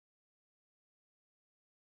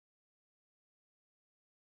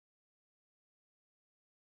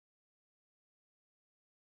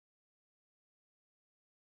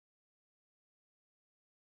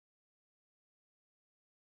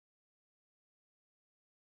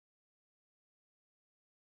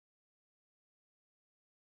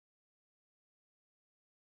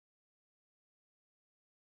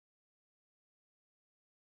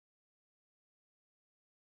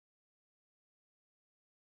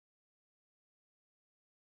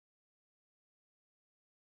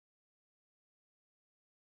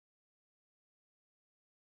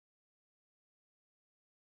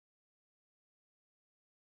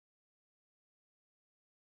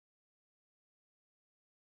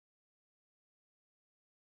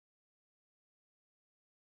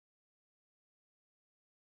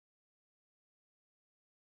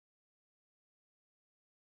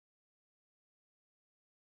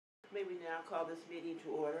May we now call this meeting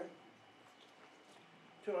to order.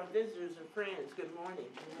 To our visitors and friends, good morning.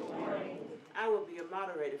 Good morning. I will be your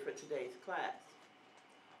moderator for today's class.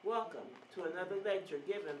 Welcome to another lecture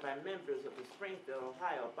given by members of the Springfield,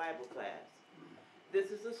 Ohio Bible class. This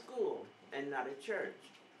is a school and not a church,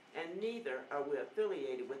 and neither are we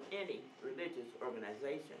affiliated with any religious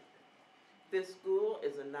organization. This school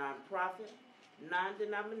is a non-profit,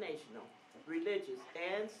 non-denominational, religious,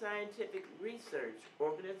 and scientific research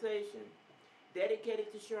organization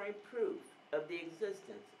dedicated to showing proof of the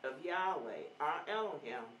existence of Yahweh, our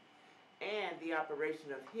Elohim, and the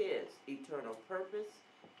operation of His eternal purpose,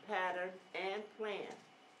 pattern, and plan,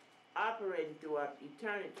 operating throughout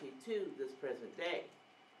eternity to this present day.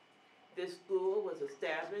 This school was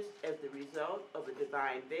established as the result of a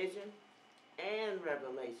divine vision and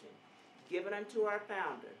revelation given unto our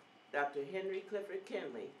founder, Dr. Henry Clifford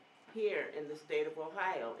Kinley, here in the state of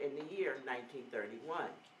Ohio in the year 1931.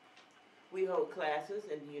 We hold classes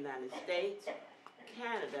in the United States,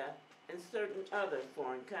 Canada, and certain other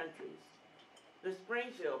foreign countries. The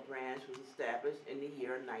Springfield branch was established in the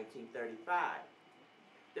year 1935.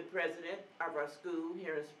 The president of our school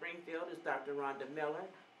here in Springfield is Dr. Rhonda Miller.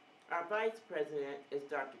 Our vice president is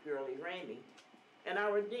Dr. Gurley Ramey, and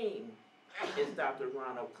our dean is Dr.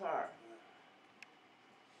 Ronald Carr.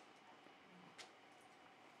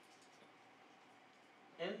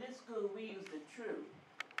 In this school, we use the true,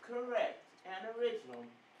 correct, and original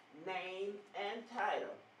name and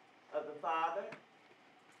title of the Father,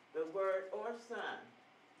 the Word or Son,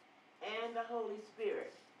 and the Holy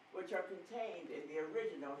Spirit, which are contained in the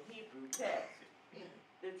original Hebrew text.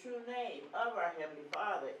 The true name of our Heavenly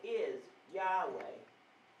Father is Yahweh.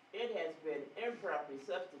 It has been improperly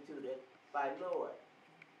substituted by Lord.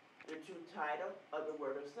 The true title of the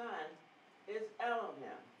Word or Son is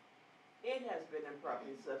Elohim. It has been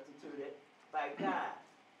improperly substituted by God.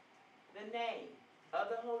 The name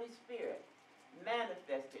of the Holy Spirit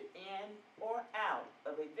manifested in or out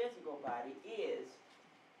of a physical body is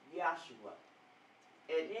Yahshua,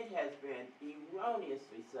 and it has been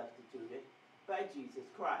erroneously substituted by Jesus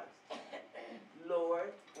Christ.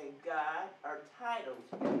 Lord and God are titles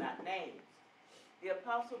and not names. The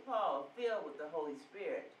Apostle Paul, filled with the Holy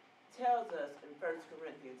Spirit, tells us in 1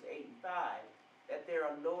 Corinthians 8:5 that there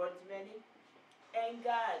are Lord's many and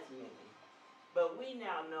God's many. But we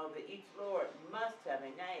now know that each Lord must have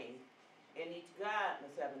a name, and each God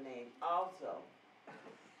must have a name also.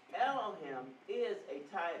 Elohim is a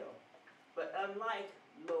title, but unlike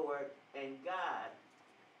Lord and God,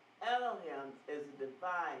 Elohim is a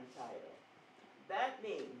divine title. That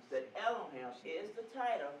means that Elohim is the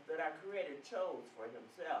title that our Creator chose for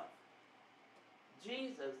Himself.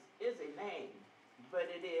 Jesus is a name, but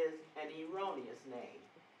it is an erroneous name.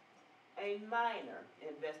 A minor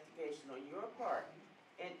investigation on your part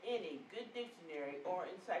in any good dictionary or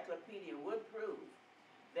encyclopedia would prove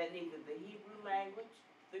that neither the Hebrew language,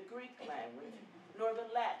 the Greek language, nor the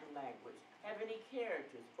Latin language have any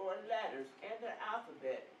characters or letters in their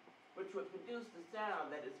alphabet which would produce the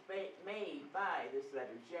sound that is made by this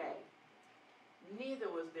letter J. Neither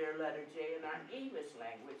was there a letter J in our English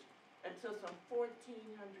language until some 1,400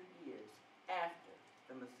 years after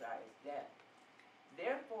the Messiah's death.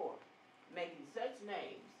 Therefore, making such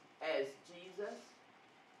names as Jesus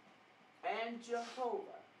and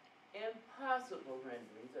Jehovah impossible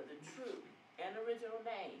renderings of the true and original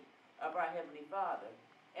name of our Heavenly Father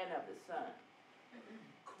and of the Son.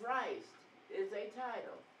 Christ is a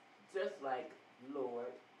title, just like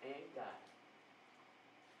Lord and God.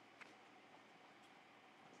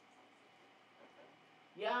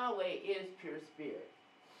 Yahweh is pure spirit,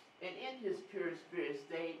 and in His pure spirit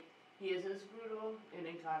state, He is inscrutable and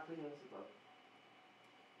incomprehensible.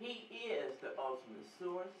 He is the ultimate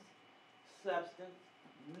source, substance,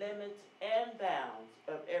 limits, and bounds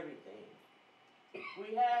of everything.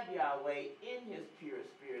 We have Yahweh in His pure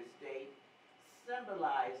spirit state,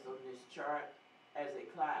 symbolized on this chart as a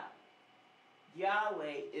cloud.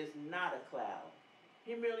 Yahweh is not a cloud.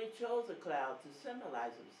 He merely chose a cloud to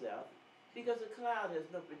symbolize Himself because a cloud has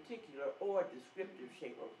no particular or descriptive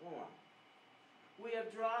shape or form. We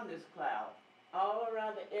have drawn this cloud all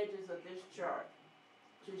around the edges of this chart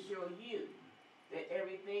to show you that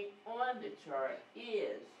everything on the chart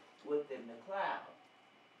is within the cloud.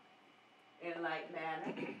 In like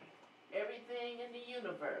manner, everything in the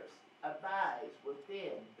universe abides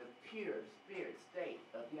within the pure spirit state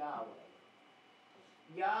of Yahweh.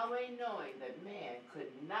 Yahweh, knowing that man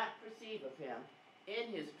could not perceive of Him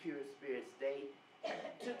in His pure spirit state,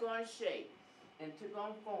 took on shape and took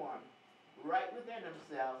on form right within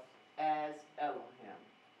Himself as Elohim.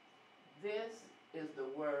 This is the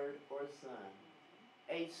Word or Son,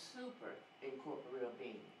 a super incorporeal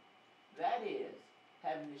being. That is,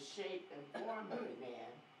 having the shape and form of a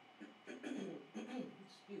man,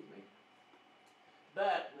 excuse me,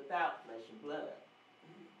 but without flesh and blood.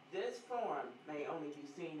 This form may only be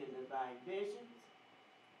seen in divine visions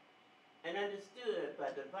and understood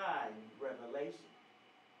by divine revelation.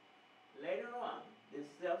 Later on, this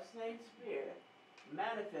self-same spirit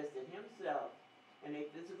manifested himself in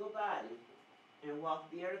a physical body and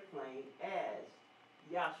walked the earth plane as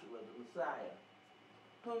Yahshua the Messiah,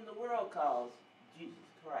 whom the world calls Jesus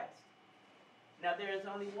Christ. Now there is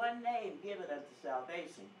only one name given unto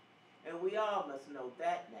salvation, and we all must know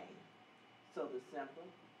that name. So the simple,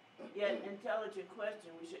 yet intelligent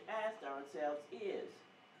question we should ask ourselves is,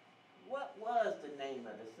 what was the name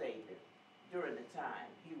of the Savior during the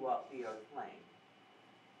time he walked the earth plane?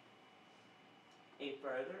 A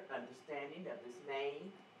further understanding of his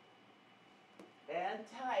name and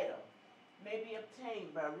title may be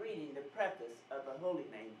obtained by reading the preface of the Holy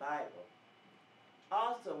Name Bible.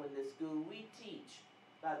 Also in this school we teach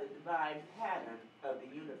by the divine pattern of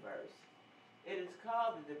the universe. It is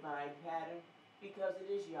called the divine pattern because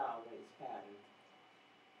it is Yahweh's pattern.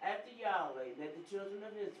 After Yahweh led the children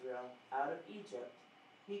of Israel out of Egypt,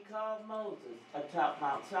 he called Moses atop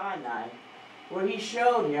Mount Sinai, where he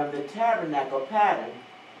showed him the tabernacle pattern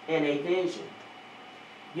in a vision.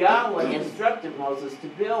 Yahweh instructed Moses to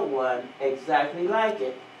build one exactly like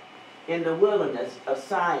it in the wilderness of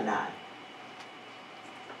Sinai.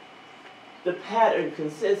 The pattern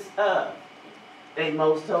consists of a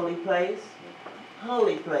most holy place,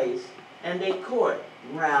 and a court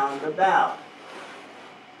round about.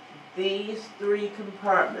 These three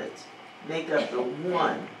compartments make up the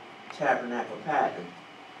one tabernacle pattern.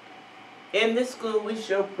 In this school we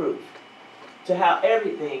show proof to how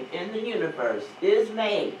everything in the universe is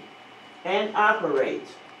made and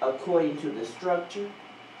operates according to the structure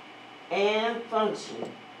and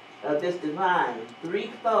function of this divine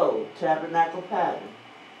threefold tabernacle pattern,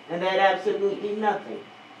 and that absolutely nothing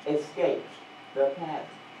escapes the pattern.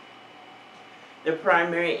 The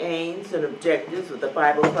primary aims and objectives of the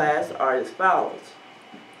Bible class are as follows.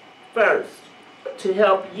 First, to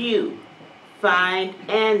help you find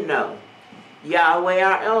and know Yahweh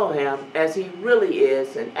our Elohim as he really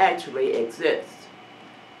is and actually exists.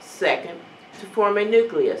 Second, to form a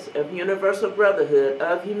nucleus of universal brotherhood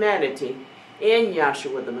of humanity in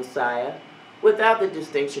Yahshua the Messiah without the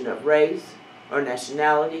distinction of race or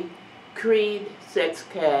nationality, creed, sex,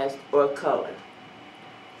 caste, or color.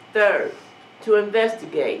 Third, to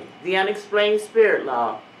investigate the unexplained spirit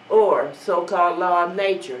law or so-called law of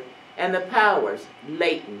nature and the powers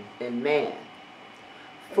latent in man.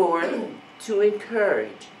 Fourth, to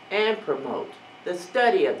encourage and promote the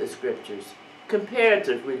study of the scriptures,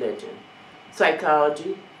 comparative religion,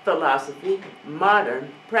 psychology, philosophy,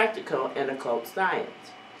 modern, practical, and occult science.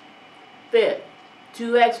 Fifth,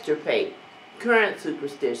 to extirpate current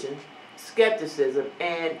superstition, skepticism,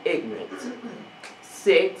 and ignorance.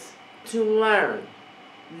 Sixth, to learn,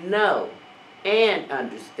 know, and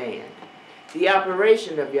understand the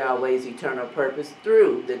operation of Yahweh's eternal purpose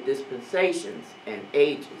through the dispensations and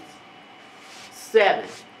ages.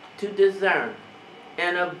 Seventh, to discern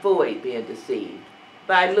and avoid being deceived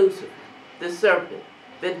by Lucifer, the serpent,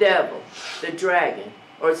 the devil, the dragon,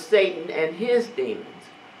 or Satan and his demons,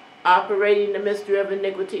 operating the mystery of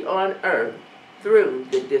iniquity on earth through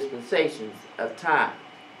the dispensations of time.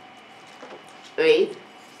 Eighth,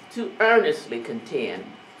 to earnestly contend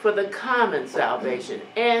for the common salvation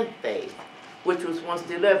and faith which was once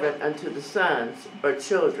delivered unto the sons or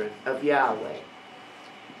children of Yahweh.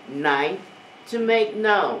 Ninth, to make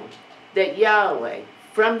known that Yahweh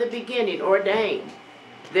from the beginning ordained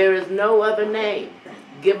there is no other name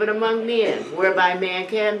given among men whereby man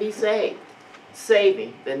can be saved,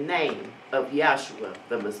 saving the name of Yahshua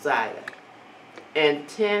the Messiah. And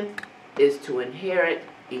 10th is to inherit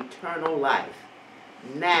eternal life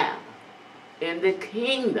now in the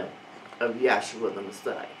kingdom of Yahshua the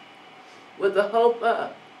Messiah, with the hope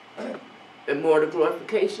of immortal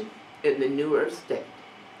glorification in the new earth state.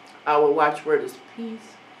 Our watchword is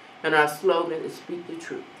peace, and our slogan is speak the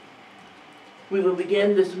truth. We will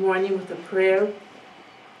begin this morning with a prayer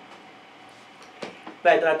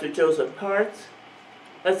by Dr. Joseph Parks,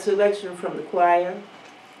 a selection from the choir,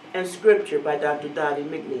 and scripture by Dr. Dottie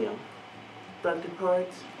McNeil. Dr.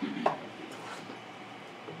 Parks.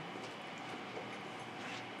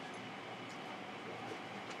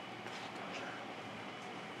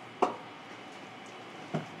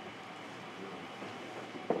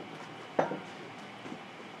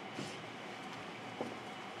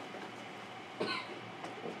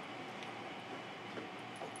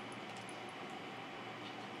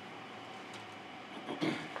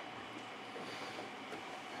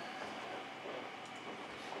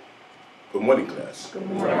 Good morning, class. Good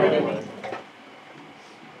morning.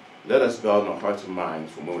 Let us bow in our hearts and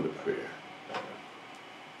minds for a moment of prayer.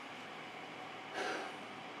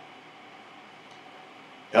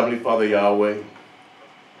 Heavenly Father Yahweh,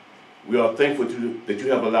 we are thankful that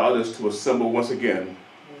you have allowed us to assemble once again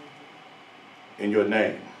in your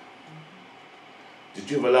name. That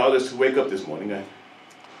you have allowed us to wake up this morning and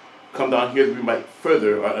come down here that we might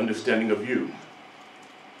further our understanding of you.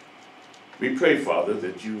 We pray, Father,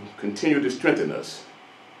 that you continue to strengthen us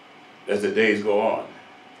as the days go on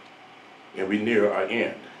and we near our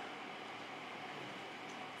end.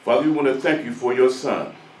 Father, we want to thank you for your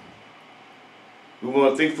Son. We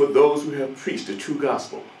want to thank you for those who have preached the true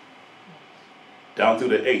gospel down through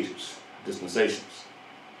the ages, dispensations.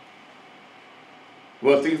 We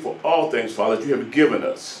want to thank you for all things, Father, that you have given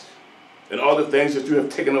us and all the things that you have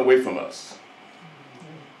taken away from us,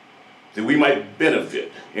 that we might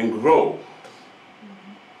benefit and grow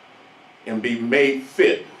and be made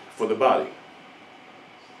fit for the body.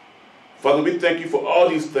 Father, we thank you for all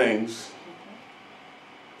these things.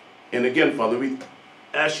 And again, Father, we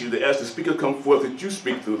ask you that as the speakers come forth, that you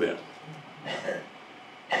speak through them.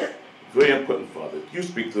 Very important, Father, that you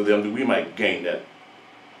speak through them, that we might gain that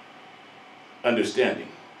understanding.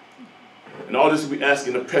 And all this we ask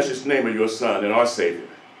in the precious name of your Son and our Savior,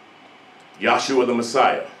 Yahshua the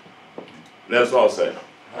Messiah. Let us all say,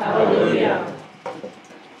 Hallelujah.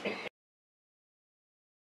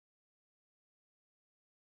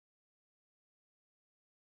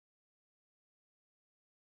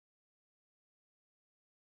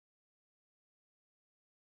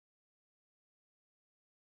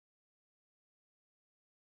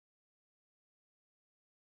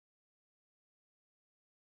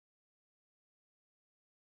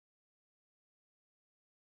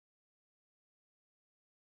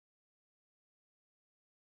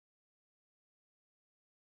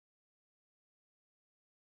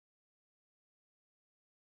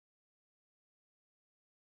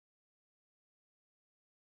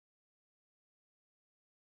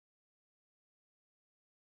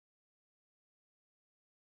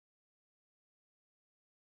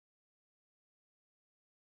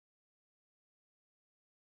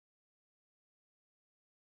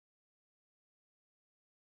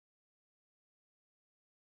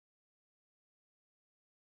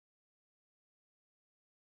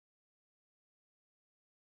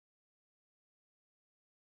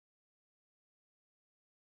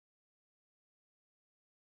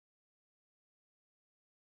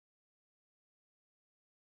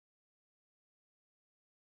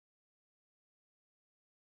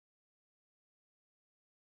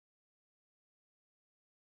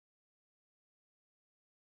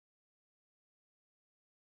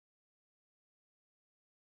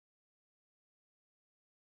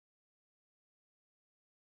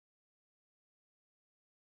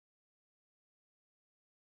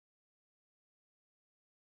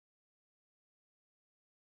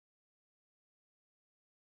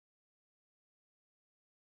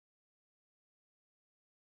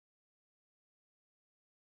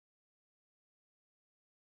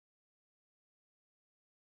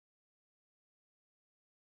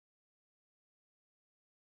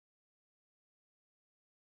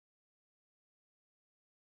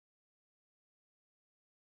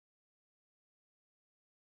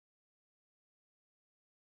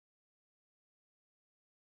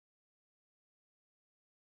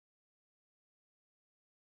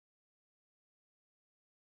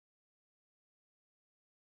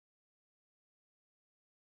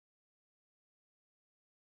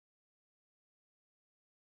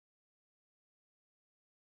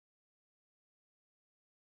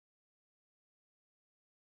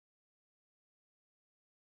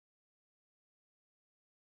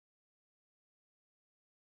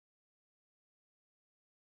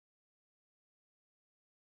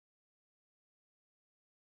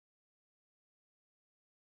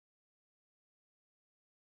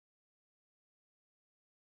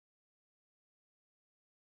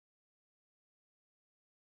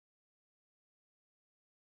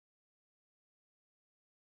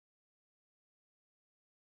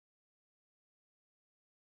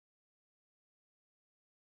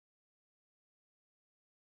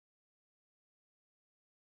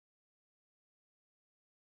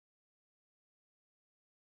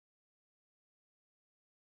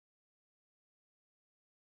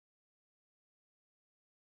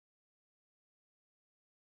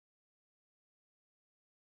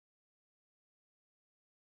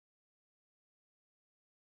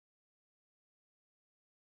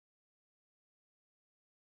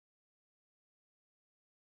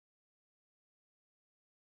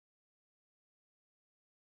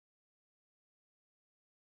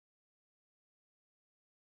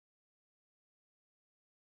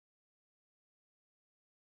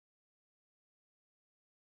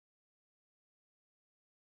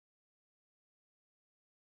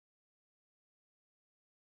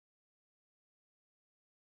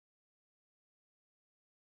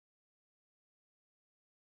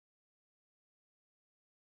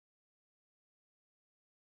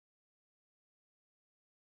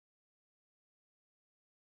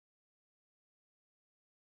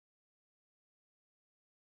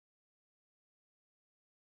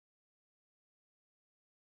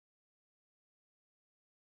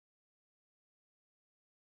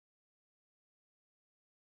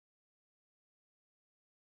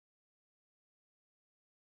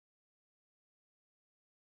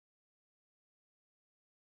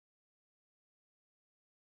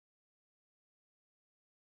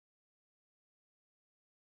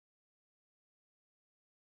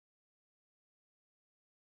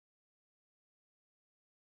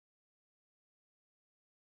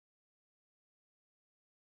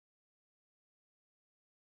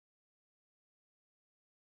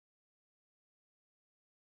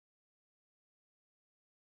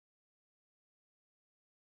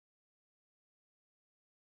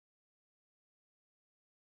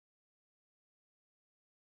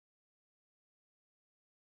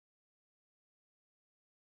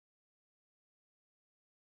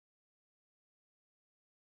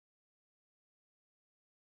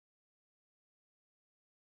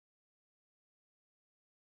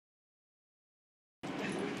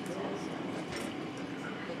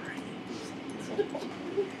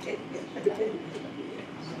 Good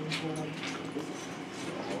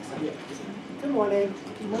morning.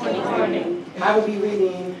 Good morning. I will be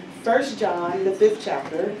reading 1 John, the 5th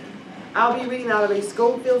chapter. I'll be reading out of a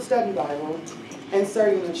Schofield Study Bible,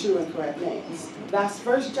 inserting the true and correct names. That's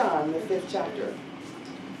 1 John, the 5th chapter.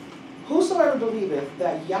 Whosoever believeth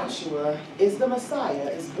that Yahshua is the Messiah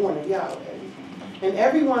is born of Yahweh. And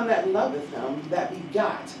everyone that loveth him, that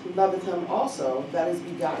begot, loveth him also that is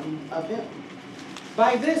begotten of him.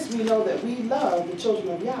 By this we know that we love the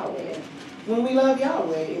children of Yahweh, when we love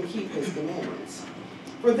Yahweh and keep his commandments.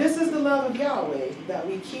 For this is the love of Yahweh, that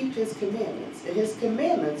we keep his commandments, and his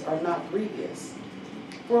commandments are not grievous.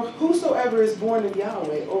 For whosoever is born of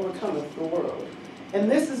Yahweh overcometh the world. And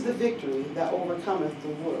this is the victory that overcometh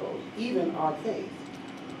the world, even our faith.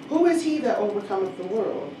 Who is he that overcometh the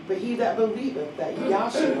world, but he that believeth that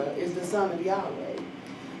Yahshua is the Son of Yahweh?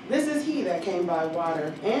 This is he that came by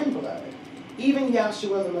water and blood, even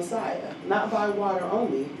Yahshua the Messiah, not by water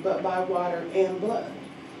only, but by water and blood.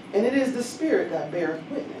 And it is the Spirit that beareth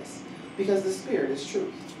witness, because the Spirit is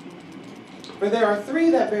truth. For there are three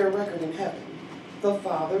that bear record in heaven, the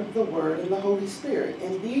Father, the Word, and the Holy Spirit,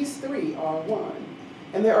 and these three are one.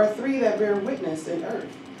 And there are three that bear witness in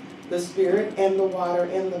earth, the Spirit, and the water,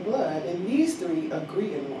 and the blood, and these three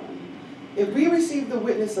agree in one. If we receive the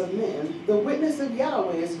witness of men, the witness of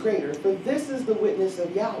Yahweh is greater, for this is the witness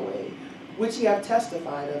of Yahweh, which he hath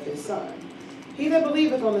testified of his Son. He that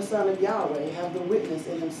believeth on the Son of Yahweh hath the witness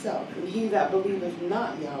in himself, and he that believeth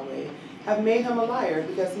not Yahweh hath made him a liar,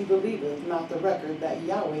 because he believeth not the record that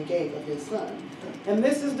Yahweh gave of his Son. And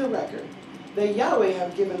this is the record, that Yahweh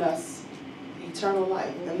hath given us eternal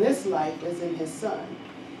life, and this life is in his Son.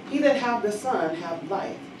 He that hath the Son hath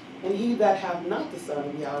life, and he that hath not the Son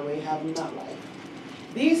of Yahweh hath not life.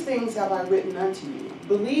 These things have I written unto you.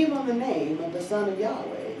 Believe on the name of the Son of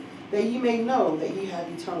Yahweh, that ye may know that ye have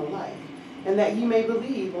eternal life, and that ye may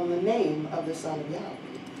believe on the name of the Son of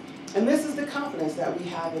Yahweh. And this is the confidence that we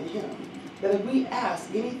have in him, that if we ask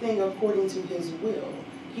anything according to his will,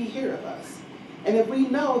 he heareth us. And if we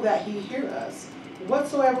know that he hear us,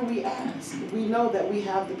 whatsoever we ask, we know that we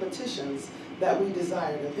have the petitions that we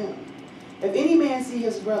desired of him. If any man see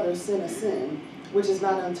his brother sin a sin, which is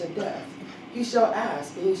not unto death, he shall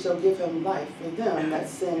ask, and he shall give him life for them that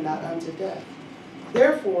sin not unto death.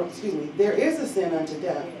 Therefore, there is a sin unto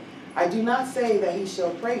death. I do not say that he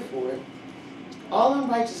shall pray for it. All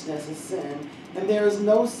unrighteousness is sin, and there is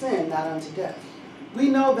no sin not unto death. We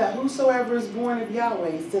know that whosoever is born of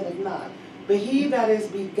Yahweh sinneth not, but he that is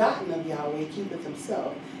begotten of Yahweh keepeth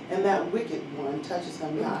himself, and that wicked one touches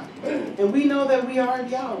him not. And we know that we are of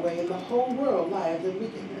Yahweh, and the whole world lieth in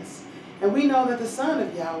wickedness. And we know that the Son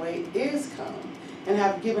of Yahweh is come, and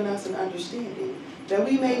hath given us an understanding, that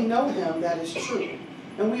we may know him that is true.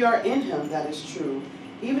 And we are in him that is true,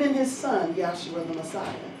 even in his Son, Yahshua the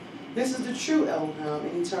Messiah. This is the true Elohim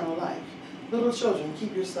and eternal life. Little children,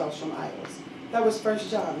 keep yourselves from idols. That was 1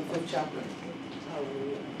 John, the 5th chapter.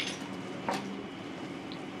 Hallelujah.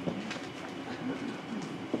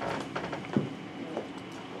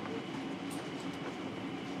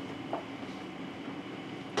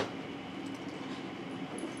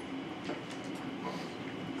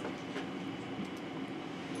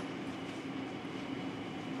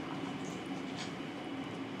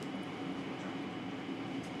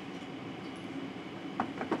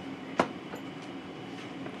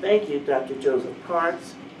 Thank you, Dr. Joseph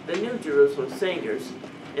Parks, the New Jerusalem Singers,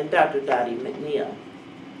 and Dr. Dottie McNeil.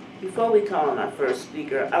 Before we call on our first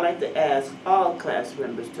speaker, I'd like to ask all class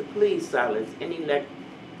members to please silence any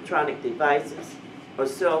electronic devices or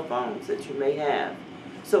cell phones that you may have,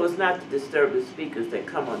 so as not to disturb the speakers that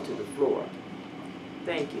come onto the floor.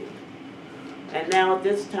 Thank you. And now at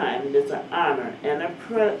this time, it is an honor and a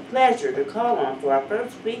pleasure to call on for our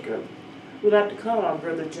first speaker. We'd like to call on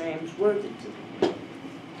Brother James Worthington.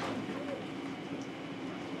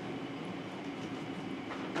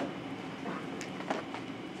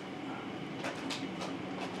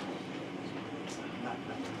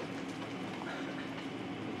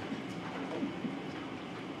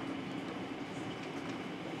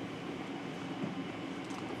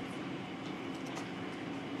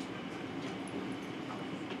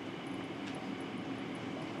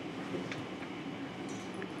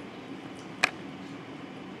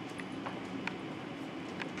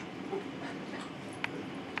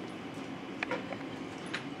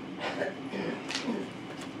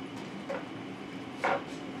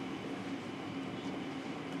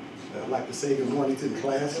 I'd like to say good morning to the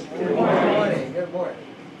class. Good morning. Good morning.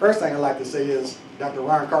 First thing I'd like to say is Dr.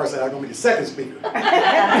 Ron Carr said I'm going to be the second speaker.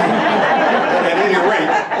 At any rate.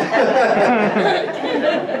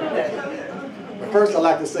 But First, I'd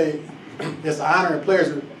like to say it's an honor and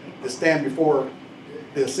pleasure to stand before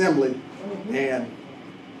the assembly and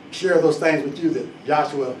share those things with you that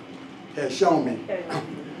Joshua has shown me.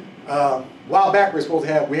 A while back,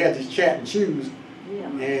 we had this chat and choose,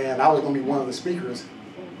 and I was going to be one of the speakers.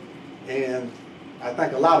 And I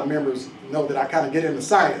think a lot of members know that I kind of get into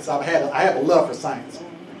science. I have a love for science.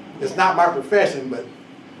 It's not my profession, but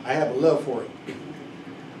I have a love for it.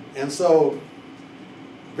 And so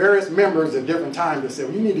various members at different times have said,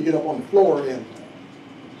 well, you need to get up on the floor. And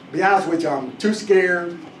to be honest with you, I'm too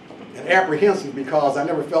scared and apprehensive because I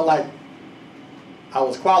never felt like I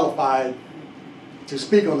was qualified to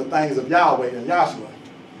speak on the things of Yahweh and Joshua.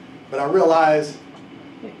 But I realized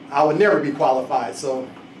I would never be qualified, so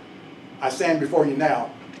I stand before you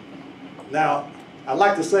now. Now, I'd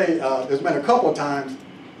like to say there's been a couple of times,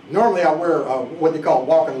 normally I wear what they call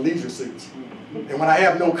walking leisure suits. And when I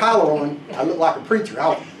have no collar on, I look like a preacher. I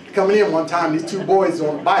was coming in one time, these two boys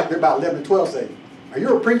on a bike, they're about 11 and 12, say, "Are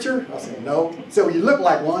you a preacher?" I said, "No." He said, "Well, you look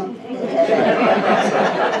like one."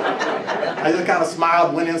 I just kind of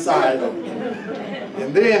smiled, went inside.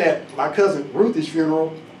 And then at my cousin Ruthie's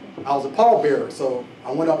funeral, I was a pallbearer, so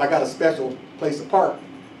I went up, I got a special place to park.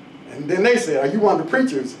 And then they said, "Are you one of the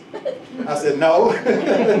preachers?" I said, "No."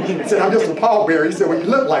 He said, "I'm just a pallbearer." He said, "Well, you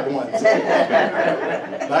look like one."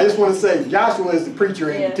 But I just want to say, Joshua is the preacher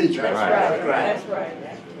and the teacher. That's right.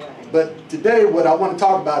 But today, what I want to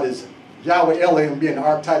talk about is Yahweh Elohim being the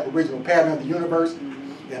archetype, original pattern of the universe,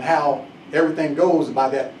 and how everything goes by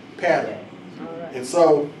that pattern. And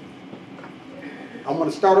so, I'm going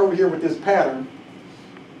to start over here with this pattern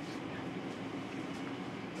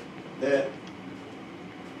that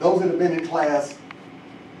those that have been in class,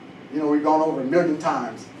 you know, we've gone over 1,000,000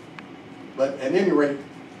 times. But at any rate,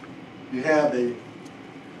 you have the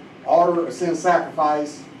altar of sin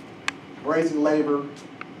sacrifice, brazen laver.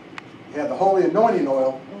 You have the holy anointing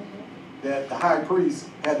oil that the high priest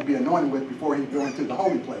had to be anointed with before he'd go into the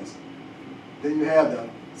holy place. Then you have the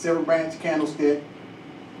 7-branch candlestick,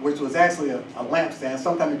 which was actually a lampstand.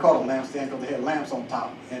 Sometimes they called it a lampstand because they had lamps on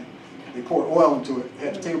top, and they poured oil into it. They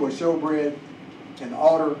had the table of showbread and the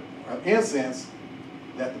altar of incense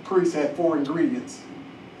that the priest had 4 ingredients.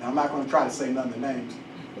 And I'm not going to try to say none of the names,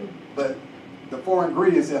 but the 4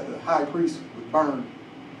 ingredients that the high priest would burn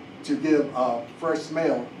to give a fresh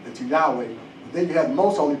smell to Yahweh. Then you had the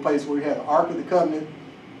most holy place where you had the Ark of the Covenant,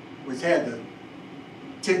 which had the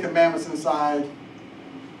 10 Commandments inside.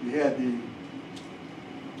 You had the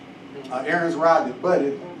Aaron's rod that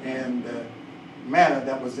budded, and the manna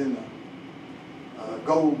that was in the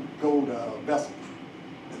gold vessel.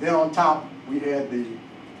 And then on top we had the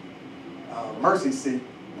mercy seat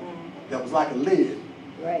that was like a lid.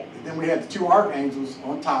 Right. And then we had the 2 archangels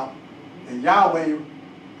on top, and Yahweh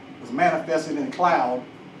was manifested in a cloud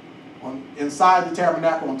inside the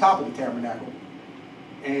tabernacle, on top of the tabernacle.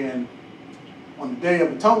 And on the Day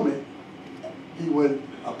of Atonement, he would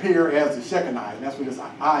appear as the Shekinah, and that's what his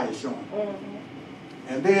eye is showing.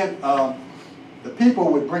 And then the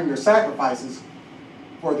people would bring their sacrifices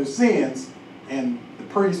for their sins, and the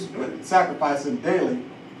priests would sacrifice them daily.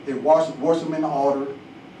 They wash them in the altar,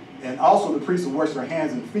 and also the priests would wash their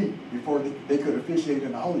hands and feet before they could officiate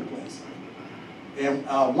in the holy place. And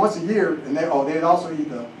once a year, and they'd also eat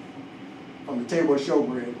from the table of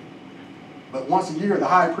showbread. But once a year, the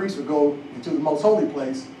high priest would go into the most holy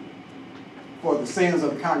place for the sins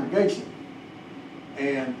of the congregation.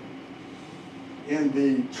 And in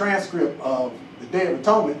the transcript of the Day of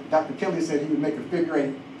Atonement, Dr. Kelly said he would make a figure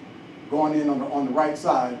 8 going in on the right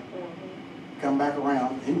side, come back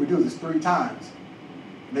around. He would do this 3 times,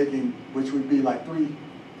 which would be like 3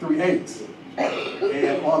 8s.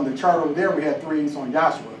 And on the chart over there, we had 3 8s on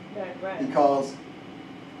Joshua, because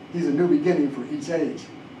he's a new beginning for each age.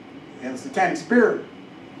 And the Satanic Spirit,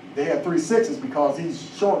 they have 3 6s because he's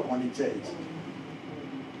short on each age.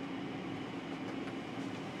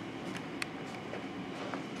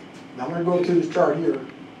 Now I'm going to go to this chart here.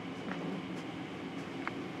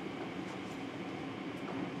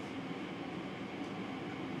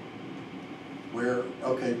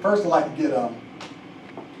 First I'd like to get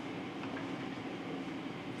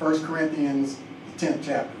 1 Corinthians, the 10th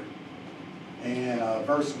chapter, and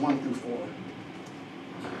verse 1 through 4.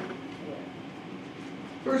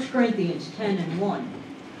 1 Corinthians 10 and 1.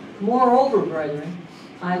 Moreover, brethren,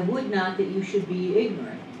 I would not that you should be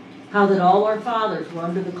ignorant, how that all our fathers were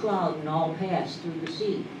under the cloud and all passed through the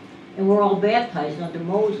sea, and were all baptized unto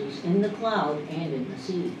Moses in the cloud and in the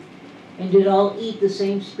sea, and did all eat the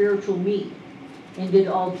same spiritual meat, and did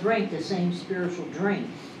all drink the same spiritual drink,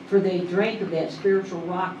 for they drank of that spiritual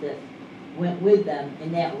rock that went with them,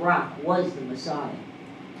 and that rock was the Messiah.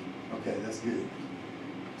 Okay, that's good.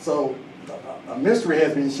 So a mystery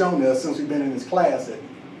has been shown to us since we've been in this class that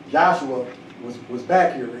Joshua was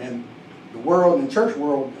back here, and the world and church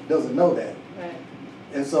world doesn't know that. Right.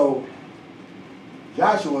 And so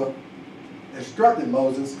Joshua instructed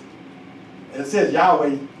Moses, and it says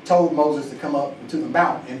Yahweh told Moses to come up to the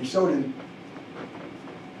mount, and he showed him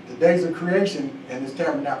the days of creation and this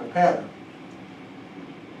tabernacle pattern.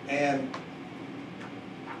 And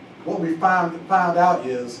what we found out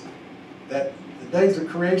is that the days of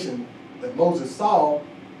creation that Moses saw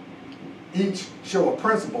each show a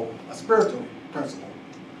principle, a spiritual principle.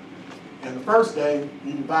 And the first day,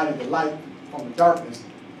 he divided the light from the darkness,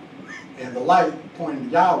 and the light pointing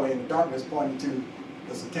to Yahweh and the darkness pointing to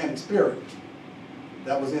the satanic spirit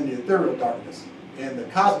that was in the ethereal darkness, and the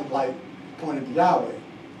cosmic light pointed to Yahweh.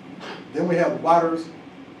 Then we have the waters,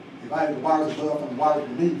 divided the waters above from the waters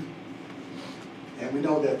beneath, and we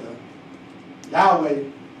know that the Yahweh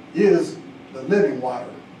is the living water,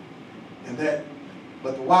 and that,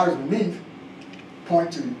 but the waters beneath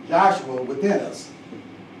point to Joshua within us.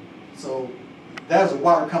 So that's the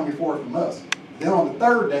water coming forth from us. Then on the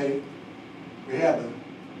third day, we have the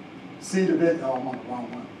seed of it. Oh, I'm on the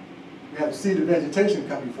wrong one. We have the seed of vegetation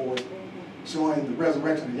coming forth, showing the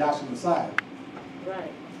resurrection of Yahshua Messiah.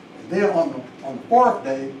 Right. And then on the fourth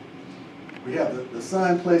day, we have the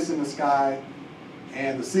sun placed in the sky,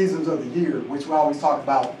 and the seasons of the year, which we always talk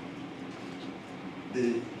about.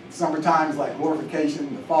 The summertime is like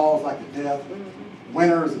glorification, the fall is like the death,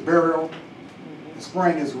 winter is the burial, and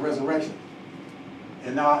spring is the resurrection.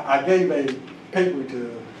 And now I gave a paper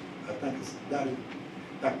to, I think it's Dr.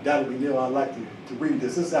 Dottie McNeil. I'd like to read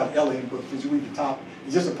this. This is out of Elohim book. Did you read the top?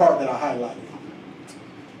 It's just a part that I highlighted.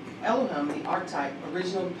 Elohim, the archetype,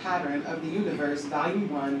 original pattern of the universe, volume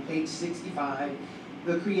 1, page 65,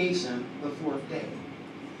 the creation, the fourth day.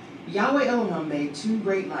 Yahweh Elohim made two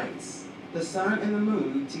great lights, the sun and the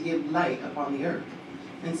moon, to give light upon the earth,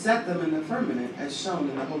 and set them in the firmament as shown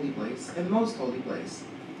in the holy place and most holy place.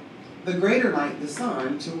 The greater light, the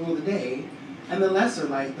sun, to rule the day, and the lesser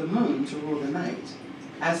light, the moon, to rule the night,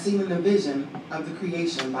 as seen in the vision of the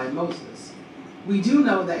creation by Moses. We do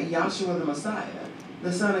know that Yahshua the Messiah,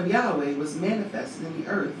 the Son of Yahweh, was manifested in the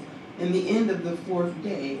earth in the end of the fourth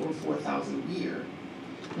day, or 4,000 year.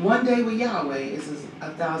 One day with Yahweh is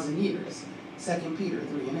 1,000 years, 2 Peter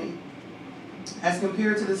 3:8. As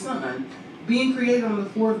compared to the sun, being created on the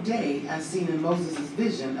fourth day, as seen in Moses'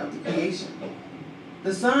 vision of the creation.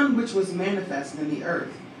 The sun, which was manifested in the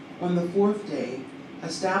earth on the fourth day,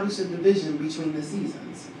 established a division between the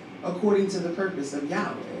seasons, according to the purpose of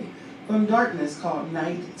Yahweh, from darkness called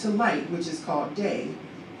night to light, which is called day,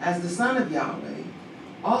 as the Son of Yahweh,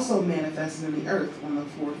 also manifested in the earth on the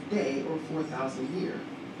fourth day, or 4,000 year,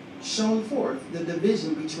 shone forth the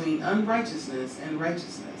division between unrighteousness and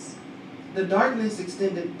righteousness. The darkness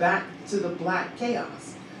extended back to the black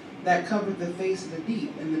chaos that covered the face of the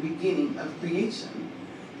deep in the beginning of creation,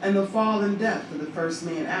 and the fall and death of the first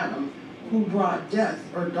man Adam, who brought death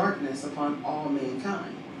or darkness upon all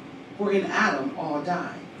mankind. For in Adam all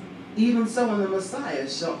die. Even so in the Messiah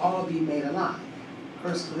shall all be made alive.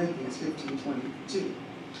 1 Corinthians 15:22.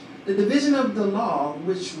 The division of the law,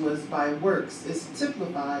 which was by works, is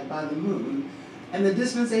typified by the moon, and the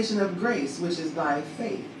dispensation of grace, which is by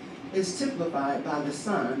faith, is typified by the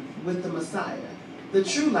Son with the Messiah, the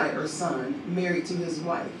true light or Son, married to his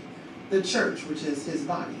wife, the church, which is his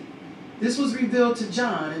body. This was revealed to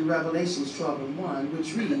John in Revelations 12:1,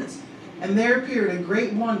 which reads, "And there appeared a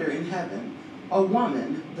great wonder in heaven, a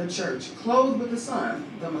woman, the church, clothed with the sun,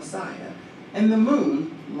 the Messiah, and the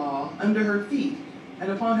moon, law, under her feet, and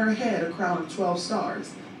upon her head a crown of 12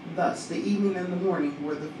 stars. Thus the evening and the morning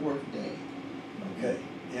were the fourth day." Okay,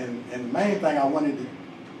 and the main thing I wanted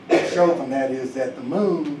to show from that is that the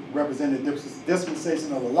moon represented the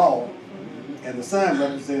dispensation of the law, and the sun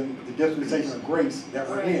represented the dispensation of grace that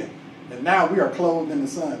we're in. And now we are clothed in the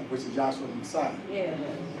sun, which is Joshua the Messiah. Yeah.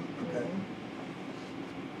 Okay.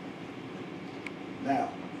 Now,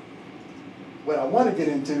 what I want to get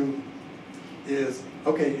into is,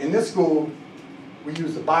 okay, in this school, we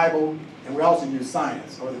use the Bible, and we also use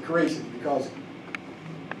science, or the creation, because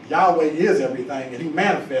Yahweh is everything, and he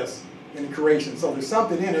manifests in the creation. So there's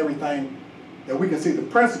something in everything that we can see the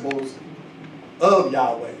principles of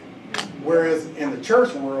Yahweh. Whereas in the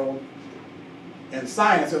church world and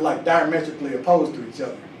science, they're like diametrically opposed to each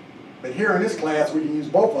other. But here in this class, we can use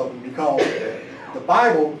both of them because the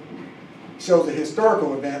Bible shows the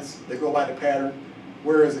historical events that go by the pattern,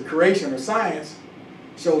 whereas the creation or science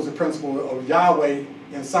shows the principle of Yahweh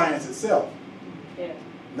in science itself. Yeah.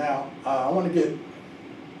 Now, I want to get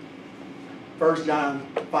 1 John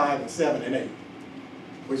 5 and 7 and 8.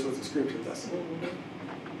 which was the scripture lesson.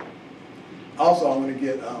 Also, I want to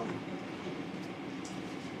get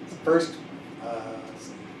First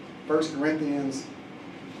Corinthians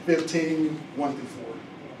 15, 1 through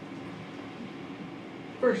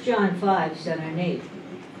 4. 1 John 5, 7 and 8.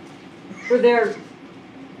 For there,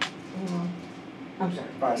 I'm sorry.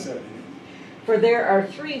 5, 7, and 8. For there are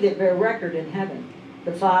three that bear record in heaven,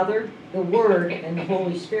 the Father, the Word, and the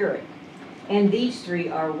Holy Spirit. And these three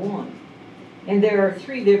are one. And there are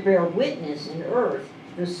three that bear witness in earth,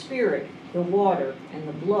 the Spirit, the water, and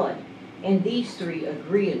the blood. And these three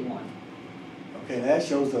agree in one. Okay, now that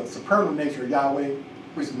shows the supernal nature of Yahweh,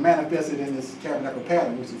 which is manifested in this tabernacle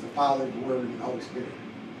pattern, which is the Father, the Word, and the Holy Spirit.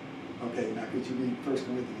 Okay, now could you read 1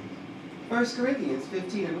 Corinthians? 1 Corinthians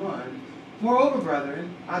 15 and 1. Moreover,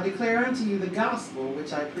 brethren, I declare unto you the gospel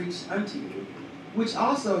which I preached unto you, which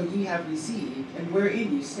also ye have received, and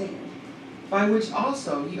wherein ye stand, by which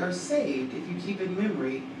also ye are saved, if you keep in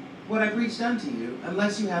memory what I preached unto you,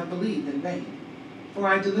 unless you have believed in vain. For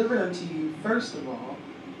I delivered unto you first of all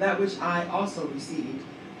that which I also received,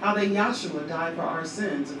 how that Yahshua died for our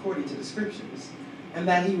sins according to the Scriptures, and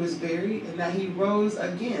that he was buried, and that he rose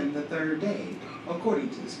again the third day according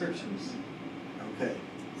to the Scriptures. Okay,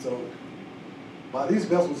 so by these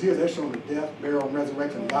vessels here, they're showing the death, burial, and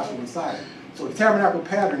resurrection of Yahshua Messiah. So the tabernacle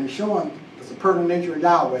pattern is showing the supernal nature of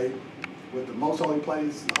Yahweh with the most holy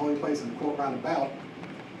place, the holy place, and the court round about.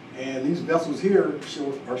 And these vessels here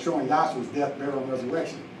are showing Yahshua's death, burial, and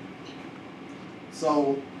resurrection.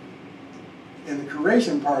 So in the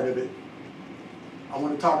creation part of it, I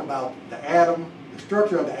want to talk about the atom, the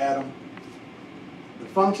structure of the atom, the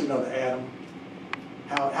function of the atom,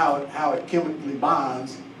 how it chemically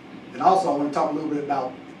bonds, and also I want to talk a little bit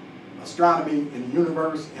about astronomy in the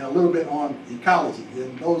universe and a little bit on ecology.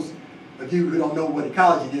 And those of you who don't know what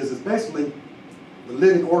ecology is, it's basically the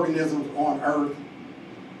living organisms on Earth,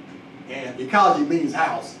 and ecology means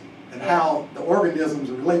house, and how the organisms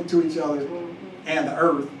relate to each other and the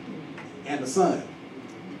Earth and the sun.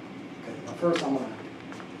 Okay, now first I'm going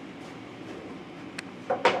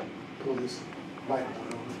to pull this light on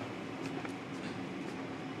over.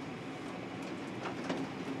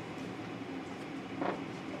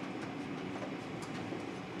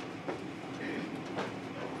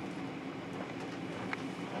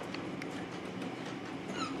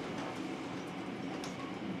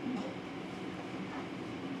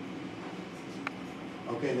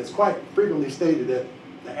 Okay, and it's quite frequently stated that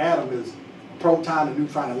the atom is a proton, a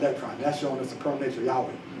neutron, and electron. That's showing us the supernal nature of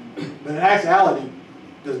Yahweh. But in actuality,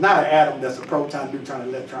 there's not an atom that's a proton, neutron,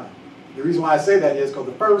 and electron. The reason why I say that is because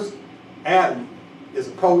the first atom is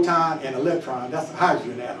a proton and electron. That's a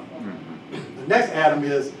hydrogen atom. The next atom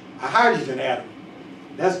is a hydrogen atom.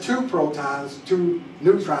 That's two protons, two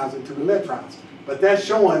neutrons, and two electrons. But that's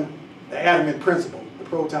showing the atom in principle, the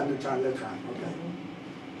proton, neutron, electron. Okay.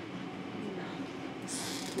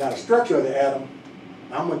 Now the structure of the atom,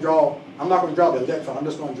 I'm not going to draw the electron, I'm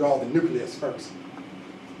just going to draw the nucleus first.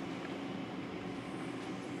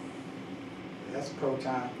 That's a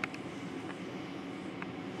proton,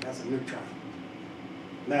 that's a neutron.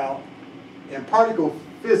 Now, in particle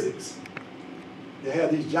physics, they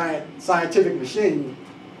have these giant scientific machines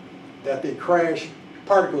that they crash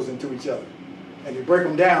particles into each other, and they break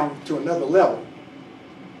them down to another level.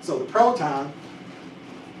 So the proton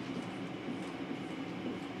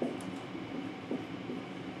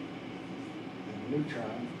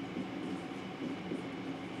neutron.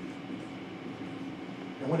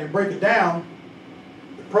 And when they break it down,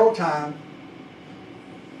 the proton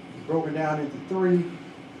is broken down into three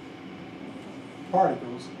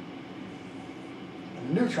particles, and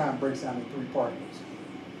the neutron breaks down into three particles.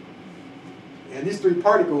 And these three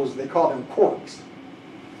particles, they call them quarks.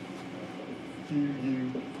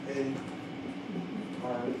 Q-U-A-R-K-S.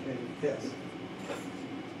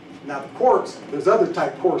 Now the quarks, there's other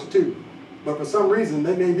type quarks too. But for some reason,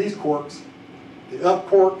 they named these quarks the up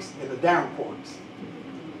quarks and the down quarks.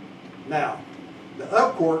 Now, the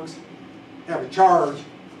up quarks have a charge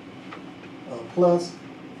of plus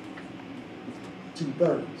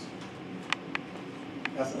 2/3.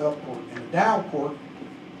 That's the up quark. And the down quark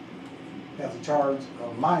has a charge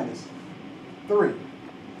of minus 3.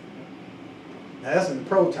 Now, that's in the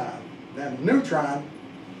proton. Now, in the neutron,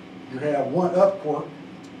 you have one up quark,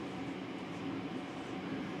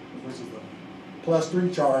 which is the plus 3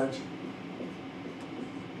 charge,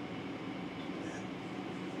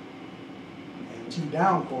 and 2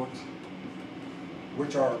 down quarks,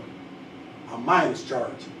 which are a minus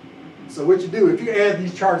charge. So what you do, if you add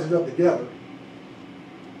these charges up together,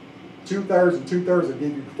 2/3 and 2/3 will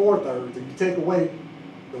give you 4/3. If you take away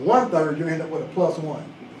the 1/3, you end up with a plus 1.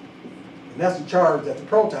 And that's the charge that the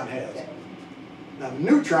proton has. Now the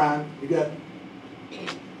neutron, you got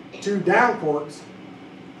 2 down quarks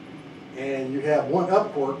and you have 1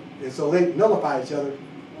 up quark, and so they nullify each other,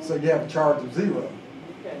 so you have a charge of 0.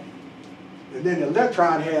 Okay. And then the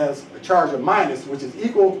electron has a charge of minus, which is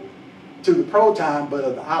equal to the proton, but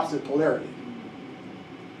of the opposite polarity.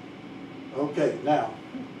 Okay, now,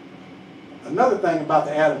 another thing about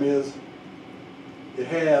the atom is it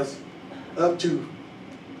has up to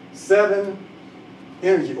 7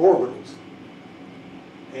 energy orbitals.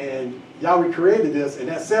 And Yahweh created this, and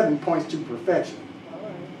that 7 points to perfection. All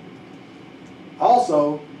right.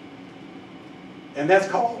 Also, and that's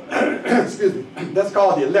called, excuse me, that's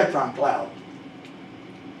called the electron cloud.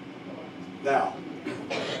 Now,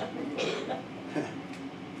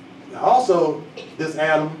 also, this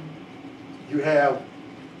atom, you have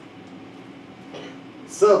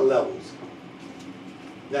sub-levels.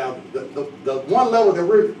 Now, the one level that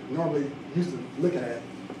we're normally used to looking at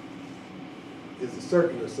is the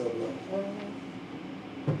circular sub-level.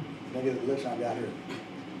 I get the electron down here.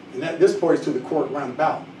 And this points to the quark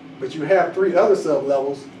roundabout. But you have 3 other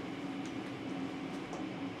sub-levels.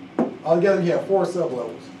 Altogether, you have 4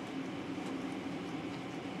 sub-levels.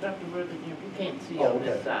 Dr. Worthington, you can't see Oh, on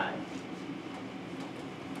this okay. side.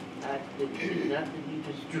 I didn't see nothing, you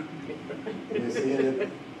just drew Can you see it?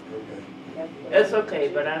 Okay. That's okay,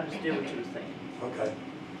 but I understood what you were saying. Okay.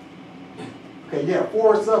 Okay, you have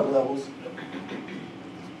 4 sub-levels.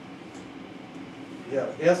 You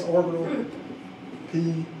have S orbital,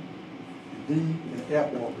 P, D, and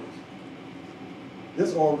F orbitals.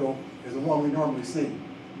 This orbital is the one we normally see.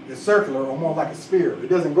 It's circular or more like a sphere. It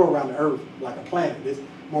doesn't go around the Earth like a planet. It's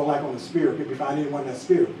more like on a sphere. If you find anyone that's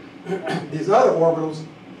sphere. These other orbitals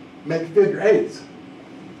make figure 8s.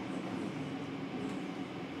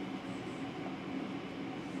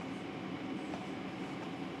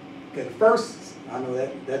 Okay, the first, I know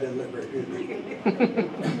that doesn't look very good.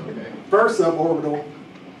 First suborbital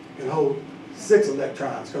can hold 6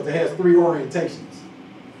 electrons because it has 3 orientations,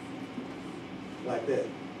 like that.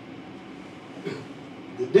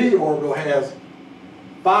 The D orbital has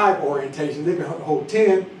 5 orientations. It can hold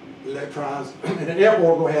 10 electrons, and the F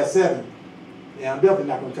orbital has 7. Yeah, I'm definitely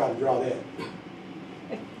not going to try to draw that.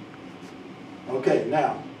 Okay,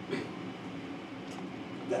 now,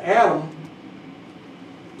 the atom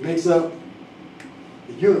makes up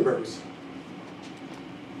the universe.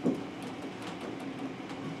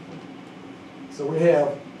 So we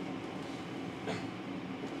have, I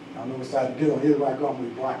don't know which side to do on, either way I go, I'm going to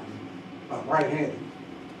be blocking. I'm right-handed.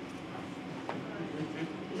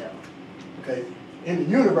 Yeah. Okay, in the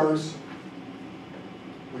universe,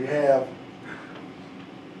 we have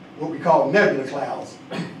what we call nebula clouds.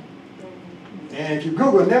 And if you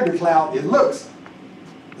Google a nebula cloud, it looks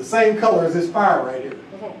the same color as this fire right here.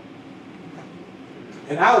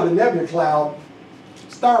 And out of the nebula cloud,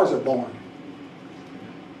 stars are born.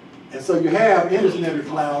 And so you have in this nebula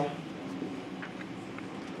cloud,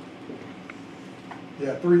 you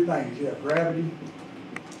have 3 things. You have gravity,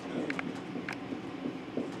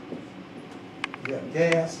 you have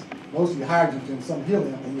gas, mostly hydrogen, some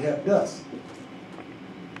helium, and you have dust.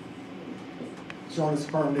 Showing the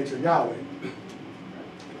supreme nature of Yahweh.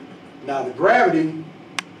 Now the gravity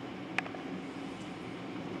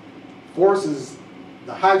forces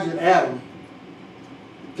the hydrogen atom,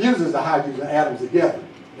 fuses the hydrogen atoms together.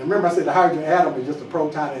 And remember I said the hydrogen atom is just a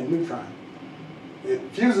proton and a neutron. It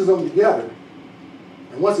fuses them together.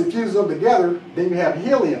 And once it fuses them together, then you have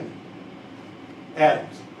helium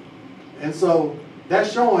atoms. And so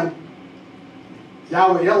that's showing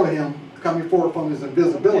Yahweh Elohim coming forward from his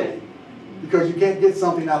invisibility. Because you can't get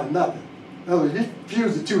something out of nothing. In other words, you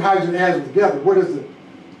fuse the 2 hydrogen atoms together, where does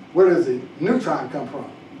the neutron come from?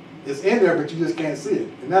 It's in there, but you just can't see it.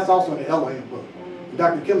 And that's also in the Elohim book. And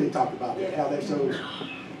Dr. Kinley talked about that, how that shows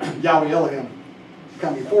Yahweh Elohim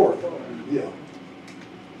coming forward. Yeah.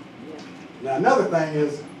 Now another thing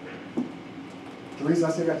is, Teresa, I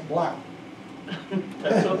still got the block.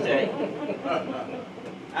 That's okay.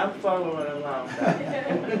 I'm following along.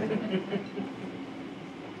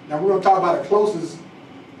 Now we're going to talk about the closest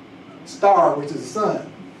star, which is the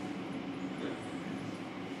sun.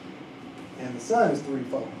 And the sun is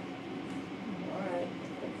threefold.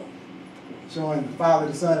 Showing the Father,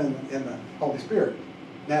 the Son, and the Holy Spirit.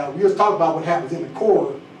 Now, we just talked about what happens in the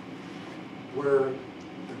core, where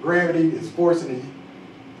the gravity is forcing the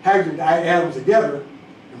hydrogen atoms together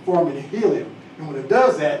and forming helium. And when it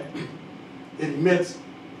does that, it emits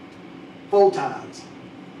photons.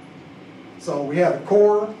 So we have the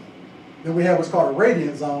core, then we have what's called a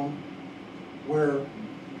radiant zone, where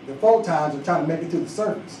the photons are trying to make it to the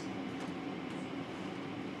surface.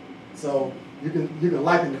 So you can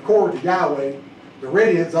liken the core to Yahweh, the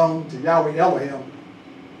radiant zone to Yahweh Elohim,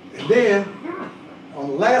 and then on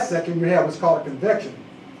the last second you have what's called a convection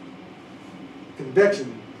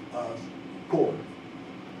core.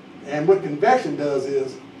 And what convection does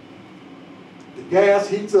is the gas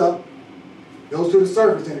heats up, goes to the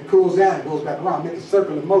surface, and it cools down and goes back around, makes a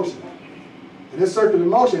circular motion. And this circular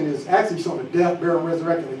motion is actually showing the death, burial, and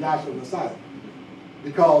resurrection of Yahshua Messiah.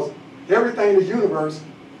 Because everything in this universe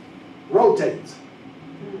rotates.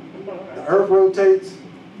 The earth rotates,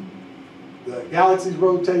 the galaxies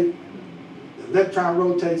rotate, the electron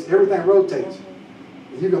rotates, everything rotates.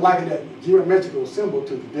 And you can liken that geometrical symbol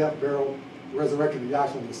to the death, burial, resurrection of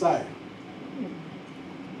Yahshua Messiah.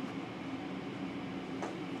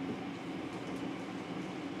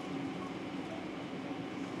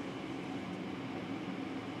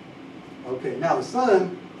 Okay, now the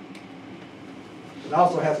sun, it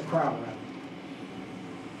also has a crown around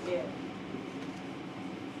it. Yeah.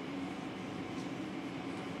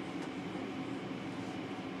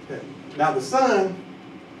 Okay. Now the sun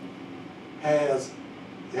has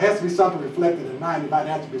to be something reflected in 9 divine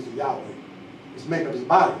attributes of Yahweh, which make up his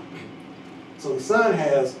body. So the sun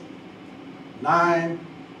has 9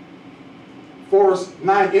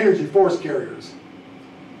 energy force carriers.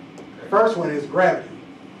 The first one is gravity.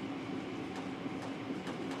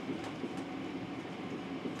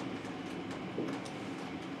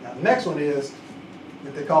 Now the next one is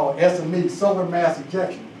what they call SME, solar mass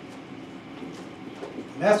ejection.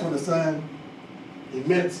 And that's when the sun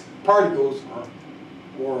emits particles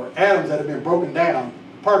or atoms that have been broken down,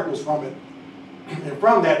 particles from it. And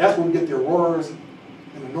from that, that's when we get the auroras in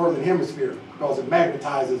the northern hemisphere, because it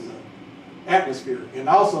magnetizes the atmosphere and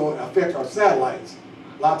also affects our satellites.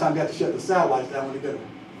 A lot of times you have to shut the satellites down when you get a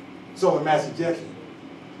solar mass ejection.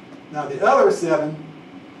 Now the other 7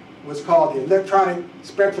 was called the electronic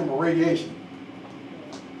spectrum of radiation,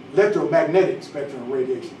 electromagnetic spectrum of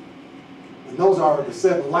radiation. And those are the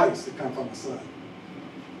 7 lights that come from the sun.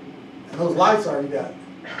 And those lights are, you got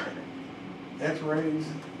X-rays,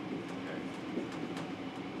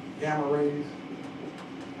 gamma rays,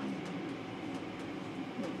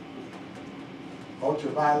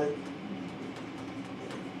 ultraviolet,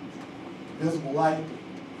 visible light,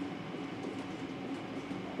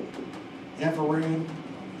 infrared,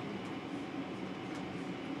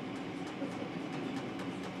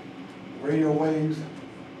 radio waves,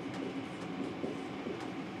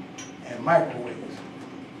 and microwaves.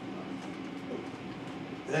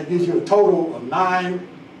 That gives you a total of 9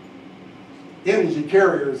 energy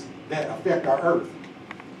carriers that affect our Earth.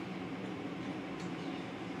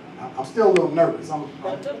 I'm still a little nervous.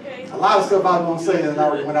 That's okay. A lot of stuff I was going to say that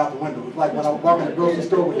already went out the window. It's like when I walk in the grocery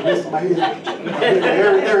store with a list in my head,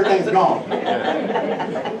 everything's gone.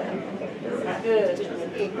 Good.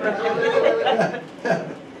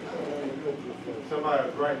 Somebody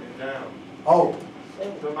was writing it down. Oh,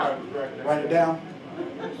 Somebody was writing it down. write it down.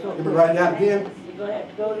 You can write it down again. You're going to have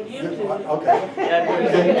to go to YouTube. Okay.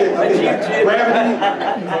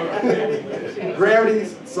 Gravity,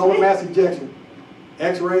 solar mass ejection,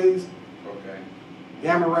 X-rays, Okay.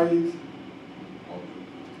 gamma rays,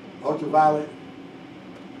 ultraviolet,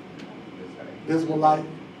 visible light,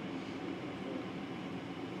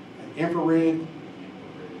 infrared,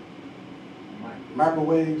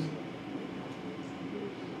 microwaves,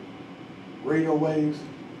 radio waves,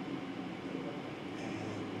 and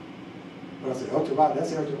what I say, ultraviolet,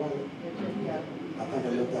 that's ultraviolet? I think I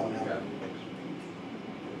left that one out.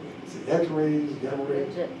 See, X-rays, gamma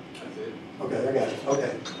rays. That's it. Okay, I got it,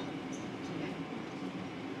 okay.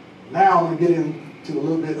 Now I'm gonna get into a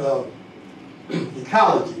little bit of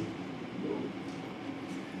ecology,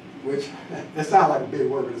 which, it sounds like a big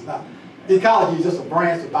word, but it's not. Ecology is just a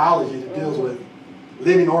branch of biology that deals with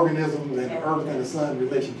living organisms and the earth and the sun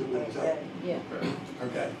relationship with each other. Yeah.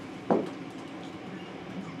 Okay.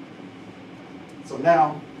 So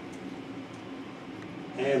now,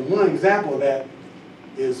 and one example of that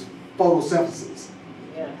is photosynthesis.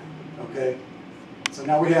 Yeah. Okay? So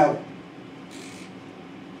now we have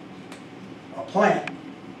a plant.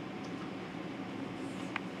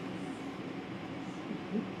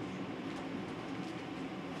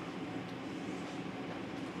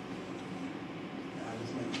 I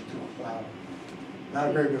just made it into a flower. Not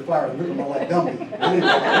a very good flower. It looks more like Gumby.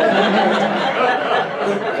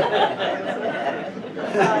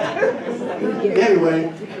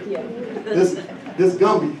 Anyway, this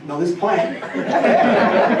Gumby, no, this plant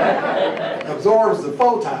absorbs the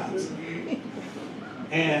photons,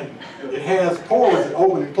 and it has pores that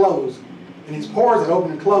open and close, and these pores that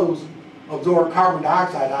open and close absorb carbon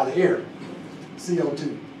dioxide out of the air,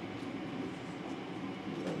 CO2.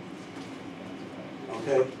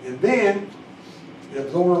 Okay, and then it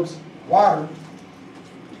absorbs water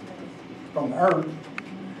from the earth,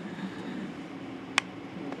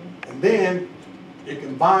 and then it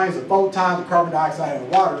combines the 4 times the carbon dioxide and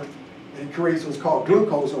water and creates what's called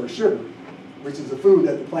glucose or sugar, which is the food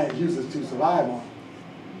that the plant uses to survive on,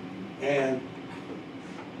 and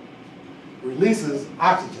releases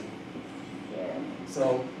oxygen.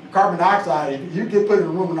 So carbon dioxide, if you get put in a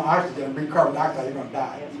room with no oxygen and breathe carbon dioxide, you're going to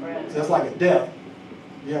die. That's right. So it's like a death.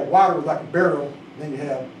 You have water like a burial, then you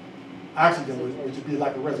have oxygen, which would be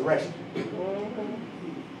like a resurrection.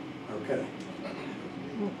 Okay.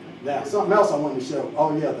 Now, something else I wanted to show.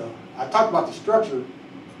 Oh yeah, I talked about the structure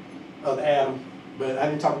of the atom, but I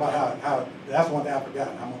didn't talk about how that's one thing I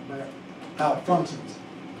forgot, how it functions.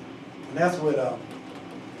 And that's with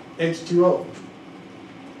H2O,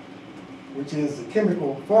 which is the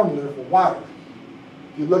chemical formula for water.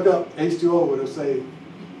 If you look up H2O, it'll say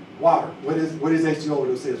water. What is H2O?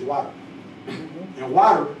 It'll say it's water. And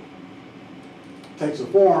water takes the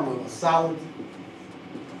form of a solid,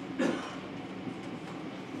 a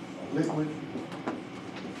liquid,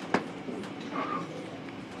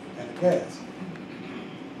 and a gas.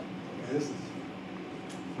 And this is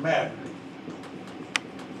matter.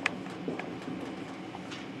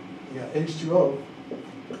 You got H2O,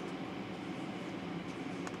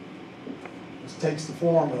 which takes the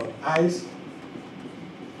form of ice,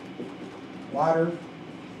 water,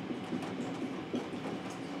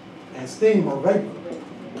 and steam or vapor.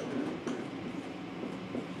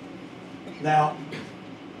 Now,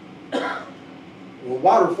 when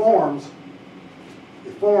water forms,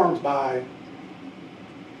 it forms by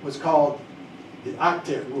what's called the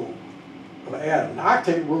octet rule of an atom. The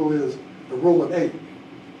octet rule is the rule of 8.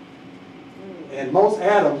 And most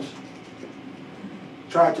atoms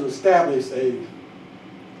try to establish a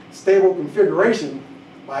stable configuration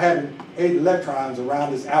by having 8 electrons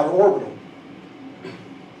around this outer orbital.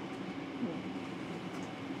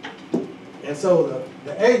 And so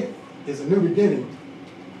the 8 is a new beginning.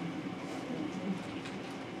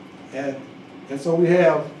 And so we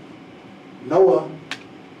have Noah,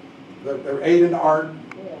 there were 8 in the ark.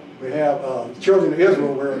 We have the children of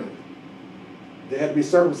Israel where they had to be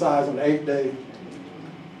circumcised on the 8th day.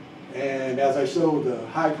 And as I showed, the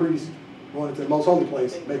high priest going into the most holy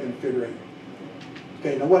place, making the figure 8.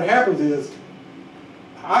 Okay, now what happens is,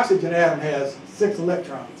 the oxygen atom has 6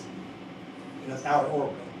 electrons in its outer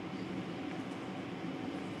orbital.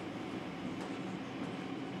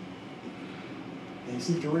 Can you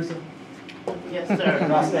see Teresa? Yes, Can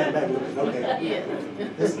sir. I stand back a little bit? Okay. Yes.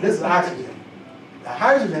 This is oxygen. The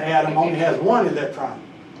hydrogen atom only has 1 electron.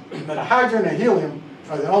 But the hydrogen and helium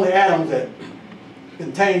are the only atoms that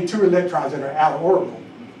contain 2 electrons in their outer orbital.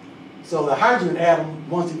 So the hydrogen atom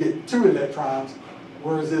wants to get 2 electrons,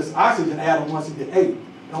 whereas this oxygen atom wants to get 8. It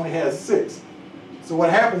only has 6. So what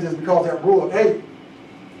happens is, because of that rule of 8,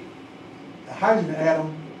 the hydrogen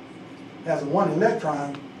atom has 1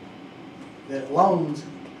 electron that loans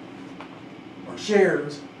or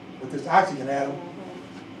shares with this oxygen atom.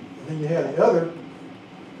 And then you have the other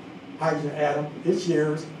hydrogen atom, it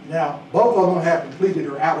shares. Now, both of them have completed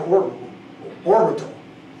their outer orbital.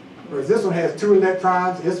 Whereas this one has 2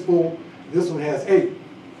 electrons, it's full. This one has 8.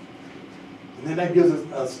 And then that gives us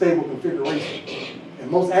a stable configuration. And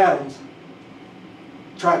most atoms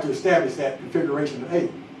try to establish that configuration of 8,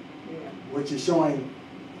 which is showing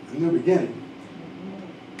a new beginning.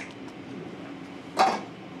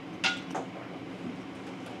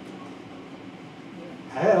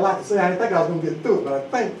 I had a lot to say. I didn't think I was going to get through it, but I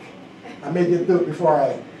think I may get through it before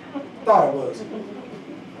I thought I was.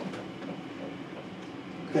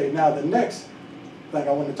 Okay, now the next thing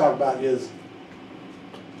I want to talk about is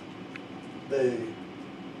the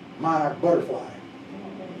monarch butterfly.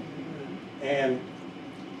 And,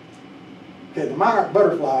 okay, the monarch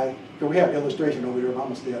butterfly, okay, we have an illustration over here, but I'm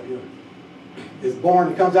going to stay up here. It's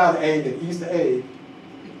born, it comes out of the egg, it eats the egg,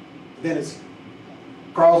 then it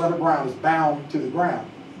crawls underground, it's bound to the ground.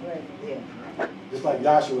 Right, yeah. Just like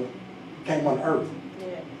Joshua came on earth.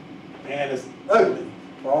 Yeah. And it's ugly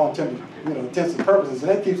for all intents and purposes,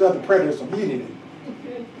 and that keeps other predators from eating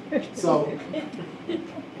it. So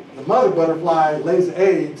the mother butterfly lays the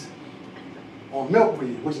eggs on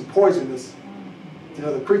milkweed, which is poisonous to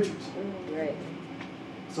other creatures. Right.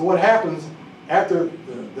 So what happens after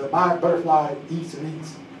the monarch butterfly eats and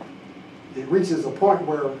eats, it reaches a point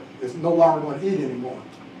where it's no longer going to eat anymore.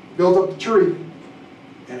 It goes up the tree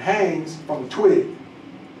and hangs from a twig,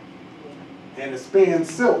 and it spins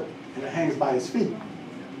silk, and it hangs by its feet.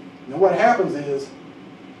 Now what happens is,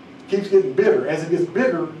 it keeps getting bigger. As it gets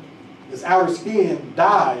bigger, its outer skin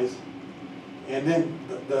dies, and then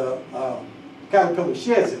the caterpillar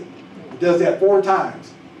sheds it. It does that 4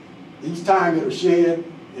 times. Each time it'll shed,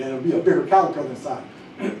 and it'll be a bigger caterpillar inside.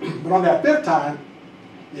 But on that 5th time,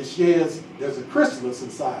 it sheds, there's a chrysalis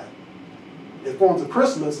inside. It forms a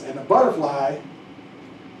chrysalis, and the butterfly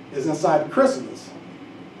is inside the chrysalis.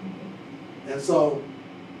 And so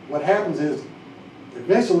what happens is,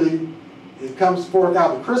 eventually, it comes forth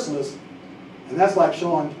out of the chrysalis, and that's like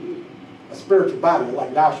showing a spiritual body,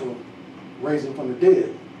 like Joshua raising from the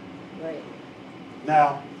dead. Right.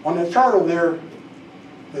 Now, on that chart over there,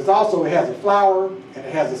 there's also, it has a flower and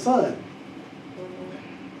it has a sun.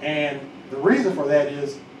 And the reason for that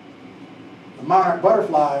is the monarch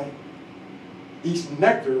butterfly eats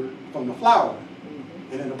nectar from the flower.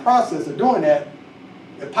 And in the process of doing that,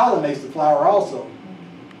 it pollinates the flower also.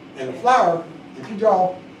 And the flower, if you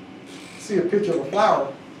all see a picture of a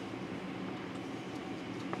flower,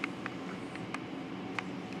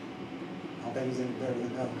 I don't think it's any better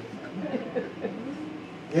than that one.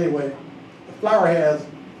 Anyway, the flower has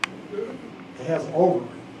an ovary.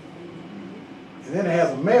 And then it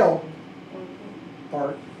has a male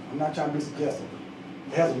part. I'm not trying to be suggestive.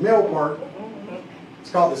 It has a male part.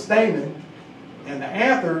 It's called the stamen. And the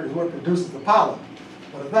anther is what produces the pollen.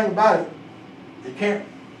 But the thing about it, it can't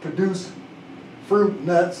produce fruit,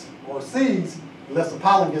 nuts, or seeds unless the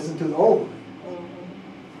pollen gets into the ovary.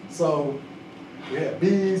 So we have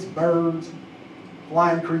bees, birds,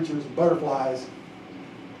 flying creatures, butterflies.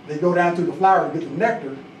 They go down through the flower to get the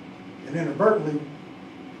nectar, and inadvertently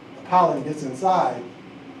the pollen gets inside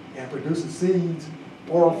and produces seeds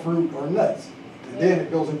or fruit or nuts. And then it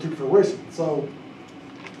goes into fruition. So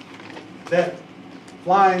that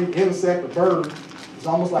flying insect or bird is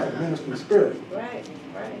almost like a ministering spirit. Right,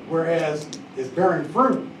 right. Whereas it's bearing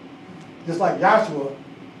fruit, just like Joshua,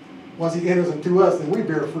 once he enters into us, then we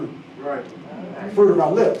bear fruit. Right. Fruit of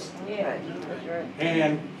our lips. Yeah, that's right.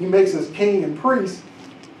 And he makes us king and priest,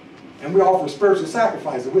 and we offer spiritual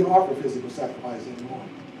sacrifices. We don't offer physical sacrifices anymore.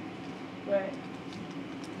 Right.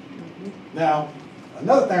 Now,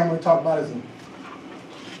 another thing I'm going to talk about is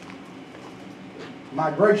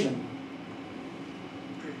migration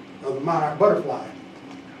of the monarch butterfly.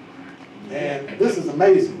 And this is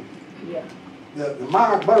amazing. Yeah. The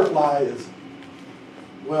monarch butterfly is,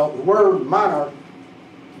 well, the word monarch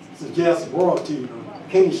suggests royalty or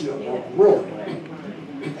kingship or ruler.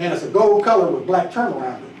 And it's a gold color with black trim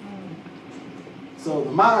around it. So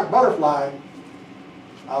the monarch butterfly,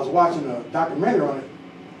 I was watching a documentary on it,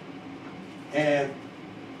 and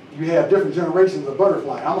you have different generations of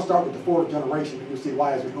butterfly. I'm going to start with the 4th generation, and you'll see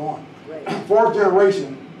why as we go on. Right. 4th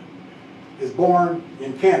generation is born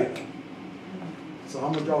in Canada. So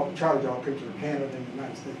I'm going to try to draw a picture of Canada and the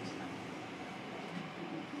United States.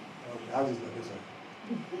 Okay, I'll just let this one.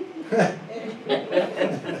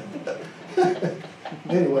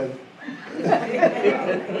 Anyway.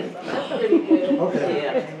 That's pretty good. Okay.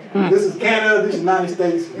 Yeah. This is Canada, this is the United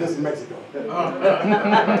States, and this is Mexico.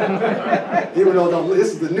 Even though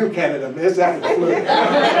this is the new Canada, it's after the flood.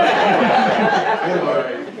 Anyway.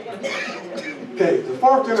 Okay, the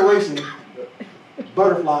 4th generation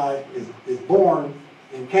butterfly is born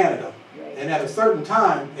in Canada. And at a certain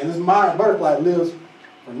time, and this monarch butterfly lives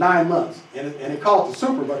for 9 months. And it calls the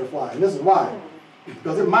super butterfly. And this is why.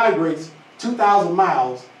 Because it migrates 2,000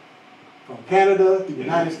 miles from Canada to the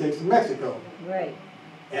United States to Mexico. Right.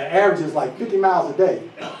 And averages like 50 miles a day.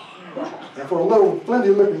 And for a little flimsy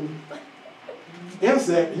looking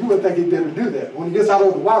insect, you would think he'd be able to do that. When he gets out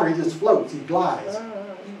over the water, he just floats, he glides.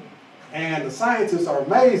 And the scientists are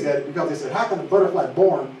amazed at it because they said, how can a butterfly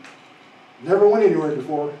born, never went anywhere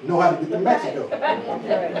before, know how to get to Mexico?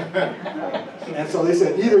 And so they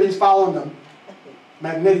said either he's following the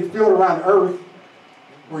magnetic field around the earth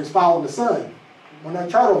or he's following the sun. On that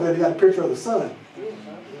chart over there, you got a picture of the sun.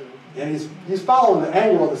 And he's following the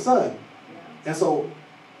angle of the sun. And so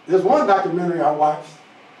there's one documentary I watched.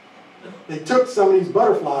 They took some of these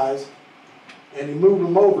butterflies and they moved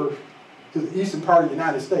them over to the eastern part of the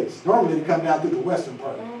United States. Normally they come down through the western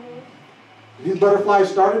part. These butterflies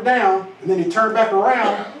started down and then they turned back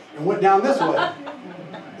around and went down this way.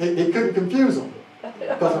 They couldn't confuse them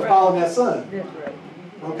because they're following that sun.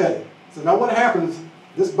 Okay, so now what happens,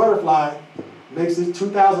 this butterfly makes this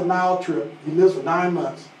 2,000-mile trip. He lives for 9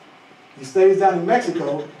 months. He stays down in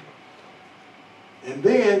Mexico, and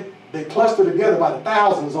then they cluster together by the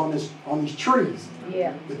thousands on these trees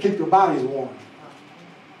to keep their bodies warm.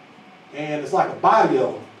 And it's like a body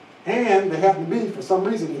of them. And they happen to be, for some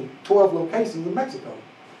reason, in 12 locations in Mexico.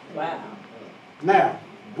 Wow. Now,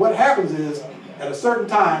 what happens is, at a certain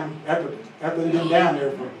time, after they've been down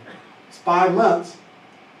there for 5 months,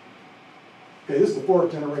 okay, this is the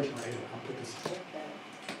 4th generation right here. I'll put this.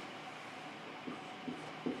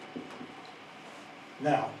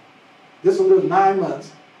 Now, this will live 9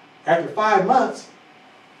 months. After 5 months,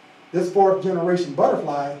 this fourth generation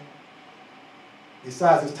butterfly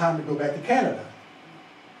decides it's time to go back to Canada.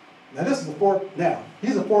 Now this is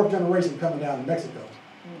he's a fourth generation coming down to Mexico.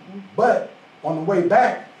 But on the way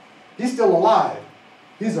back, he's still alive.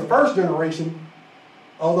 He's the first generation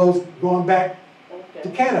of those going back to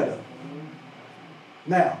Canada.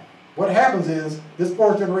 Now, what happens is, this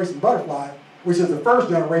fourth generation butterfly, which is the first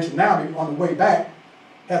generation now on the way back,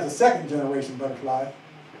 has a second generation butterfly.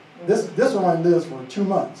 This one only lives for 2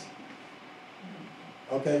 months.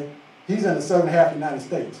 Okay? He's in the southern half of the United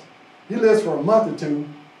States. He lives for a month or two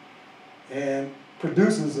and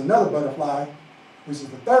produces another butterfly, which is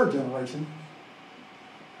the third generation.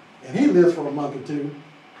 And he lives for a month or two,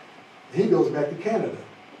 and he goes back to Canada.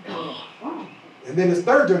 And then his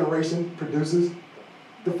third generation produces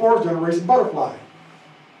the fourth generation butterfly.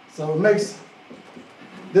 So it makes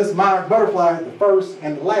this monarch butterfly the first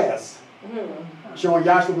and the last, showing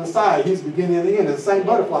Yahshua Messiah. He's the beginning and the end. It's the same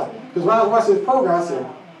butterfly. Because when I was watching this program, I said,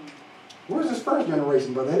 where's this first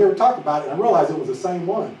generation butterfly? They never talked about it, and I realized it was the same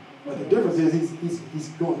one. But the difference is he's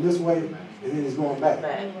going this way, and then he's going back.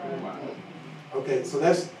 Okay, so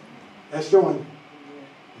that's showing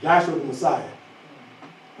Yahshua the Messiah.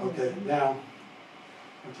 Okay, now,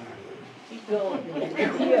 what time is it? Keep going. Keep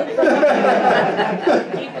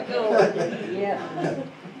it going. Yeah.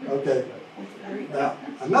 Okay. Now,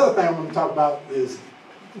 another thing I'm going to talk about is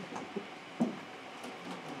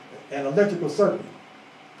an electrical circuit.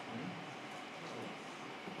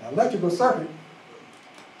 An electrical circuit,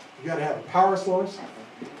 you got to have a power source,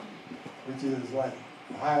 which is like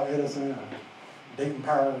Ohio Edison or Dayton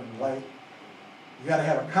Power and Light. You got to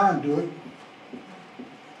have a conduit,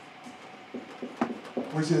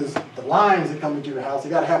 which is the lines that come into your house.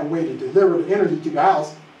 You got to have a way to deliver the energy to your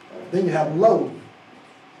house. Then you have a load.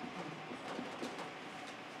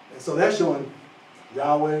 And so that's showing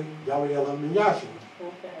Yahweh, Yahweh Elohim, and Yahshua.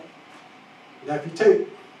 Okay. Now if you take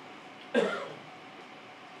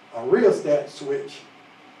a rheostat switch,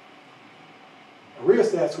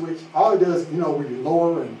 all it does, when you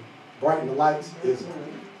lower and brighten the lights, is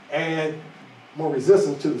add more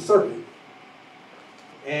resistance to the circuit.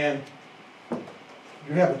 And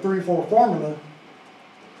you have a 3-4 formula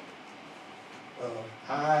of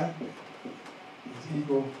I is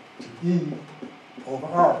equal to E over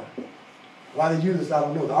R. Why they use this, I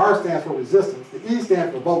don't know. The R stands for resistance. The E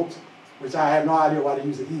stands for volts, which I have no idea why they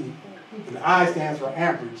use the E. And the I stands for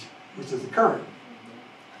amperage, which is the current.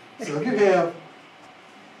 So if you have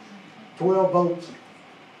 12 volts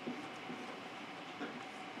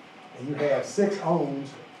and you have 6 ohms,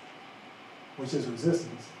 which is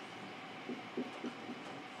resistance,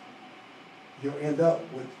 you'll end up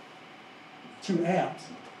with 2 amps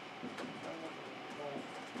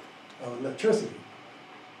of electricity.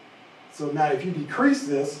 So now if you decrease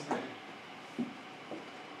this to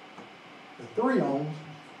 3 ohms,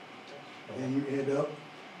 then you end up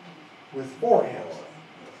with 4 amps.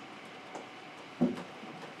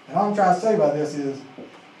 And all I'm trying to say by this is,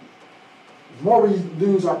 the more we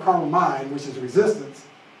lose our carnal mind, which is resistance,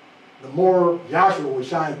 the more Yahshua will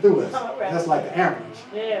shine through us. Right. That's like the amperage.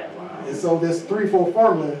 Yeah. And so this 3-4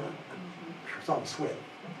 formula, sorry, sweat.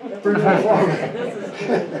 3-4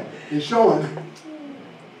 formula is showing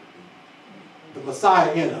the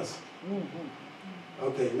Messiah in us.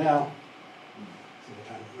 Okay, now.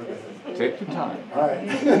 Take your time. All right.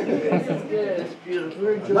 This is good. It's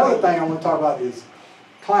beautiful. Another thing I want to talk about is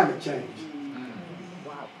climate change.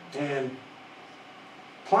 Wow. And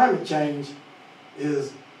climate change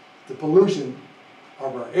is the pollution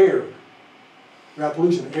of our air. We have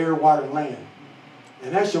pollution of air, water, and land.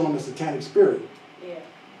 And that's showing the satanic spirit. Yeah.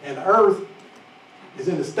 And the earth is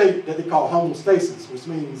in a state that they call homeostasis, which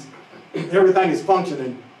means everything is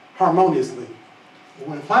functioning harmoniously. But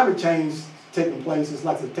when climate change is taking place, it's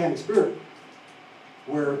like the satanic spirit,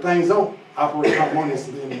 where things don't operate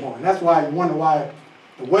harmoniously anymore. And that's why you wonder why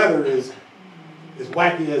the weather is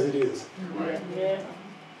wacky as it is. Yeah.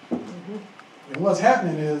 And what's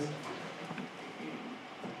happening is,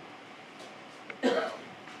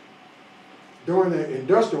 during the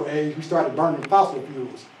industrial age, we started burning fossil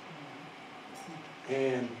fuels.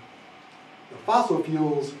 And the fossil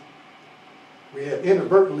fuels, we have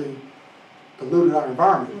inadvertently polluted our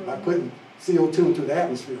environment by putting CO2 into the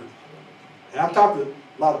atmosphere. And I've talked to a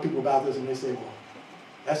lot of people about this, and they say, well,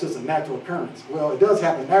 that's just a natural occurrence. Well, it does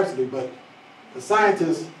happen naturally, but the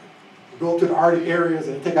scientists go up to the Arctic areas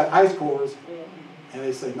and they take out ice cores, and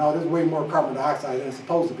they say, no, there's way more carbon dioxide than it's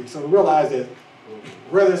supposed to be. So we realize that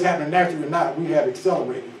whether it's happening naturally or not, we have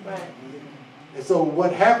accelerated. Right. And so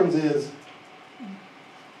what happens is,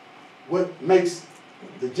 what makes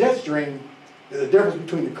the jet stream is the difference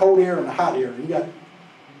between the cold air and the hot air. You got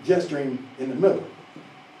jet stream in the middle.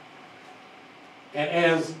 And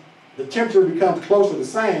as the temperature becomes closer to the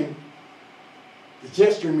same, the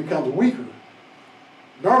jet stream becomes weaker.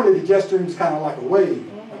 Normally the jet stream is kind of like a wave,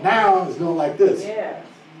 but now it's doing like this. Yeah.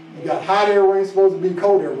 You got hot air where it's supposed to be,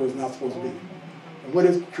 cold air where it's not supposed to be. And what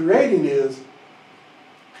it's creating is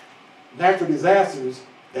natural disasters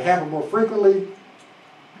that happen more frequently,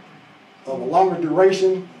 of a longer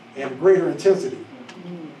duration, and greater intensity.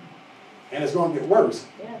 And it's going to get worse.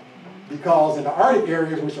 Yeah. Because in the Arctic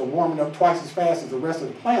areas, which are warming up twice as fast as the rest of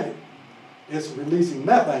the planet, it's releasing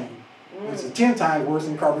methane, which is 10 times worse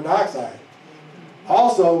than carbon dioxide.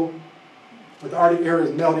 Also, with the Arctic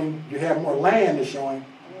areas melting, you have more land that's showing,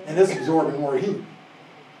 and it's absorbing more heat.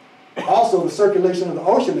 Also, the circulation of the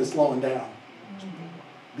ocean is slowing down.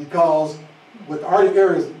 Because with the Arctic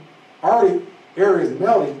areas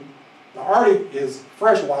melting, the Arctic is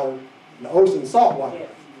fresh water, and the ocean is salt water. Yeah.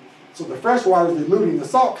 So the fresh water is diluting the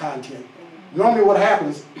salt content. Normally what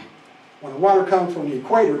happens, when the water comes from the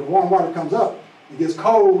equator, the warm water comes up, it gets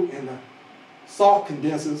cold and the salt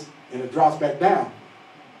condenses and it drops back down.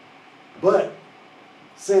 But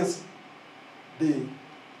since the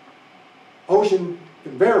ocean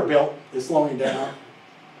conveyor belt is slowing down,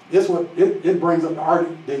 it brings up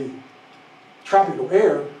the tropical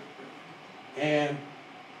air, and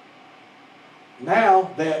now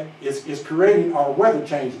that it's creating our weather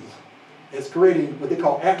changes. It's creating what they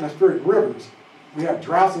call atmospheric rivers. We have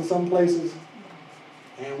droughts in some places,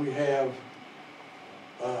 and we have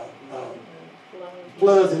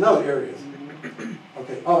floods in other areas.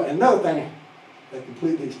 Okay, oh, another thing that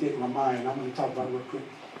completely escaped my mind, I'm going to talk about real quick.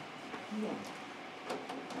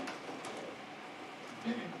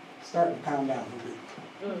 Starting to calm down a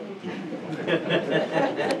little bit.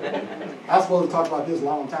 I was supposed to talk about this a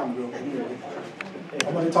long time ago, but anyway,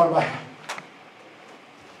 I'm going to talk about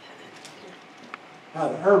how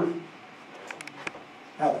the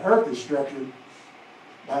earth is structured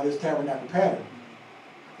by this tabernacle pattern.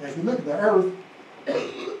 And if you look at the earth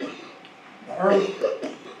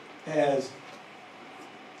has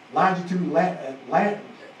latitude, longitude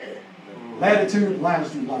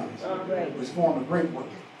lines, which form a greatwork.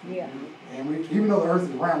 Yeah. And even though the earth is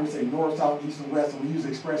round, we say north, south, east, and west, and we use the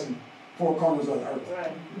expression four corners of the earth.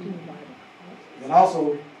 Right. And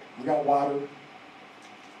also, we got water,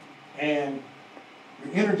 and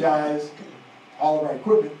we energize all of our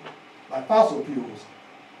equipment by fossil fuels.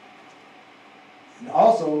 And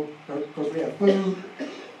also, because we have food,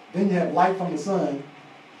 then you have light from the sun,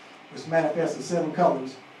 which manifests in 7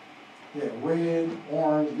 colors. You have red,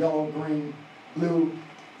 orange, yellow, green, blue,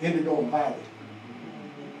 indigo, and violet.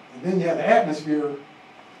 And then you have the atmosphere,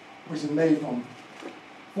 which is made from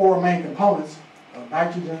 4 main components of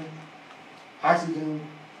nitrogen, oxygen,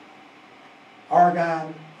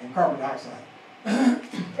 argon, and carbon dioxide.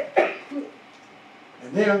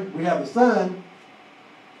 And then we have the sun,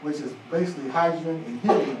 which is basically hydrogen and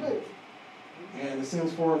helium. And it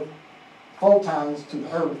sends forth photons to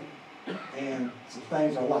the earth and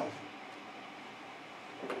sustains our life.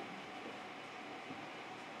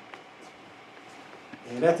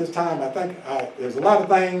 And at this time, I think there's a lot of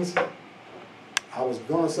things I was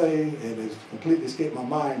going to say, and it's completely escaped my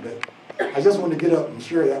mind, but I just want to get up and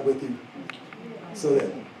share that with you so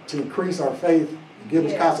that to increase our faith and give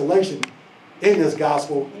us consolation in this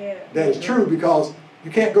gospel that is true, because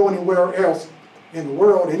you can't go anywhere else in the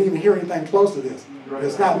world and even hear anything close to this.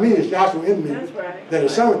 It's not me, it's Joshua in me that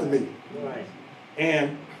has shown it to me. Right.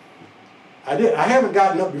 And I haven't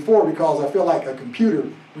gotten up before because I feel like a computer,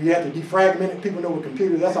 where you have to defragment it. People know what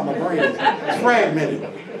computer, that's how my brain is. It's fragmented.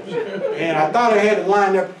 And I thought I had it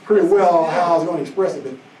lined up pretty well how I was going to express it,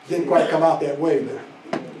 but it didn't quite come out that way. But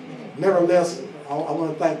nevertheless, I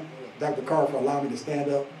want to thank Dr. Carr for allowing me to stand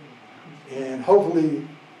up. And hopefully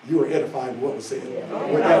you were edified with what was said.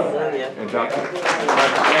 With that, And Dr.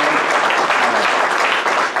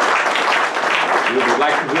 We would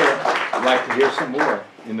like to hear some more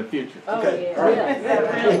in the future. okay. Oh, All right. yeah.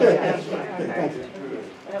 Thank you.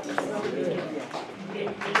 That was so good.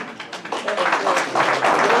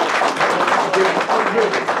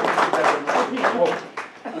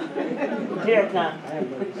 Here it comes.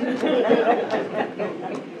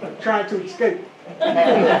 Trying to escape.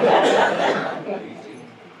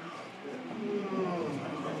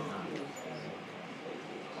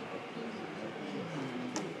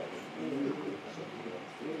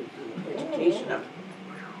 Educational.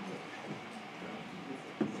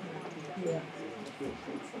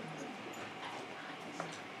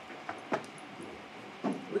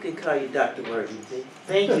 We can call you Dr. Worthington.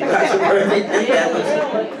 Thank you, Dr.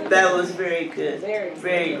 Worthington. That was very good.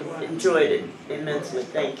 Very enjoyed it immensely.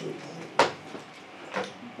 Thank you.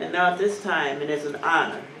 And now at this time, it is an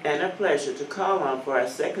honor and a pleasure to call on for our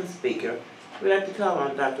second speaker. We'd like to call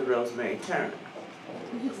on Dr. Rosemary Turner.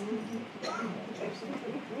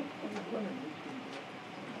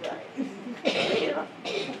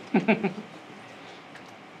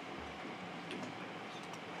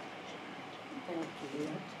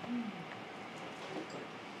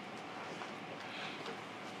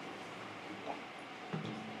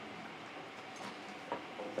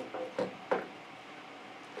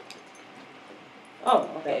 Oh,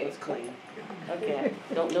 okay. That was clean. Okay,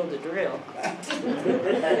 don't know the drill.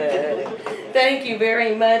 Thank you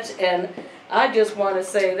very much, and I just want to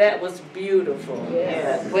say that was beautiful.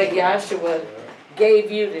 Yes. What Yahshua gave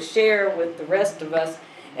you to share with the rest of us.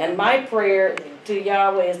 And my prayer to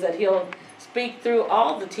Yahweh is that He'll speak through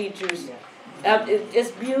all the teachers.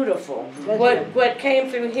 It's beautiful. What came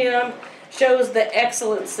through him shows the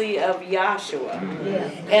excellency of Yahshua.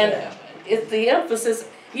 And it's the emphasis.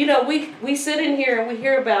 You know, we sit in here and we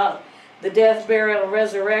hear about the death, burial, and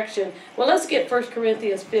resurrection. Well, let's get 1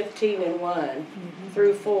 Corinthians 15:1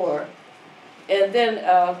 through 4. And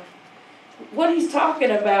then what he's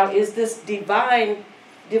talking about is this divine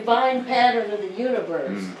pattern of the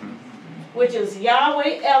universe, which is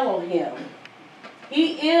Yahweh Elohim.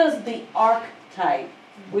 He is the archetype,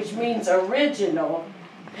 which means original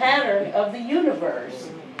pattern of the universe.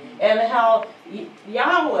 And how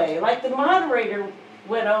Yahweh, like the moderator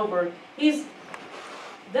went over,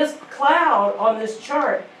 this cloud on this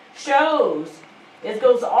chart shows, it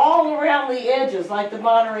goes all around the edges like the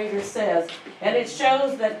moderator says, and it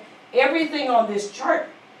shows that everything on this chart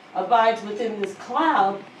abides within this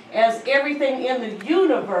cloud as everything in the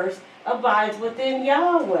universe abides within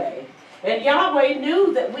Yahweh. And Yahweh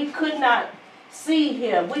knew that we could not see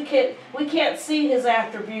Him. We can't see His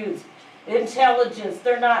attributes, intelligence.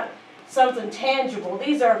 They're not something tangible.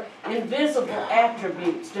 These are invisible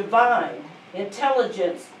attributes, divine,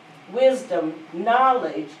 intelligence, wisdom,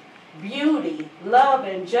 knowledge, beauty, love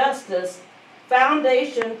and justice,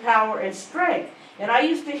 foundation, power, and strength. And I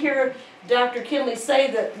used to hear Dr. Kinley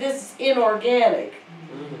say that this is inorganic,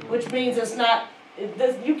 which means it's not,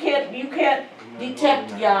 you can't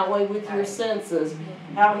detect Yahweh with your senses,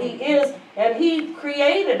 how He is, and He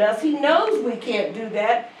created us. He knows we can't do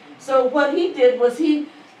that. So what He did was He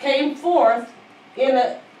came forth in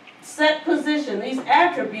a set position, these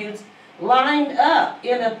attributes lined up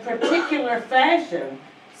in a particular fashion,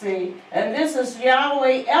 see? And this is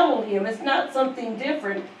Yahweh Elohim. It's not something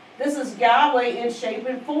different. This is Yahweh in shape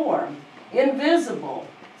and form, invisible.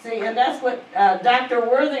 See, and that's what Dr.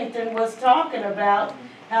 Worthington was talking about,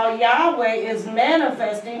 how Yahweh is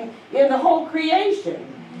manifesting in the whole creation.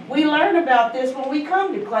 We learn about this when we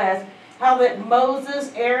come to class, how that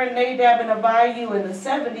Moses, Aaron, Nadab, and Abihu, and the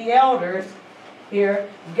 70 elders here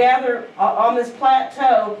gathered on this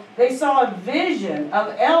plateau. They saw a vision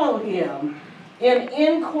of Elohim in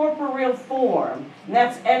incorporeal form. And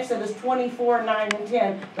that's Exodus 24:9 and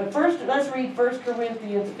 10. But first, let's read 1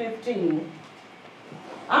 Corinthians 15.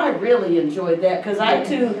 I really enjoyed that because I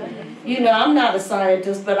too, you know, I'm not a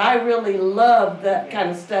scientist, but I really loved that kind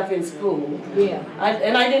of stuff in school. Yeah.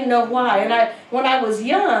 And I didn't know why. And when I was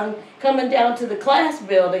young, coming down to the class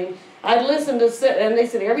building, I listened to, and they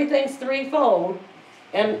said everything's threefold,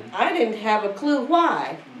 and I didn't have a clue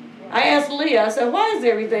why. I asked Leah, I said, why is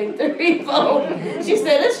everything threefold? She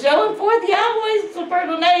said, it's showing forth Yahweh's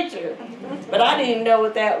supernal nature. But I didn't know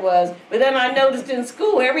what that was. But then I noticed in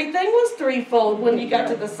school, everything was threefold when you got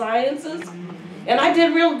to the sciences. And I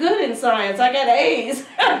did real good in science. I got A's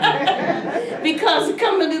because of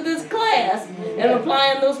coming to this class and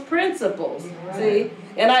applying those principles. See?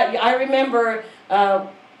 And I remember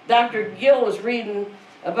Dr. Gill was reading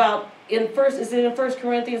about, in 1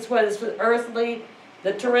 Corinthians, what is earthly,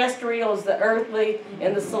 the terrestrial is the earthly,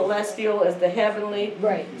 and the celestial is the heavenly.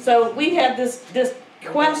 Right. So we had this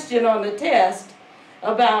question on the test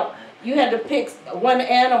about, you had to pick one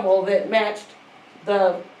animal that matched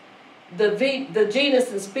the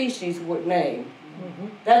genus and species name.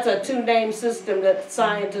 That's a two-name system that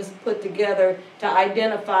scientists put together to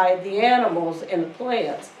identify the animals and the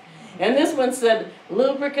plants. And this one said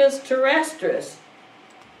Lubricus terrestris.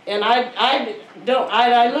 And I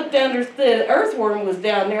looked under, the earthworm was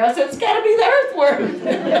down there. I said, it's got to be the earthworm.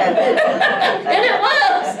 And it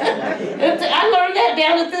was. I learned that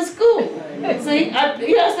down at this school. See, I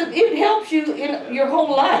said, it helps you in your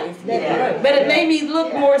whole life. Yeah. But it made me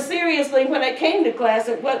look more seriously when I came to class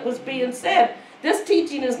at what was being said. This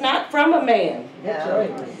teaching is not from a man. That's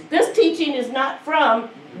right. This teaching is not from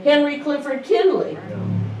Henry Clifford Kinley.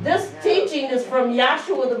 This teaching is from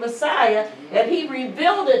Yahshua the Messiah, and he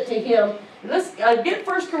revealed it to him. Let's get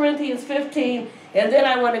 1 Corinthians 15, and then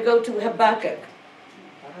I want to go to Habakkuk.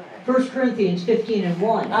 1 Corinthians 15 and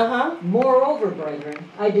 1. Moreover, brethren,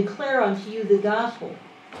 I declare unto you the gospel,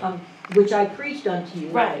 which I preached unto you,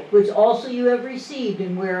 which also you have received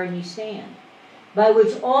and wherein ye stand, by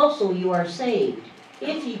which also you are saved,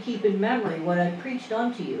 if ye keep in memory what I preached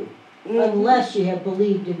unto you, unless ye have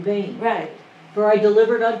believed in vain. For I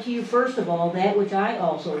delivered unto you first of all that which I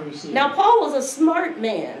also received. Now Paul was a smart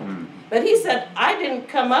man, but he said, I didn't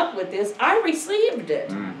come up with this, I received it.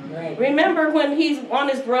 Remember when he's on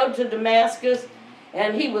his road to Damascus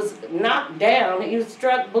and he was knocked down, he was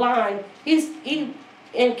struck blind, he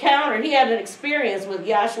had an experience with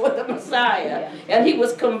Yahshua the Messiah, and he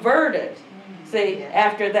was converted, see,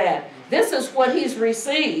 after that. This is what he's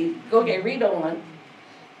received. Okay, read on.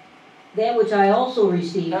 That which I also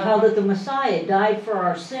received, how that the Messiah died for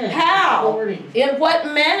our sins. How? In what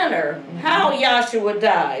manner? How Yahshua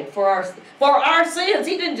died for our sins.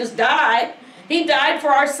 He didn't just die. He died for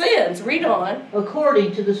our sins. Read on.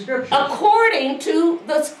 According to the Scriptures. According to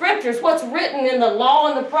the Scriptures. What's written in the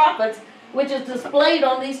law and the prophets, which is displayed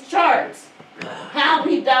on these charts. How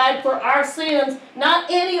he died for our sins.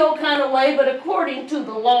 Not any old kind of way, but according to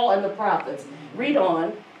the law and the prophets. Read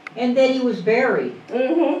on. And that he was buried,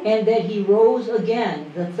 and that he rose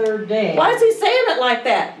again the third day. Why is he saying it like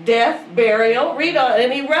that? Death, burial, read on,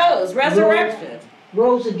 and he rose, resurrection.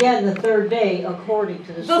 Rose again the third day according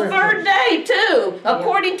to the Scriptures. The third day too,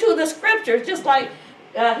 according to the Scriptures, just like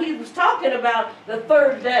he was talking about the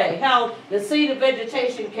third day, how the seed of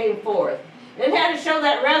vegetation came forth. It had to show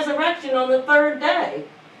that resurrection on the third day,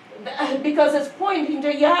 because it's pointing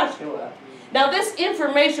to Yahshua. Now this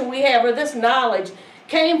information we have, or this knowledge,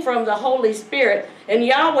 came from the Holy Spirit, and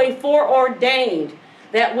Yahweh foreordained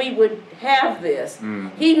that we would have this.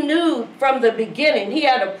 He knew from the beginning. He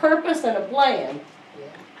had a purpose and a plan.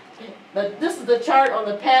 But this is the chart on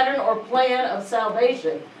the pattern or plan of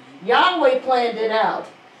salvation. Yahweh planned it out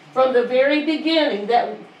from the very beginning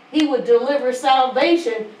that he would deliver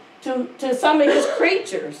salvation to some of his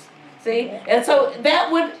creatures. See? And so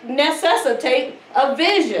that would necessitate a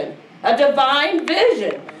vision, a divine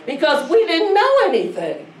vision, because we didn't know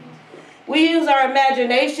anything. We use our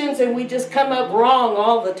imaginations and we just come up wrong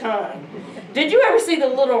all the time. Did you ever see the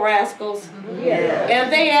Little Rascals? Yeah.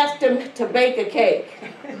 And they asked him to bake a cake.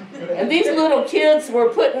 And these little kids were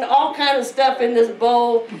putting all kind of stuff in this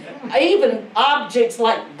bowl, even objects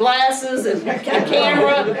like glasses and a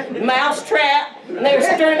camera, mouse trap, and they were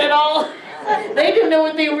stirring it all. They didn't know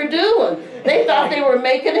what they were doing. They thought they were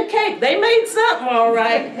making a cake. They made something all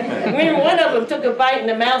right. I remember one of them took a bite and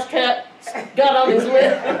the mouse trap got on his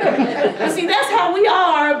lip. But see, that's how we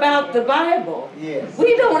are about the Bible. Yes.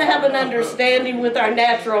 We don't have an understanding with our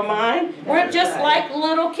natural mind. We're just like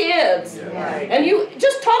little kids. And you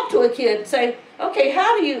just talk to a kid, say, okay,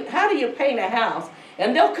 how do you paint a house?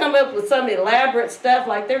 And they'll come up with some elaborate stuff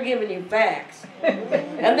like they're giving you facts.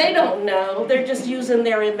 And they don't know. They're just using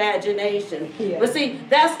their imagination. But see,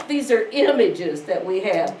 these are images that we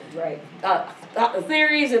have.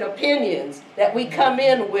 Theories and opinions that we come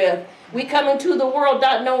in with. We come into the world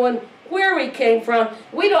not knowing where we came from.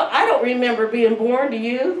 I don't remember being born, do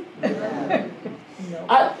you?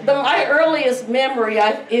 My earliest memory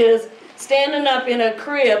is standing up in a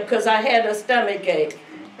crib because I had a stomach ache.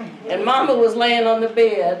 And Mama was laying on the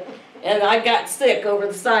bed, and I got sick over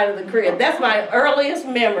the side of the crib. That's my earliest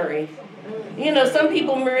memory. You know, some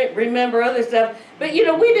people remember other stuff, but you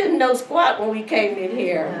know, we didn't know squat when we came in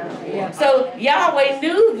here. So Yahweh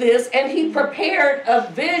knew this, and he prepared a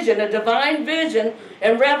vision, a divine vision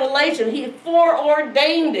and revelation. He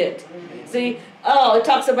foreordained it. See, it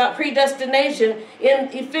talks about predestination in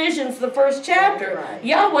Ephesians, the 1st chapter.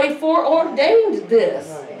 Yahweh foreordained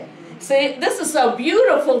this. See, this is a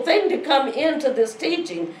beautiful thing to come into this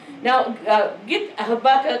teaching. Now, get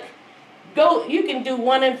Habakkuk. Go. You can do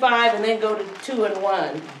 1 and 5, and then go to 2 and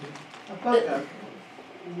 1. Habakkuk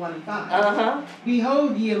 1 and 5.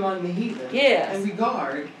 Behold ye among the heathen, and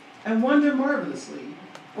regard, and wonder marvelously,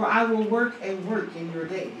 for I will work a work in your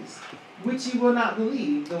days, which ye will not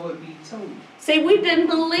believe, though it be told you. See, we didn't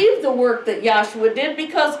believe the work that Yahshua did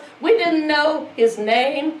because we didn't know his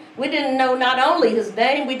name. We didn't know not only his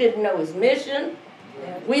name, we didn't know his mission.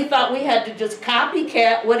 We thought we had to just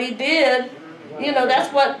copycat what he did. You know,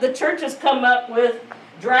 that's what the church has come up with,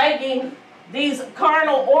 dragging these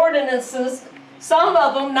carnal ordinances, some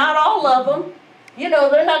of them, not all of them, You know,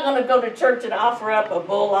 they're not going to go to church and offer up a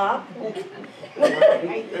bullock.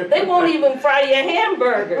 They won't even fry you a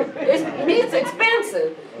hamburger. Meat's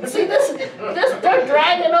expensive. See, they're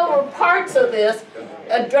dragging over parts of this,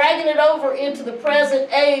 dragging it over into the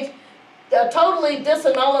present age, totally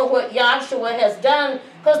disannulling what Yahshua has done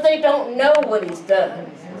because they don't know what he's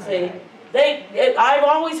done. See, I've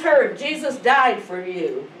always heard Jesus died for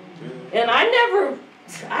you, and I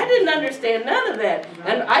didn't understand none of that,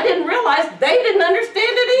 and I didn't realize they didn't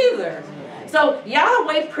understand it either. So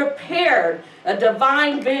Yahweh prepared a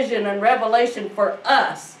divine vision and revelation for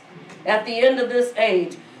us at the end of this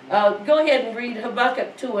age. Go ahead and read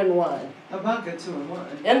Habakkuk 2:1. Habakkuk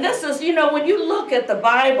 2:1. And this is, you know, when you look at the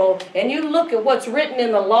Bible and you look at what's written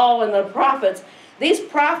in the law and the prophets, these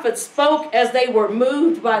prophets spoke as they were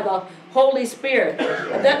moved by the Holy Spirit.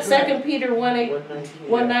 That's 2 Peter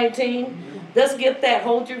 1:19. Let's get that.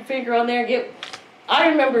 Hold your finger on there. I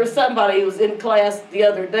remember somebody was in class the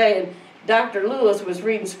other day, and Dr. Lewis was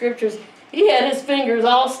reading scriptures. He had his fingers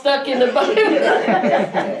all stuck in the Bible.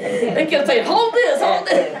 They kept saying, "Hold this, hold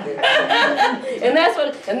this,"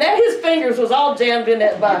 and his fingers was all jammed in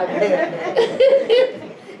that Bible.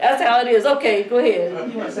 That's how it is. Okay, go ahead.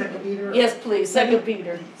 You want 2 Peter? Yes, please. 2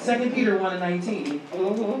 Peter. 2 Peter 1:19.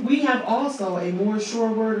 We have also a more sure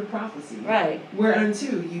word of prophecy. Right. Whereunto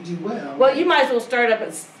you do well. Well, you might as well start up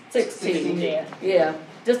at 16. 16. Yeah,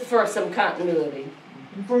 just for some continuity.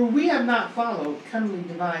 For we have not followed cunningly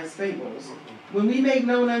devised fables, when we make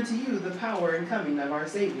known unto you the power and coming of our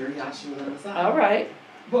Savior, Yahshua the Messiah. All right.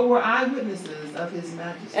 But we're eyewitnesses of his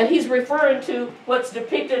majesty. And he's referring to what's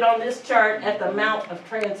depicted on this chart at the Mount of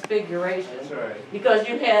Transfiguration. That's right. Because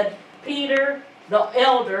you had Peter, the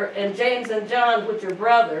elder, and James and John, which are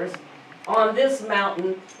brothers, on this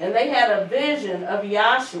mountain, and they had a vision of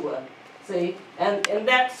Yahshua. See, and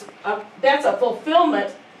that's a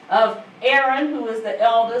fulfillment of Aaron, who is the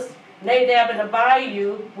eldest, Nadab and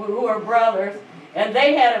Abihu, who are brothers, and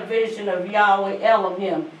they had a vision of Yahweh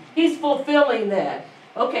Elohim. He's fulfilling that.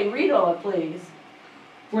 Okay, read on, please.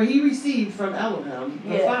 For he received from Elohim,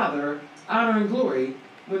 the Father, honor and glory,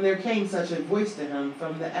 when there came such a voice to him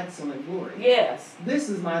from the excellent glory. Yes. This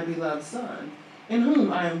is my beloved Son, in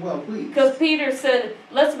whom I am well pleased. Because Peter said,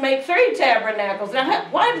 let's make 3 tabernacles. Now,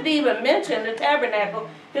 why did he even mention the tabernacle?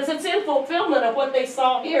 Because it's in fulfillment of what they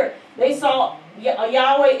saw here. They saw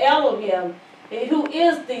Yahweh Elohim, who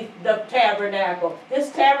is the tabernacle.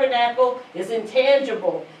 This tabernacle is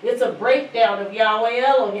intangible. It's a breakdown of Yahweh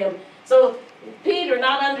Elohim. So Peter,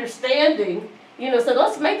 not understanding, said,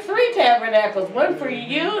 let's make 3 tabernacles. One for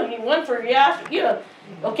you and one for Yahshua.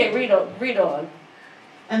 Okay, read on.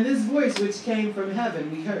 And this voice which came from heaven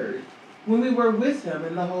we heard, when we were with him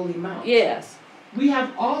in the holy mount. Yes. We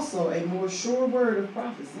have also a more sure word of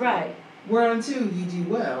prophecy. Right. Whereunto you do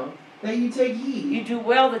well, that you take heed. You do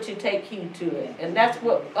well that you take heed to it. And that's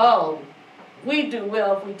what, we do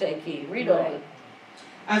well if we take heed. Read on.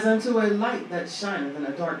 As unto a light that shineth in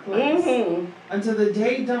a dark place, until the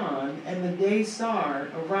day dawn and the day star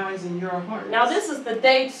arise in your hearts. Now this is the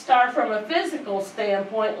day star from a physical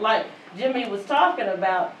standpoint, like Jimmy was talking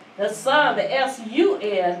about, the sun, the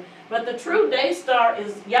S-U-N, but the true day star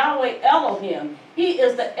is Yahweh Elohim. He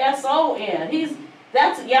is the S-O-N.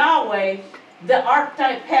 That's Yahweh, the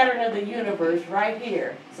archetype pattern of the universe right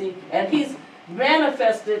here. See, and he's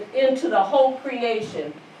manifested into the whole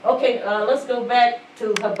creation. Okay, let's go back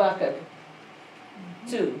to Habakkuk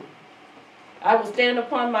 2. I will stand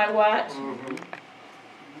upon my watch.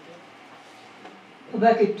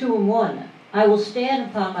 Habakkuk 2:1. I will stand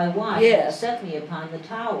upon my watch and set me upon the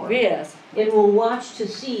tower. Yes. And will watch to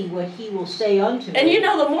see what he will say unto me.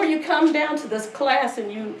 And the more you come down to this class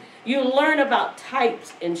and you learn about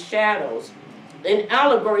types and shadows and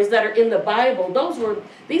allegories that are in the Bible,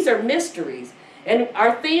 these are mysteries. And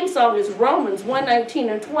our theme song is Romans 1:19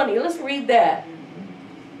 and 20. Let's read that.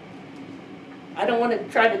 I don't want to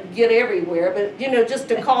try to get everywhere, but just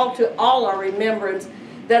to call to all our remembrance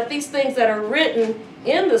that these things that are written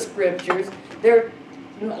in the scriptures, a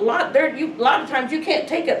lot of times you can't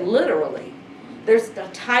take it literally. There's a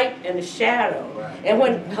type and a shadow. Right. And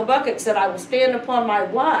when Habakkuk said, I will stand upon my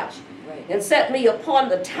watch and set me upon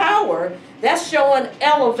the tower, that's showing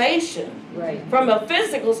elevation from a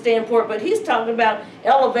physical standpoint, but he's talking about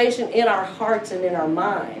elevation in our hearts and in our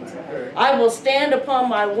minds. I will stand upon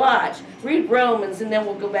my watch. Read Romans, and then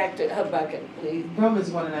we'll go back to Habakkuk, please.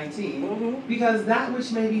 Romans 1:19. Because that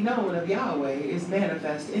which may be known of Yahweh is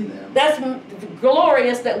manifest in them. That's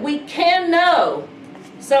glorious that we can know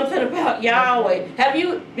something about Yahweh. Have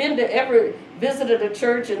you ever visited a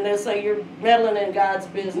church and they say you're meddling in God's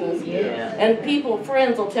business? Yeah. And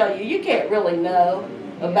friends will tell you, you can't really know.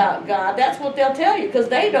 about God. That's what they'll tell you, because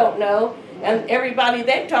they don't know, and everybody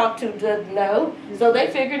they talk to doesn't know, so they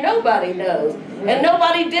figure nobody knows. And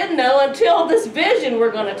nobody did know until this vision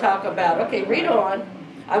we're going to talk about. Okay, read on.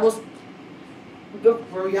 I will.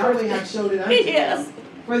 For Yahweh hath showed it unto Yes. them.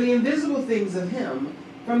 For the invisible things of him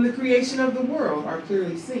from the creation of the world are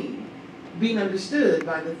clearly seen, being understood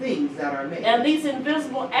by the things that are made. And these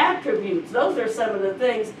invisible attributes, those are some of the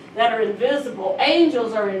things that are invisible.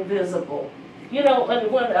 Angels are invisible. You know,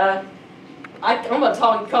 and when I'm going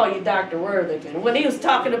to call you Dr. Worthington. When he was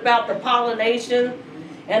talking about the pollination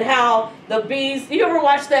and how the bees, you ever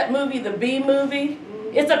watch that movie, the Bee Movie?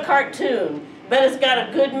 It's a cartoon, but it's got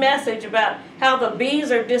a good message about how the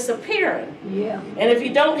bees are disappearing. Yeah. And if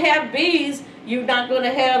you don't have bees, you're not going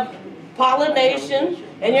to have pollination,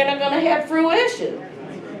 and you're not going to have fruition.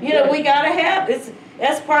 You know, we got to have,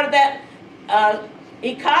 that's part of that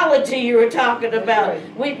ecology you were talking about.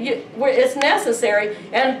 It's necessary,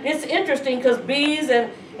 and it's interesting because bees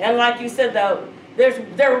and like you said, though,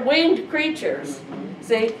 they're winged creatures.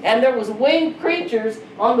 See, and there was winged creatures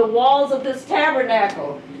on the walls of this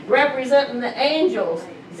tabernacle, representing the angels.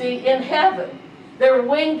 See, in heaven, they're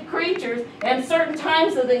winged creatures, and certain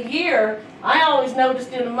times of the year, I always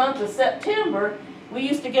noticed in the month of September, we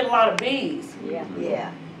used to get a lot of bees. Yeah.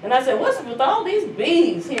 Yeah. And I said, what's with all these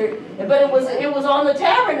bees here? But it was on the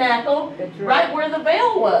tabernacle, right where the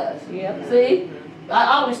veil was. Yep. See? I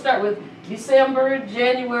always start with December,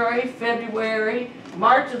 January, February,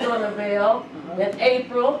 March is on the veil, then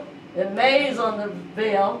April, then May is on the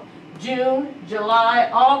veil, June, July,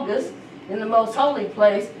 August in the most holy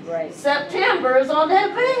place. Right. September is on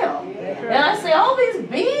that veil. And I see all these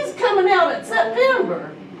bees coming out at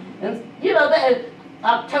September. And you know, that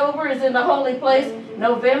October is in the holy place,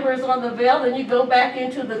 November is on the veil, then you go back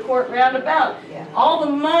into the court roundabout. Yeah. All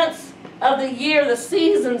the months of the year, the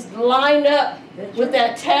seasons line up with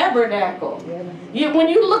that tabernacle. When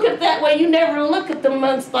you look at it that way, you never look at the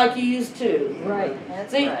months like you used to. Right.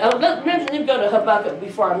 That's See, right. let me go to Habakkuk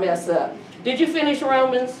before I mess up. Did you finish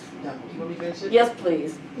Romans? No, you want me to finish it? Yes,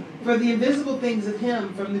 please. For the invisible things of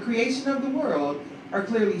him from the creation of the world are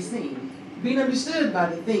clearly seen, being understood by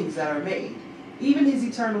the things that are made, even his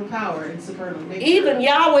eternal power and supernal nature. Even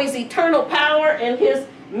Yahweh's eternal power and his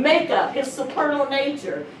makeup, his supernal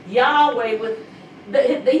nature. Yahweh,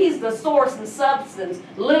 he's the source and substance,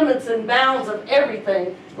 limits and bounds of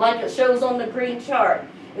everything, like it shows on the green chart.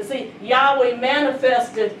 You see, Yahweh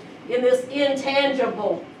manifested in this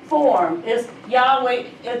intangible form. Is Yahweh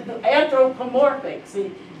anthropomorphic?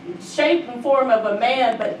 See, shape and form of a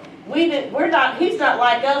man, but he's not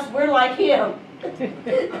like us, we're like him.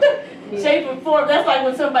 Shape and form, that's like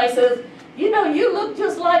when somebody says, you know, you look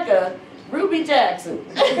just like a Ruby Jackson.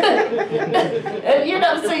 And you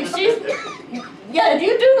know, see, yeah,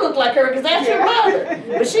 you do look like her because that's your mother,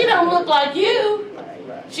 but she don't look like you.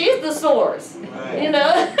 She's the source. You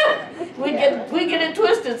know, we get it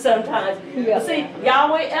twisted sometimes. But see,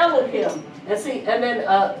 Yahweh Elohim, and then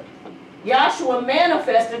Yahshua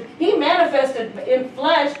manifested. He manifested in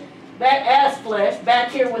flesh,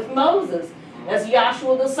 back here with Moses, as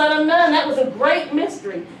Yahshua the Son of Nun. That was a great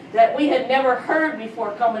mystery that we had never heard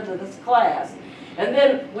before coming to this class. And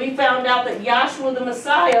then we found out that Yahshua the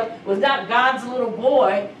Messiah was not God's little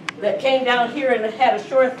boy that came down here and had a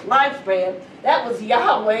short lifespan. That was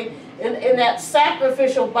Yahweh in that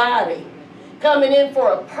sacrificial body, coming in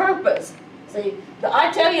for a purpose. See,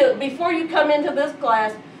 I tell you, before you come into this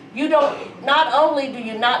class, not only do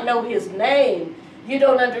you not know his name, you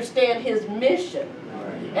don't understand his mission.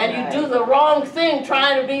 And you do the wrong thing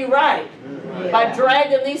trying to be right by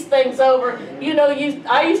dragging these things over. You know,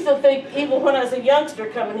 I used to think, even when I was a youngster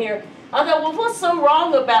coming here, I thought, well, what's so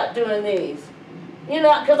wrong about doing these? You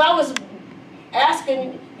know, because I was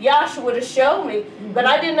asking Yahshua to show me, but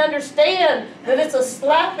I didn't understand that it's a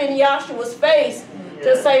slap in Yahshua's face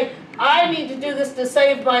to say, I need to do this to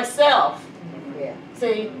save myself.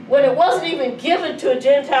 See, when it wasn't even given to a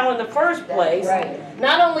Gentile in the first place,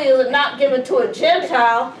 not only is it not given to a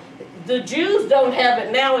Gentile, the Jews don't have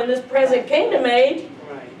it now in this present kingdom age.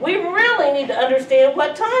 We really need to understand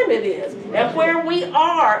what time it is and where we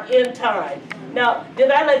are in time. Now, did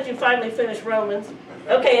I let you finally finish Romans?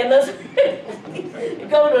 Okay, and let's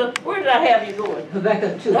go to, where did I have you going?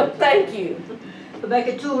 Habakkuk 2. Oh, thank you.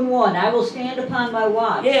 Habakkuk 2:1. I will stand upon my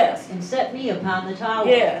watch. Yes. And set me upon the tower.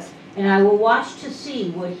 Yes. And I will watch to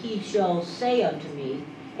see what he shall say unto me,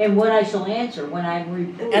 and what I shall answer when I am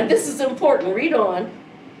reproved. And this is important. Read on.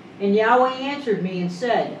 And Yahweh answered me and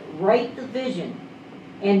said, write the vision,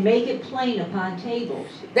 and make it plain upon tables.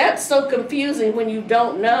 That's so confusing when you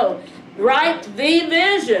don't know. Write the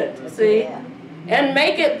vision, see? Yeah. And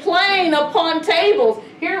make it plain upon tables.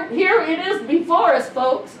 it is before us,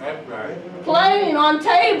 folks. That's right. Plain on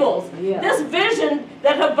tables. Yeah. This vision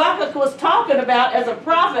that Habakkuk was talking about as a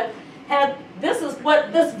prophet this is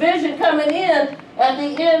what this vision coming in at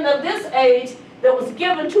the end of this age that was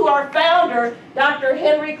given to our founder, Dr.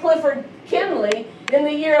 Henry Clifford Kinley, in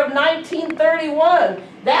the year of 1931.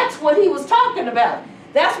 That's what he was talking about.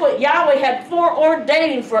 That's what Yahweh had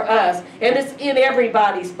foreordained for us, and it's in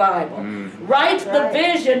everybody's Bible. Write the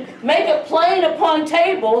vision, make it plain upon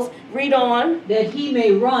tables, read on. That he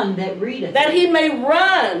may run that readeth. That he may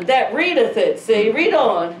run that readeth it. See, read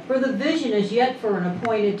on. For the vision is yet for an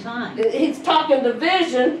appointed time. He's talking the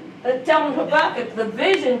vision, telling Habakkuk the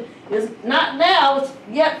vision is not now, it's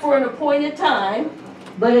yet for an appointed time.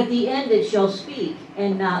 But at the end it shall speak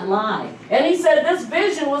and not lie. And he said this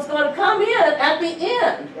vision was going to come in at the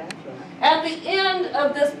end. At the end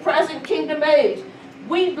of this present kingdom age.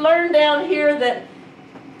 We learned down here that,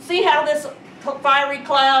 see how this fiery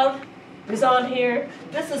cloud is on here?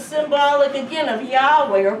 This is symbolic again of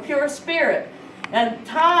Yahweh, or pure spirit. And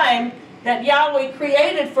time that Yahweh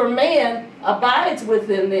created for man abides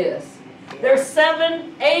within this. There's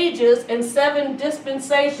 7 ages and 7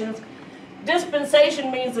 dispensations. Dispensation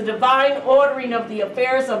means the divine ordering of the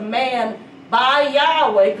affairs of man by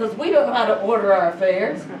Yahweh, because we don't know how to order our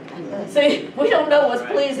affairs. See, we don't know what's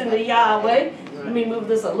pleasing to Yahweh. Let me move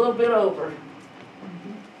this a little bit over.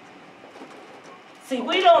 See,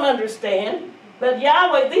 we don't understand, but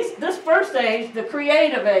Yahweh, this first age, the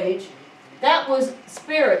creative age, that was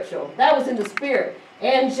spiritual. That was in the spirit.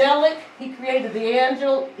 Angelic, he created the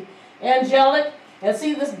angelic, and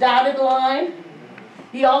see this dotted line?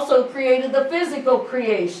 He also created the physical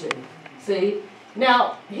creation. See?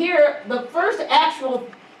 Now, here, the first actual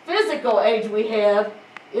physical age we have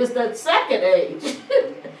is the second age,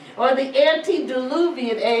 or the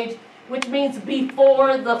antediluvian age, which means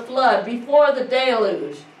before the flood, before the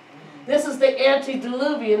deluge. This is the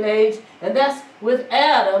antediluvian age, and that's with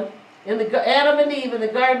Adam and Eve in the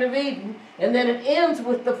Garden of Eden, and then it ends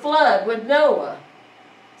with the flood, with Noah.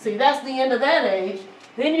 See, that's the end of that age.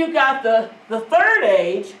 Then you got the third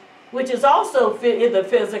age, which is also in the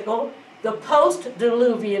physical, the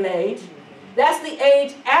post-diluvian age. That's the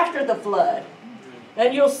age after the flood.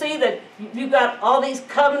 And you'll see that you got all these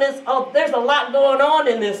covenants. Oh, there's a lot going on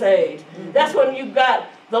in this age. That's when you got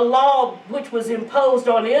the law which was imposed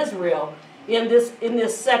on Israel in this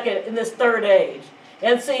third age.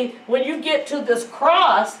 And see, when you get to this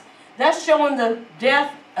cross, that's showing the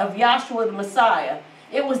death of Yahshua the Messiah.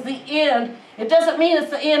 It was the end. It doesn't mean it's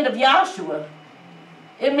the end of Yahshua.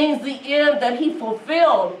 It means the end that he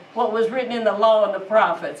fulfilled what was written in the law and the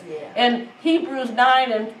prophets. Yeah. And Hebrews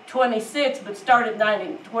 9:26, but start at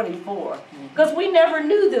 9:24. Because we never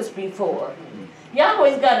knew this before.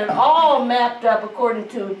 Yahweh's got it all mapped up according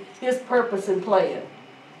to his purpose and plan.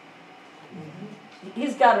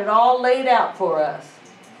 He's got it all laid out for us.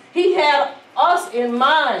 He had us in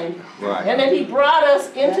mind. Right. And then he brought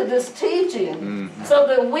us into this teaching so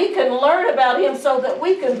that we can learn about him, so that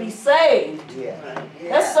we can be saved. Yeah.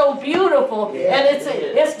 That's so beautiful. Yeah. And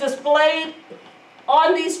it's displayed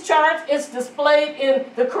on these charts. It's displayed in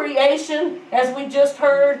the creation, as we just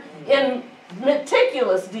heard, in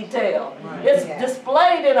meticulous detail. Right. It's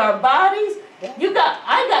displayed in our bodies. We got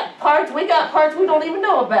parts we don't even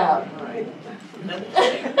know about. Right.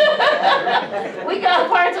 We got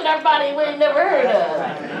parts in our body we ain't never heard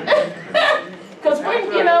of. Because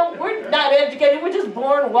we're not educated. We're just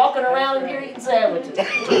born walking around here eating sandwiches. But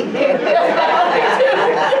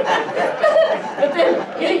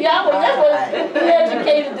then Yahweh, that's what he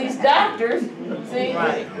educated these doctors. See,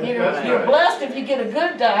 you're blessed if you get a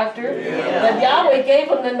good doctor. But Yahweh gave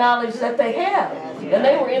them the knowledge that they have. And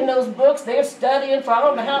they were in those books. They're studying for I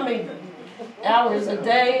don't know how many hours a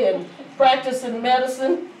day and practicing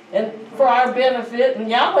medicine and for our benefit. And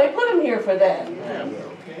Yahweh put them here for that.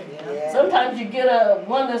 Sometimes you get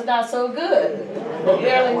one that's not so good. That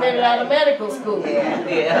barely made it out of medical school. But you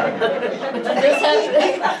just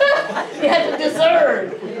have to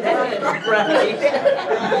discern.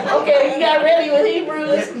 Okay, you got ready with Hebrews?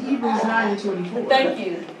 Yes, Hebrews 9:24. Thank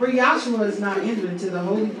you. For Yahshua is not entered into the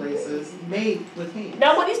holy places made with hands.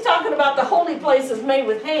 Now when he's talking about the holy places made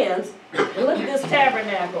with hands, and look at this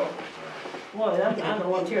tabernacle. Boy, I don't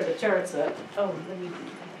want to tear the charts up. Oh, let me...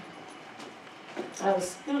 I was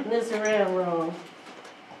scooting this around wrong.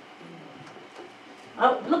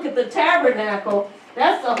 Look at the tabernacle.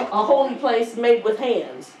 That's a holy place made with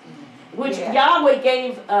hands, which Yahweh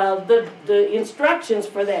gave the instructions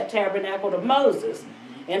for that tabernacle to Moses,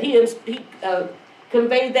 and he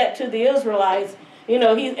conveyed that to the Israelites.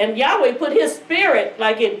 And Yahweh put his spirit,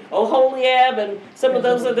 like in Oholiab and some of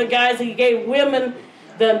those other guys. He gave women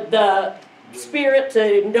the spirit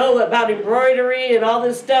to know about embroidery and all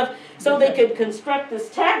this stuff so they could construct this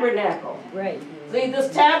tabernacle. Right. See,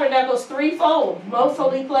 this tabernacle is threefold: most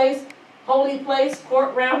holy place,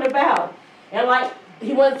 court roundabout. And like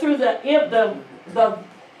he went through the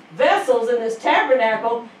vessels in this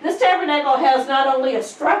tabernacle has not only a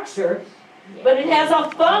structure, but it has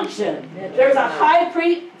a function. There's a high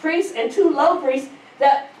priest and 2 low priests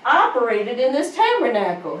that operated in this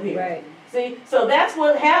tabernacle here. Right. See, so that's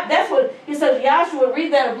what he said. Yahshua,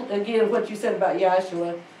 read that again, what you said about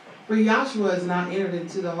Yahshua. For Yahshua is not entered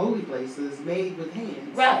into the holy places made with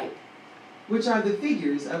hands, Right. which are the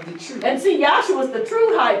figures of the true. And see, Yahshua is the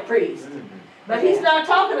true high priest. But he's not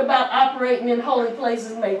talking about operating in holy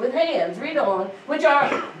places made with hands. Read on. Which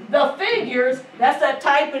are the figures, that's that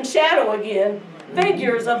type and shadow again,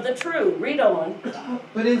 figures of the true. Read on.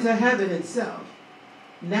 But into heaven itself,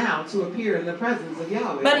 now to appear in the presence of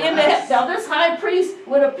Yahweh. But now this high priest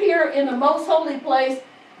would appear in the most holy place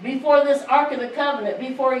before this Ark of the Covenant,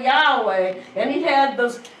 before Yahweh, and he had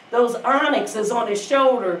those onyxes on his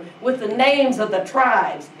shoulder with the names of the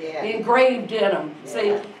tribes engraved in them.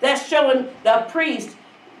 See, that's showing the priest.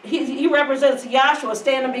 He represents Yahshua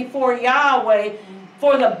standing before Yahweh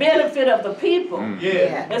for the benefit of the people.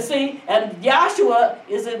 And see, and Yahshua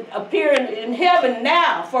is appearing in heaven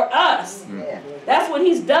now for us. That's what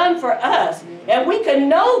he's done for us. And we can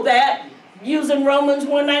know that using Romans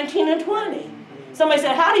 1:19 and 20. Somebody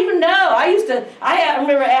said, how do you know? I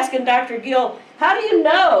remember asking Dr. Gill, how do you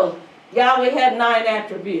know Yahweh had 9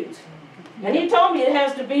 attributes? And he told me it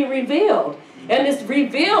has to be revealed. And it's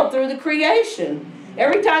revealed through the creation.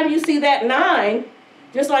 Every time you see that 9,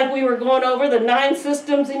 just like we were going over the 9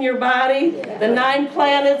 systems in your body, the 9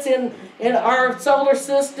 planets in our solar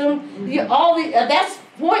system, that's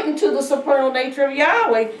pointing to the supernal nature of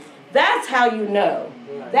Yahweh. That's how you know.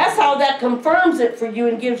 That's how that confirms it for you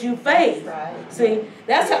and gives you faith. See,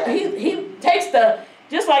 that's how he takes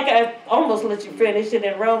just like I almost let you finish it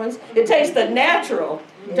in Romans, it takes the natural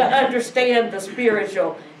to understand the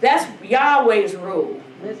spiritual. That's Yahweh's rule.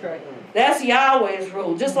 That's right. That's Yahweh's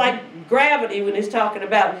rule. Just like gravity when he's talking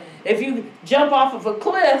about if you jump off of a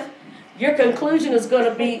cliff, your conclusion is going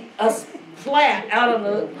to be flat out on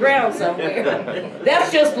the ground somewhere.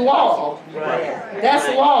 That's just law.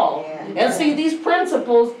 That's law. And see, these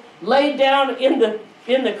principles laid down in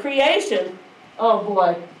the creation. Oh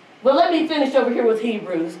boy. Well, let me finish over here with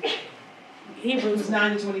Hebrews. Hebrews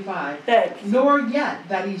 9:25. Thanks. Nor yet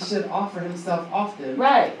that he should offer himself often,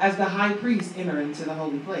 Right. as the high priest enter into the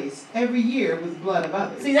holy place every year with blood of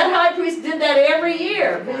others. See, that high priest did that every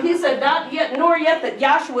year. He said, not yet, nor yet that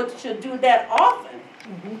Yahshua should do that often.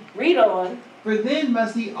 Read on. For then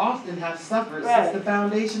must he often have suffered Right. since the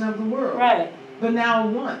foundation of the world. Right. But now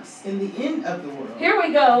once, in the end of the world. Here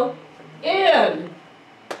we go.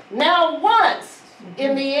 Now once,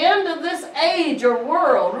 in the end of this age or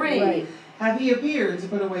world, read. Right. Have he appeared to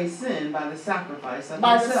put away sin by the sacrifice of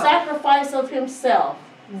By himself. the sacrifice of himself.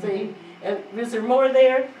 See? And is there more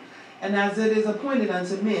there? And as it is appointed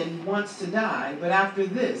unto men once to die, but after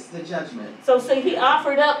this the judgment. So see, he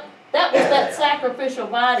offered up, that was that sacrificial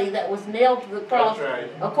body that was nailed to the cross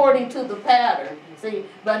according to the pattern. See,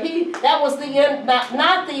 but that was the end,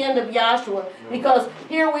 not the end of Yahshua, because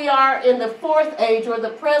here we are in the 4th age, or the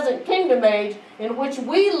present kingdom age, in which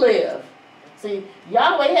we live. See,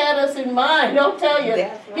 Yahweh had us in mind, don't tell you.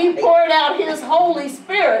 He poured out his Holy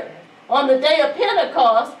Spirit on the day of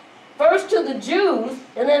Pentecost, first to the Jews,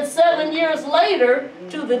 and then 7 years later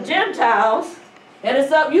to the Gentiles. And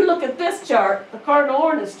it's up, you look at this chart, the cardinal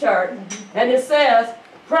ordinance chart, and it says,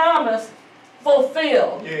 promise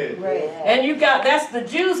fulfilled. And you got, that's the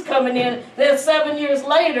Jews coming in, then 7 years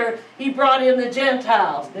later, he brought in the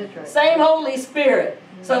Gentiles. Same Holy Spirit.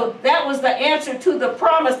 So that was the answer to the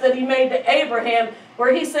promise that he made to Abraham,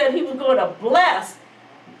 where he said he was going to bless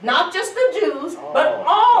not just the Jews, but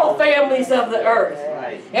all families of the earth.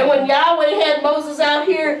 And when Yahweh had Moses out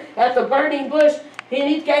here at the burning bush,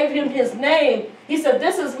 he gave him his name. He said,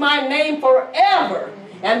 this is my name forever.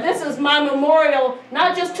 And this is my memorial,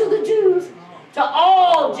 not just to the Jews, to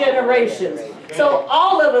all generations. So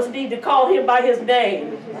all of us need to call him by his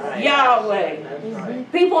name, Yahweh.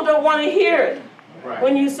 People don't want to hear it.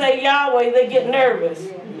 When you say Yahweh, they get nervous.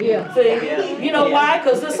 See, you know why?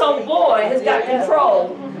 Because this old boy has got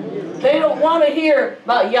control. They don't want to hear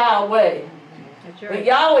about Yahweh. But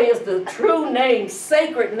Yahweh is the true name,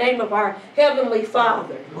 sacred name of our Heavenly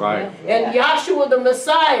Father. And Yahshua the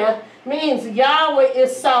Messiah means Yahweh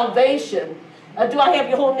is salvation. Do I have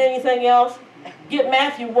you holding anything else? Get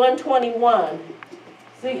Matthew 1:21.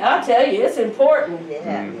 See, I'll tell you, it's important.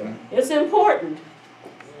 It's important.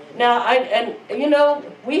 Now, you know,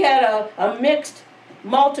 we had a mixed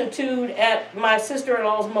multitude at my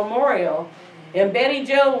sister-in-law's memorial, and Betty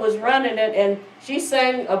Jo was running it, and she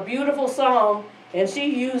sang a beautiful song, and she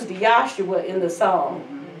used Yahshua in the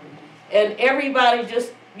song. And everybody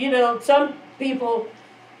just, you know, some people,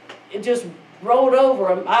 it just rolled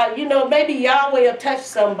over them. You know, maybe Yahweh will touch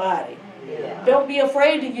somebody. Yeah. Don't be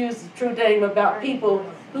afraid to use the true name about people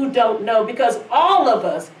who don't know, because all of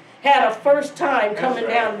us had a first time coming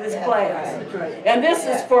down to this class. That's right. And this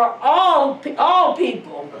is for all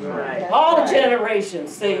people, Right. all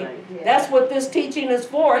generations, see. Yeah. That's what this teaching is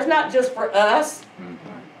for. It's not just for us,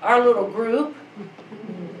 our little group.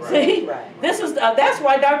 See, Right. this is that's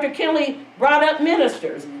why Dr. Kinley brought up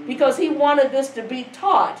ministers, because he wanted this to be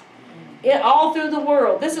taught all through the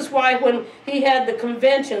world. This is why when he had the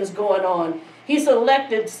conventions going on, he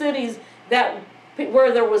selected cities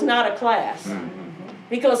where there was not a class,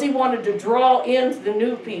 because he wanted to draw in the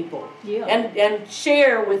new people Yeah. and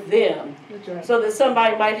share with them, That's right. so that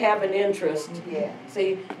somebody might have an interest. Yeah.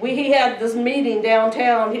 See, he had this meeting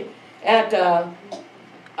downtown at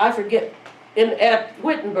I forget, at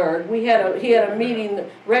Wittenberg. He had a meeting,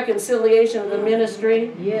 reconciliation of the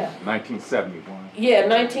ministry. Yeah. 1971. Yeah,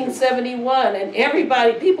 1971,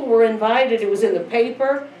 and people were invited. It was in the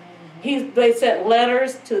paper. They sent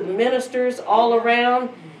letters to the ministers all around,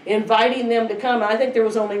 inviting them to come. I think there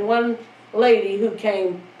was only one lady who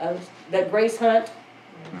came, that Grace Hunt.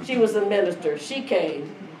 She was the minister. She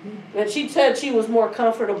came, but she said she was more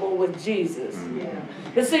comfortable with Jesus. Yeah.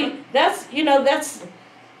 But see, that's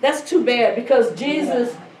too bad, because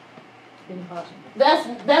Jesus,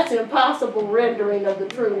 Impossible. that's impossible rendering of the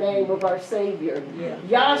true name of our Savior. Yeah.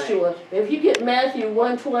 Yahshua. If you get Matthew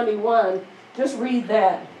 1:21, just read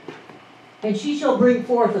that. And she shall bring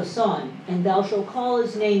forth a son, and thou shalt call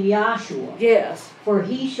his name Yahshua, Yes. for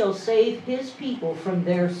he shall save his people from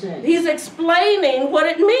their sins. He's explaining what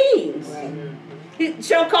it means. Right. He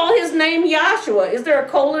shall call his name Yahshua. Is there a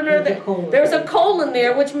colon or There's a colon. There's a colon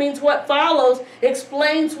there, which means what follows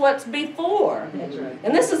explains what's before. That's right.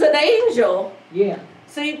 And this is an angel. Yeah.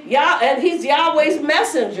 See, and he's Yahweh's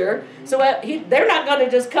messenger. So they're not going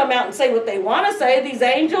to just come out and say what they want to say. These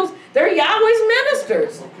angels, they're Yahweh's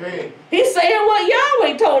ministers. Okay. He's saying what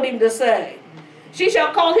Yahweh told him to say. She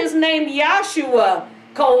shall call his name Yahshua,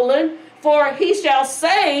 for he shall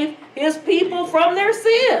save his people from their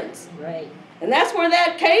sins. Right. And that's where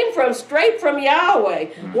that came from, straight from Yahweh.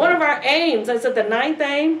 One of our aims, is it the 9th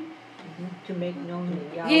aim? To make known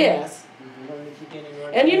that Yahweh. Yes.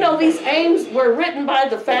 And you know, these aims were written by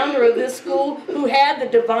the founder of this school, who had the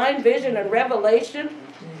divine vision and revelation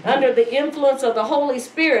under the influence of the Holy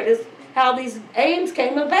Spirit, is how these aims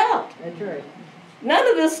came about. That's right. None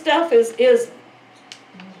of this stuff is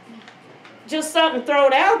just something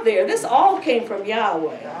thrown out there. This all came from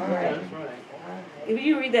Yahweh. All right. If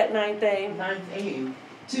you read that 9th aim. 9th aim,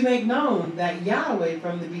 to make known that Yahweh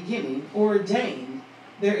from the beginning ordained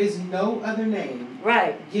there is no other name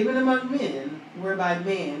Right. given among men whereby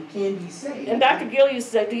man can be saved. And Dr. Gill used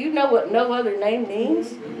to say, do you know what no other name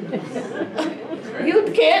means?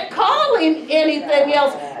 You can't call him anything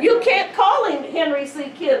else. You can't call him Henry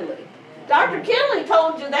C. Kinley. Dr. Kinley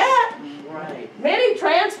told you that. Right. Many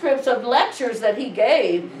transcripts of lectures that he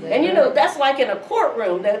gave, and you know, that's like in a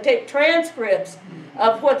courtroom, they'll take transcripts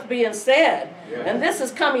of what's being said. And this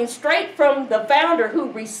is coming straight from the founder who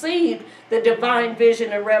received the divine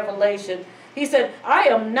vision and revelation. He said, I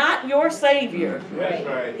am not your Savior. That's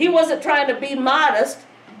right. He wasn't trying to be modest.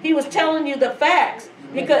 He was telling you the facts.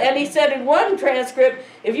 And he said in one transcript,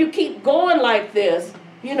 if you keep going like this,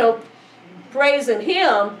 you know, praising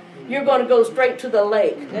him, you're going to go straight to the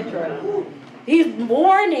lake. That's right. He's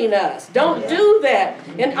warning us. Don't do that.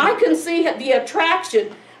 And I can see the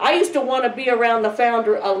attraction. I used to want to be around the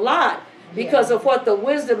founder a lot because of what the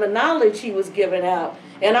wisdom and knowledge he was giving out.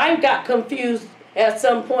 And I got confused at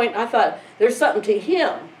some point. I thought, there's something to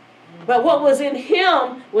him. But what was in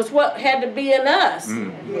him was what had to be in us. You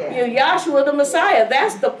know, Yahshua the Messiah.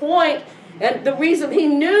 That's the point. And the reason he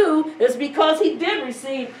knew is because he did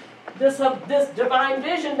receive this divine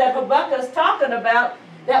vision that Habakkuk is talking about,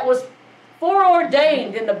 that was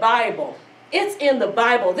foreordained in the Bible. It's in the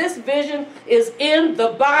Bible. This vision is in the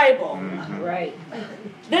Bible. Right.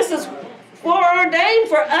 This is foreordained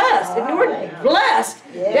for us. And we're blessed.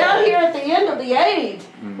 Down here at the end of the age,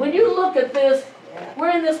 when you look at this, we're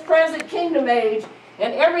in this present kingdom age,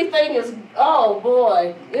 and everything is, oh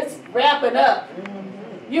boy, it's wrapping up.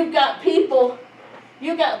 You've got people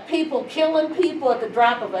killing people at the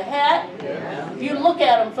drop of a hat. You look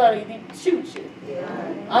at them funny, they shoot you.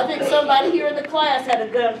 I think somebody here in the class had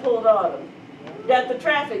a gun pulled on them at the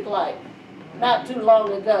traffic light. not too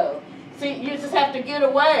long ago. See, you just have to get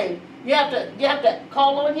away. You have to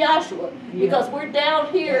call on Yahshua, because we're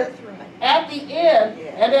down here at the end,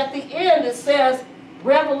 and at the end it says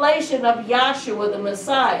revelation of Yahshua the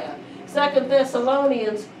Messiah. 2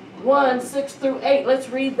 Thessalonians 1:6-8. Let's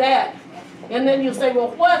read that. And then you'll say, well,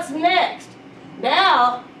 what's next?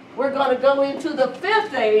 Now we're going to go into the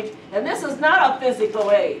 5th age, and this is not a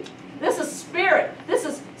physical age. This is spirit.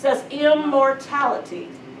 Says immortality.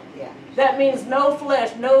 Yeah. That means no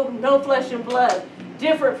flesh, no flesh and blood.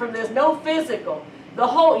 Different from this, no physical. The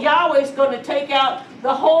whole Yahweh's going to take out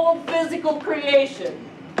the whole physical creation.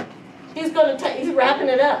 He's wrapping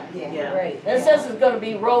it up. Yeah. Right. And it says it's going to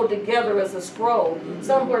be rolled together as a scroll.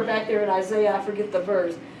 Somewhere back there in Isaiah, I forget the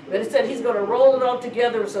verse. But it said he's going to roll it all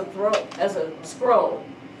together as a scroll.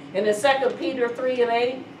 And in 2 Peter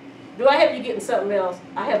 3:8, do I have you getting something else?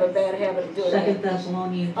 I have a bad habit of doing that. 2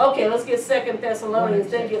 Thessalonians. Okay, let's get 2 Thessalonians,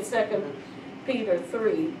 then get 2 Peter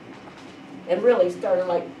 3. And really started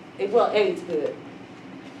like, well, 8's good.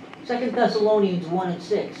 2 Thessalonians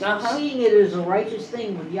 1:6. Uh-huh. Seeing it is a righteous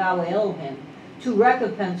thing with Yahweh Elohim to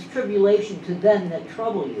recompense tribulation to them that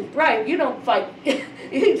trouble you. Right, you don't fight.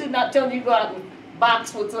 He's not telling you to go out and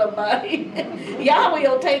box with somebody. Yahweh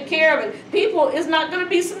will take care of it. People, it's not going to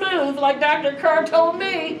be smooth, like Dr. Kerr told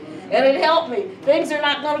me, and it helped me. Things are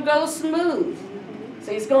not going to go smooth.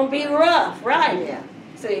 See, it's going to be rough, right? Yeah.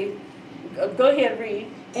 See, go ahead, read.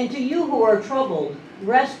 And to you who are troubled,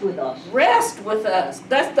 rest with us. Rest with us.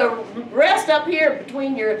 That's the rest up here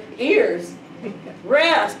between your ears.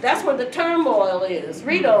 Rest. That's where the turmoil is.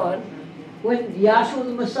 Read on. When Yahshua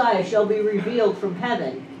the Messiah shall be revealed from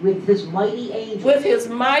heaven with his mighty angels. With his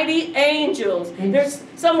mighty angels. There's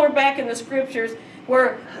somewhere back in the scriptures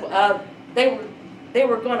where they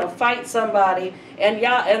were going to fight somebody, and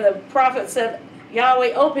the prophet said,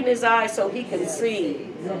 Yahweh, open his eyes so he can see.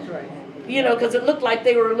 That's right. You know, because it looked like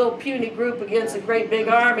they were a little puny group against a great big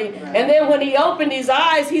army. And then when he opened his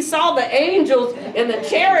eyes, he saw the angels in the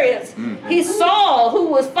chariots. He saw who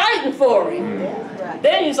was fighting for him.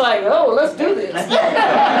 Then he's like, oh, let's do this.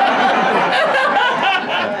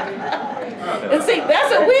 And see,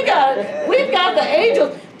 that's what we got. We've got the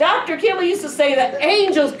angels. Dr. Kelly used to say that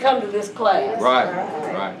angels come to this class.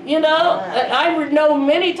 Right. You know, I would know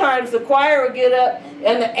many times the choir would get up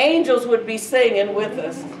and the angels would be singing with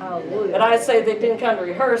us. Hallelujah. But I'd say they didn't come to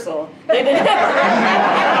rehearsal. They didn't.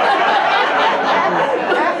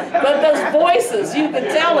 But those voices, you could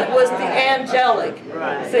tell it was the angelic.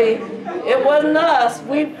 See, it wasn't us.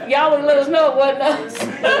 Yahweh let us know it wasn't us.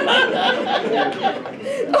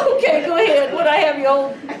 Okay, go ahead. What I have you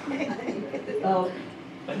on?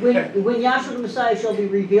 When Yahshua the Messiah shall be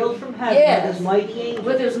revealed from heaven with his mighty angels.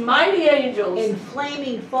 With his mighty angels. In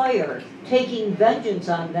flaming fire, taking vengeance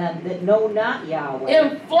on them that know not Yahweh.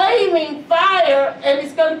 In flaming fire, and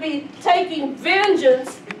he's going to be taking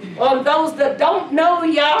vengeance on those that don't know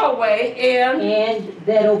Yahweh and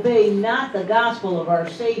that obey not the gospel of our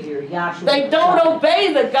Savior, Yahshua. They don't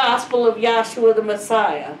obey the gospel of Yahshua the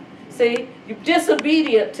Messiah. See, you're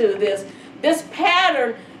disobedient to this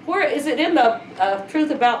pattern. Where is it in the Truth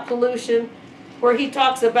About Pollution, where he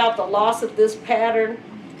talks about the loss of this pattern?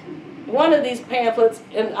 One of these pamphlets,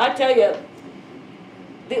 and I tell you,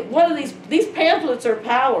 one of these pamphlets are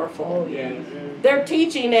powerful. Oh, yeah. They're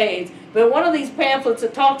teaching aids, but one of these pamphlets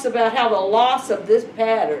that talks about how the loss of this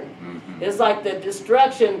pattern is like the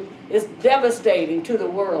destruction is devastating to the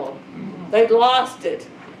world. They lost it.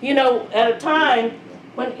 You know, at a time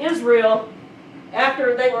when Israel,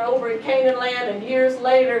 after they were over in Canaan land and years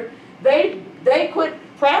later, they quit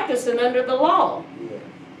practicing under the law.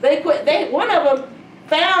 One of them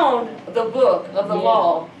found the book of the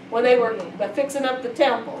law when they were fixing up the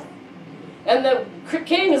temple. And the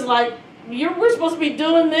king is like, we're supposed to be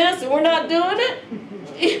doing this and we're not doing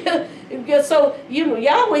it? So,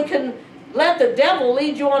 Yahweh can let the devil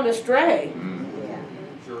lead you on astray.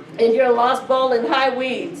 And you're a lost bull in high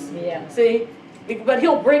weeds. Yeah. See? But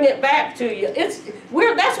he'll bring it back to you.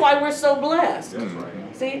 That's why we're so blessed.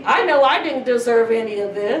 See, I know I didn't deserve any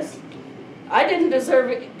of this. I didn't deserve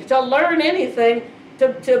it, to learn anything,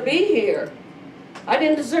 to be here. I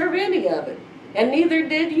didn't deserve any of it. And neither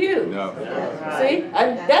did you. No. See?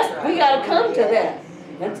 We got to come to that.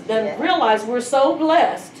 And realize we're so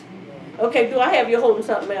blessed. Okay, do I have you holding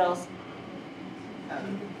something else?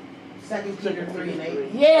 2 Peter 3:8.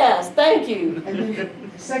 Yes, thank you. And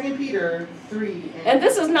then 2 Peter 3. And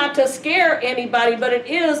this is not to scare anybody, but it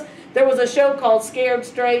is. There was a show called Scared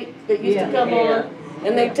Straight that used to come on,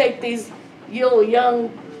 and they take these young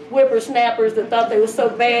whippersnappers that thought they were so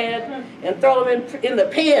bad and throw them in the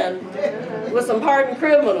pen with some hardened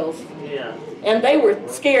criminals. Yeah. And they were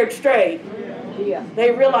scared straight. Yeah.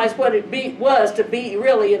 They realized what it was to be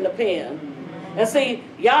really in the pen. And see,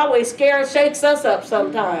 Yahweh shakes us up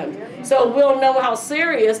sometimes. So we'll know how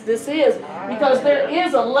serious this is. Because there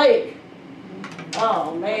is a lake.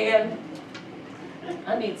 Oh, man.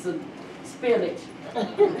 I need some spinach.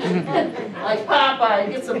 Like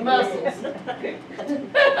Popeye, get some mussels.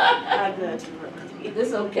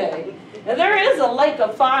 It's okay. And there is a lake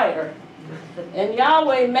of fire. And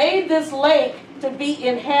Yahweh made this lake to be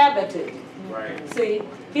inhabited. Right. See,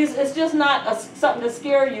 it's just not something to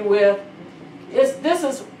scare you with. This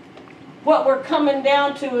is what we're coming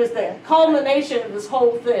down to, is the culmination of this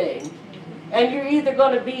whole thing. And you're either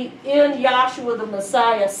going to be in Yahshua the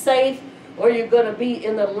Messiah safe, or you're going to be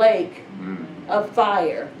in the lake of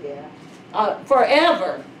fire.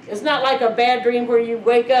 Forever. It's not like a bad dream where you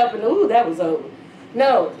wake up and, ooh, that was over.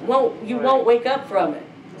 No, you won't wake up from it.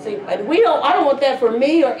 See, and I don't want that for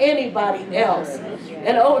me or anybody else.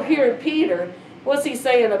 And over here in Peter, what's he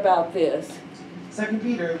saying about this? 2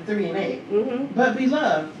 Peter 3:8. But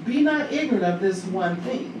beloved, be not ignorant of this one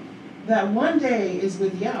thing, that one day is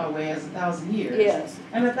with Yahweh as 1,000 years, yes,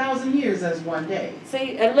 and 1,000 years as one day.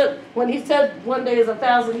 See, and look, when he said one day is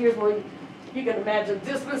 1,000 years, well, you can imagine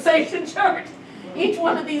dispensation church. Each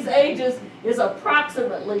one of these ages is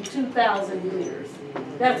approximately 2,000 years.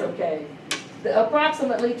 That's okay.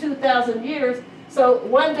 Approximately 2,000 years. So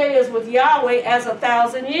one day is with Yahweh as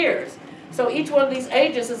 1,000 years. So each one of these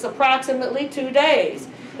ages is approximately 2 days.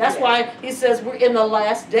 That's why he says we're in the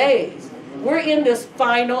last days. We're in this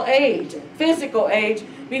final age, physical age,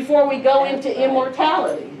 before we go into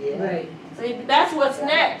immortality. Right. See, that's what's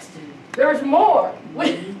next. There's more.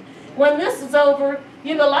 When this is over,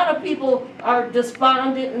 you know, a lot of people are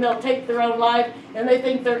despondent and they'll take their own life and they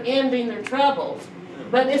think they're ending their troubles.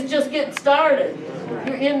 But it's just getting started.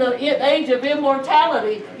 You're in the age of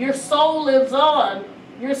immortality. Your soul lives on.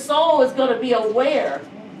 Your soul is going to be aware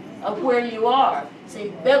of where you are.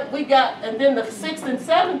 See, that we got, and then the 6th and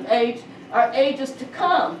 7th age are ages to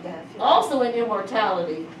come, also in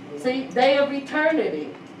immortality. See, day of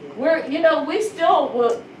eternity. We still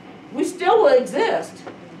will exist.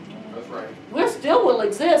 That's right. We still will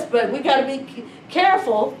exist, but we got to be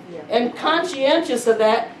careful and conscientious of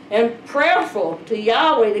that and prayerful to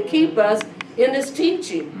Yahweh to keep us in this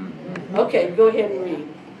teaching. Okay, go ahead and read.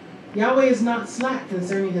 Yahweh is not slack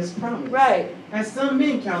concerning his promise, right, as some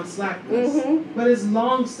men count slackness, but is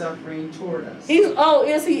long-suffering toward us.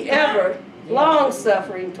 Is he ever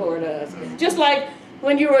long-suffering toward us? Just like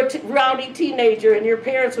when you were a rowdy teenager and your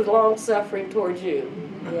parents were long-suffering towards you.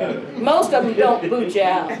 Most of them don't boot you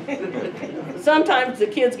out. Sometimes the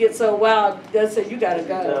kids get so wild, they say, you gotta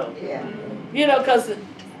go. You know, because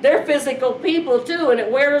they're physical people too, and it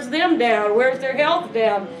wears them down, wears their health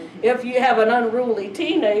down if you have an unruly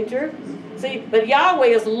teenager. See, but Yahweh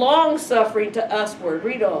is long-suffering to usward.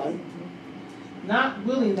 Read on. Not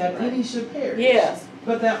willing that any should perish. Yes.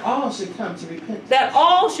 But that all should come to repentance. That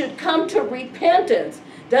all should come to repentance.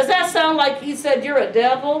 Does that sound like he said you're a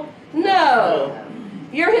devil? No.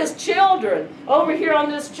 You're his children. Over here on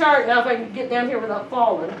this chart, now if I can get down here without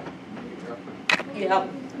falling. Yep.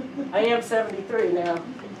 I am 73 now.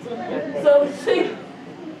 So see,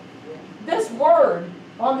 this word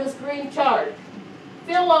on this green chart,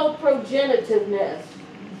 philoprogenitiveness,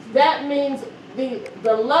 that means the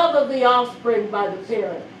love of the offspring by the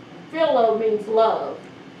parent. Philo means love.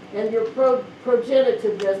 And your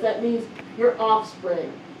progenitiveness, that means your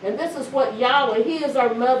offspring. And this is what Yahweh, he is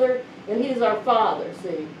our mother and he is our father,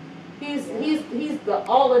 see. He's the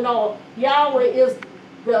all in all. Yahweh is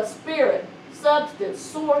the spirit, substance,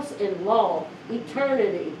 source, and law,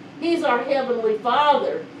 eternity. He's our heavenly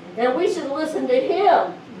Father. And we should listen to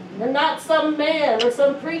him and not some man or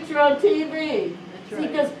some preacher on TV. See,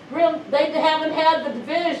 because they haven't had the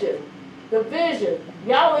vision. The vision.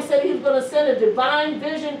 Yahweh said he was going to send a divine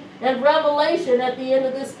vision and revelation at the end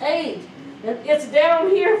of this age. And it's down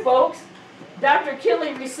here, folks. Dr.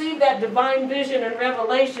 Kelly received that divine vision and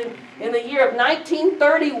revelation in the year of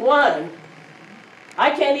 1931.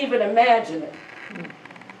 I can't even imagine it.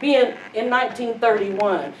 Being in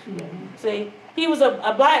 1931. See, he was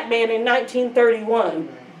a black man in 1931,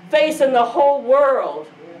 facing the whole world.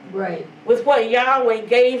 Right. With what Yahweh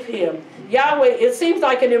gave him. Yahweh, it seems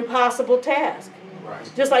like an impossible task.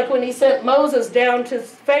 Right. Just like when he sent Moses down to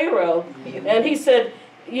Pharaoh, and he said,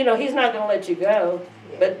 you know, he's not going to let you go,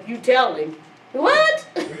 but you tell him. What?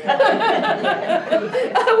 I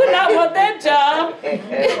would not want that job.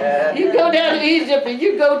 You go down to Egypt and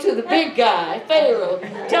you go to the big guy, Pharaoh,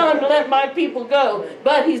 tell him to let my people go,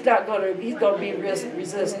 but he's not going to, he's going to be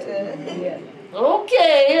resistant.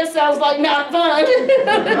 Okay, it sounds like not fun.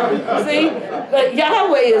 See, but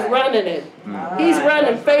Yahweh is running it. He's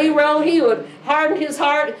running Pharaoh. He would harden his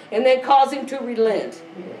heart and then cause him to relent.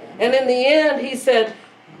 And in the end, he said,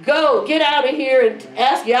 go, get out of here and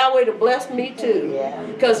ask Yahweh to bless me too.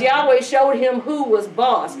 Because Yahweh showed him who was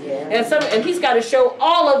boss. And he's got to show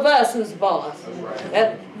all of us who's boss.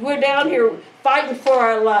 And we're down here fighting for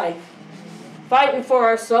our life, fighting for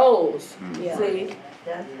our souls. See?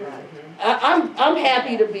 I'm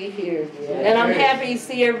happy to be here. And I'm happy to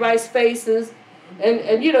see everybody's faces.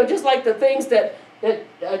 And you know, just like the things that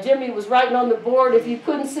Jimmy was writing on the board, if you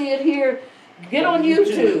couldn't see it here, get on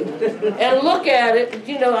YouTube and look at it.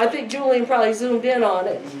 You know, I think Julian probably zoomed in on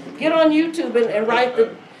it. Get on YouTube and write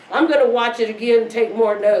the... I'm going to watch it again and take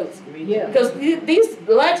more notes. Because these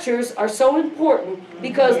lectures are so important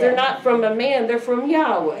because they're not from a man, they're from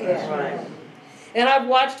Yahweh. And I've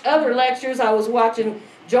watched other lectures. I was watching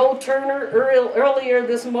Joel Turner earlier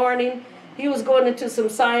this morning. He was going into some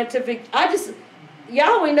scientific...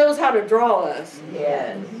 Yahweh knows how to draw us.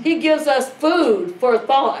 He gives us food for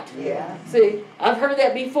thought. See, I've heard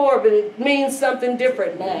that before, but it means something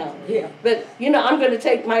different now. But, you know, I'm going to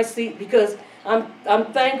take my seat because I'm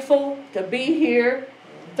thankful to be here.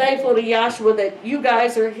 Thankful to Yahshua that you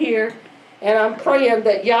guys are here. And I'm praying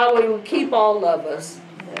that Yahweh will keep all of us.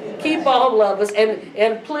 Keep all of us.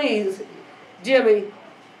 And please, Jimmy,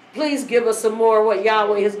 please give us some more of what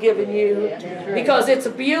Yahweh has given you, because it's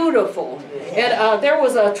beautiful. And there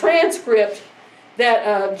was a transcript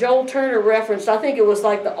that Joel Turner referenced. I think it was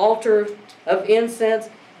like the altar of incense.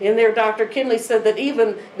 In there, Dr. Kinley said that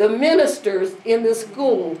even the ministers in the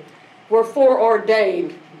school were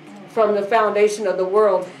foreordained from the foundation of the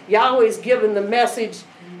world. Yahweh's given the message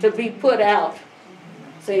to be put out.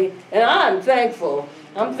 See, and I'm thankful.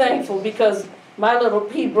 I'm thankful because my little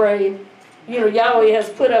pea brain, you know, Yahweh has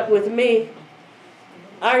put up with me.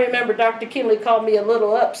 I remember Dr. Kinley called me a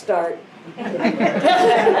little upstart. And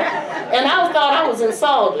I thought I was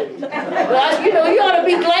insulted. But you know, you ought to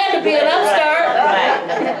be glad to be an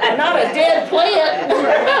upstart, not a dead plant.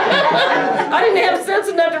 I didn't have sense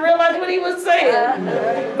enough to realize what he was saying.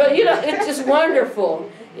 But you know, it's just wonderful.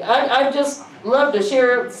 I just love to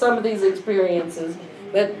share some of these experiences.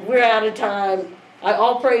 But we're out of time.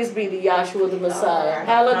 All praise be to Yahshua the Messiah.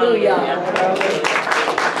 Hallelujah.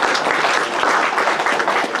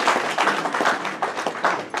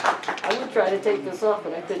 I would try to take this off,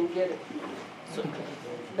 but I couldn't get it.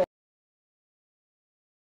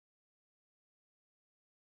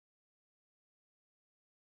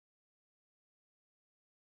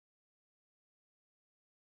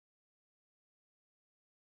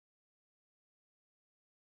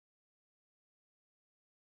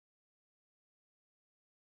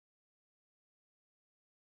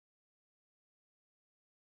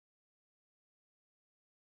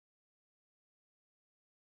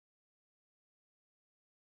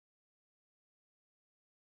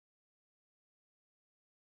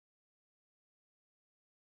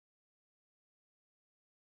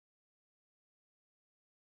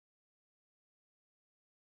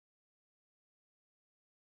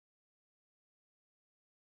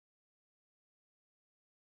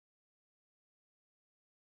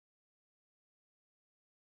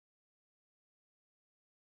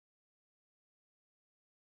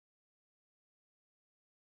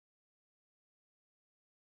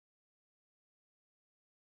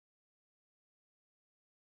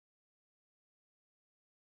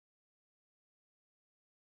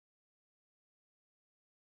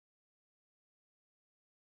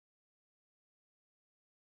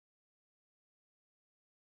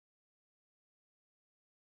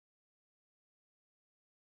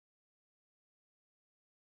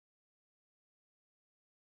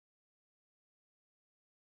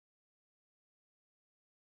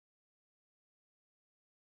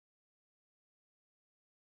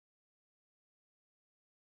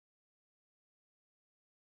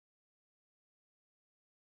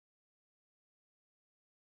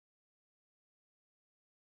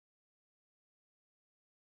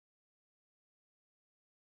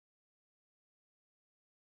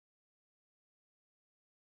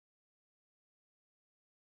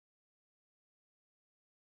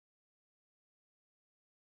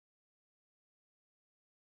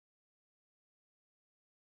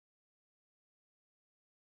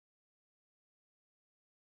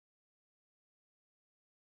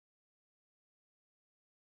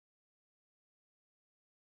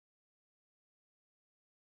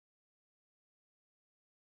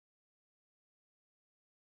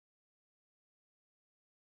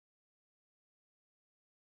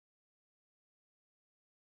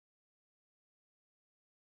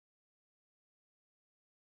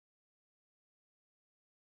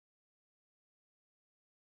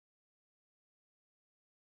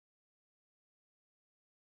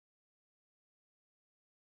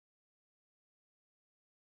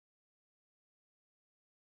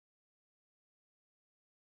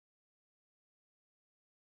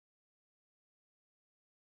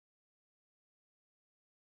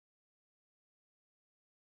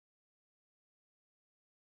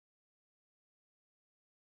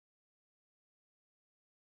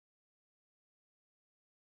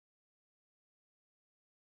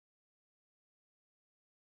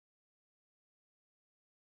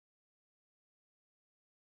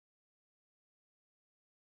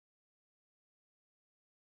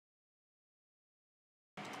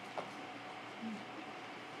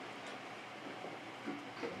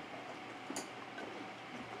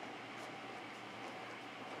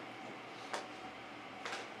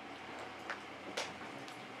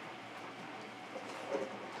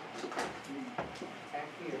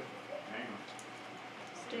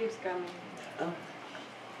 She's coming.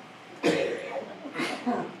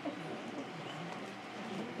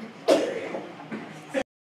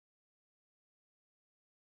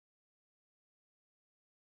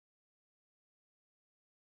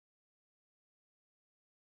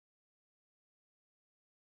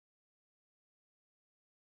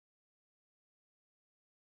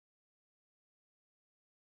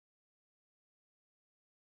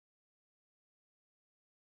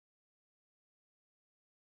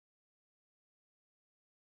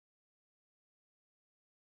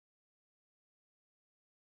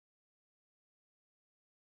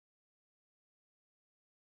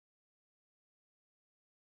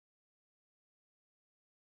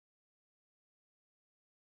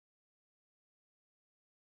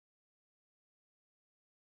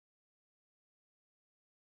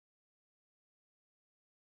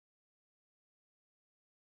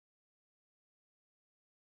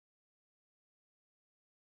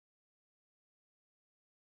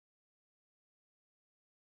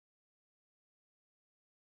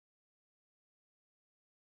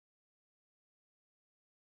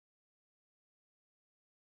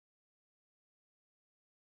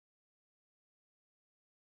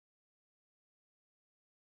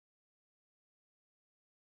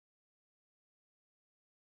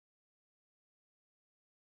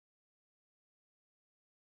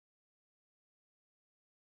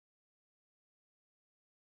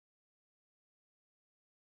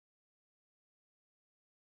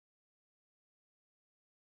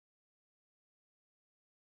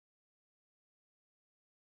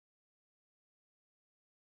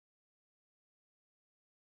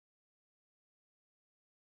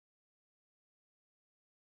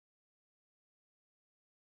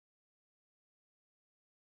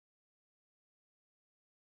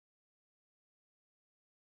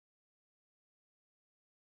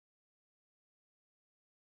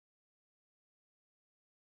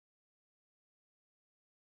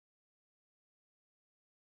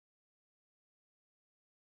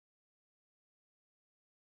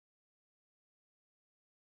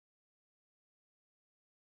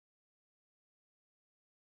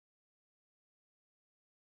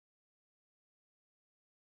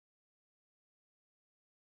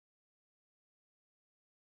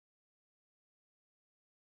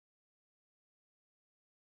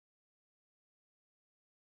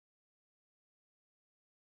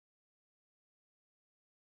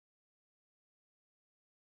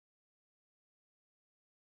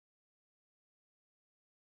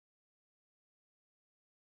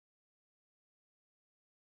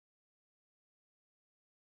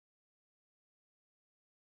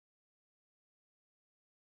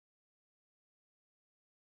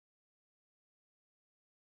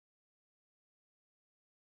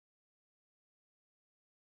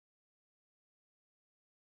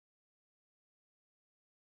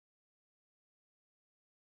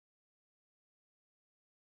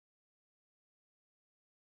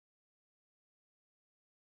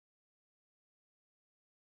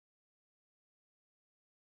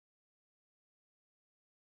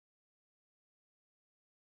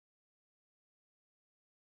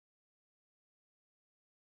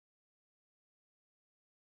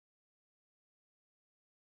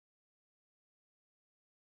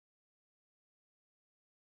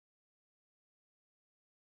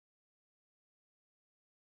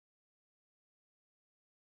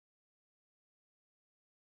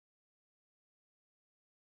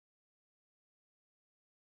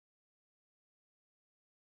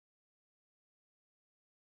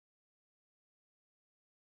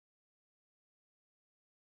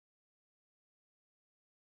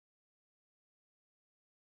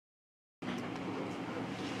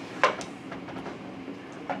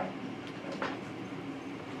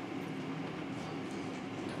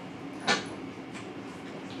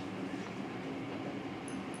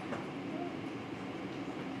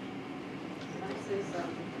 Say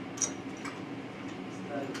something.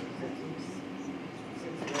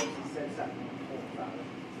 Since Rosie said something before about it.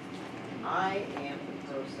 I am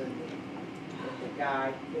the person that the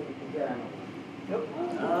guy put the gun on.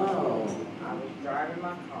 Oh. I was driving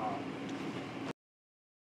my car.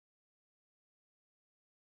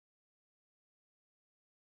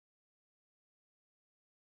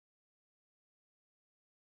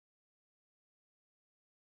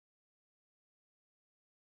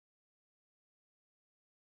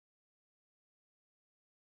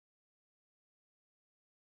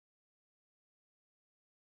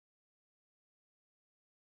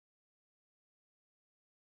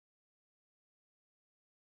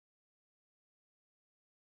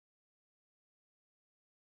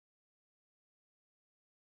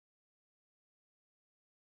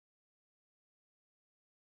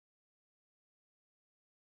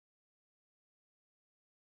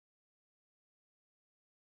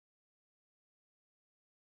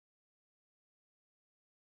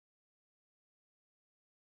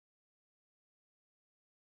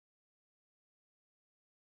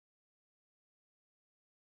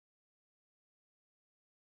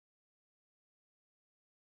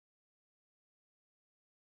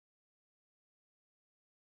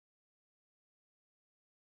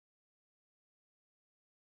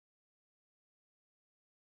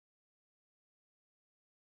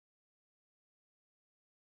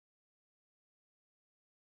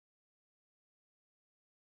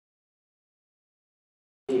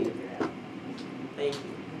 Thank you.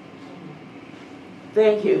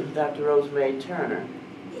 Thank you, Dr. Rosemary Turner.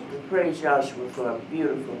 And praise Joshua for a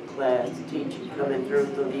beautiful class teaching coming through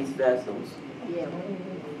these vessels.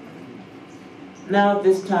 Now at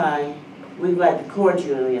this time, we'd like to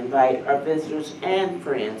cordially invite our visitors and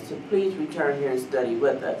friends to please return here and study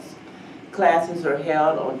with us. Classes are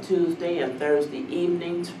held on Tuesday and Thursday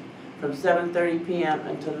evenings from 7:30 p.m.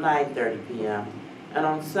 until 9:30 p.m. and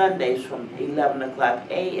on Sundays from 11 o'clock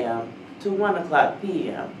a.m. to 1 o'clock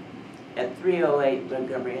p.m. at 308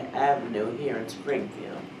 Montgomery Avenue here in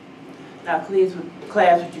Springfield. Now please,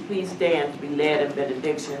 class, would you please stand to be led in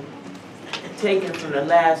benediction, taken from the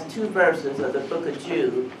last two verses of the book of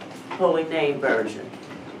Jude, Holy Name Version.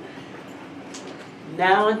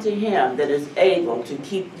 Now unto him that is able to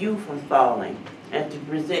keep you from falling and to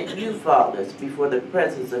present you faultless before the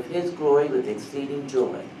presence of his glory with exceeding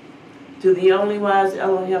joy. To the only wise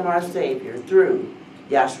Elohim our Savior, through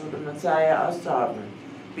Yahshua the Messiah our Sovereign,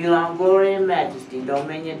 belong glory and majesty,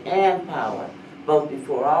 dominion and power, both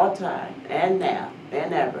before all time and now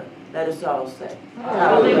and ever. Let us all say,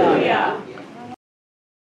 Hallelujah.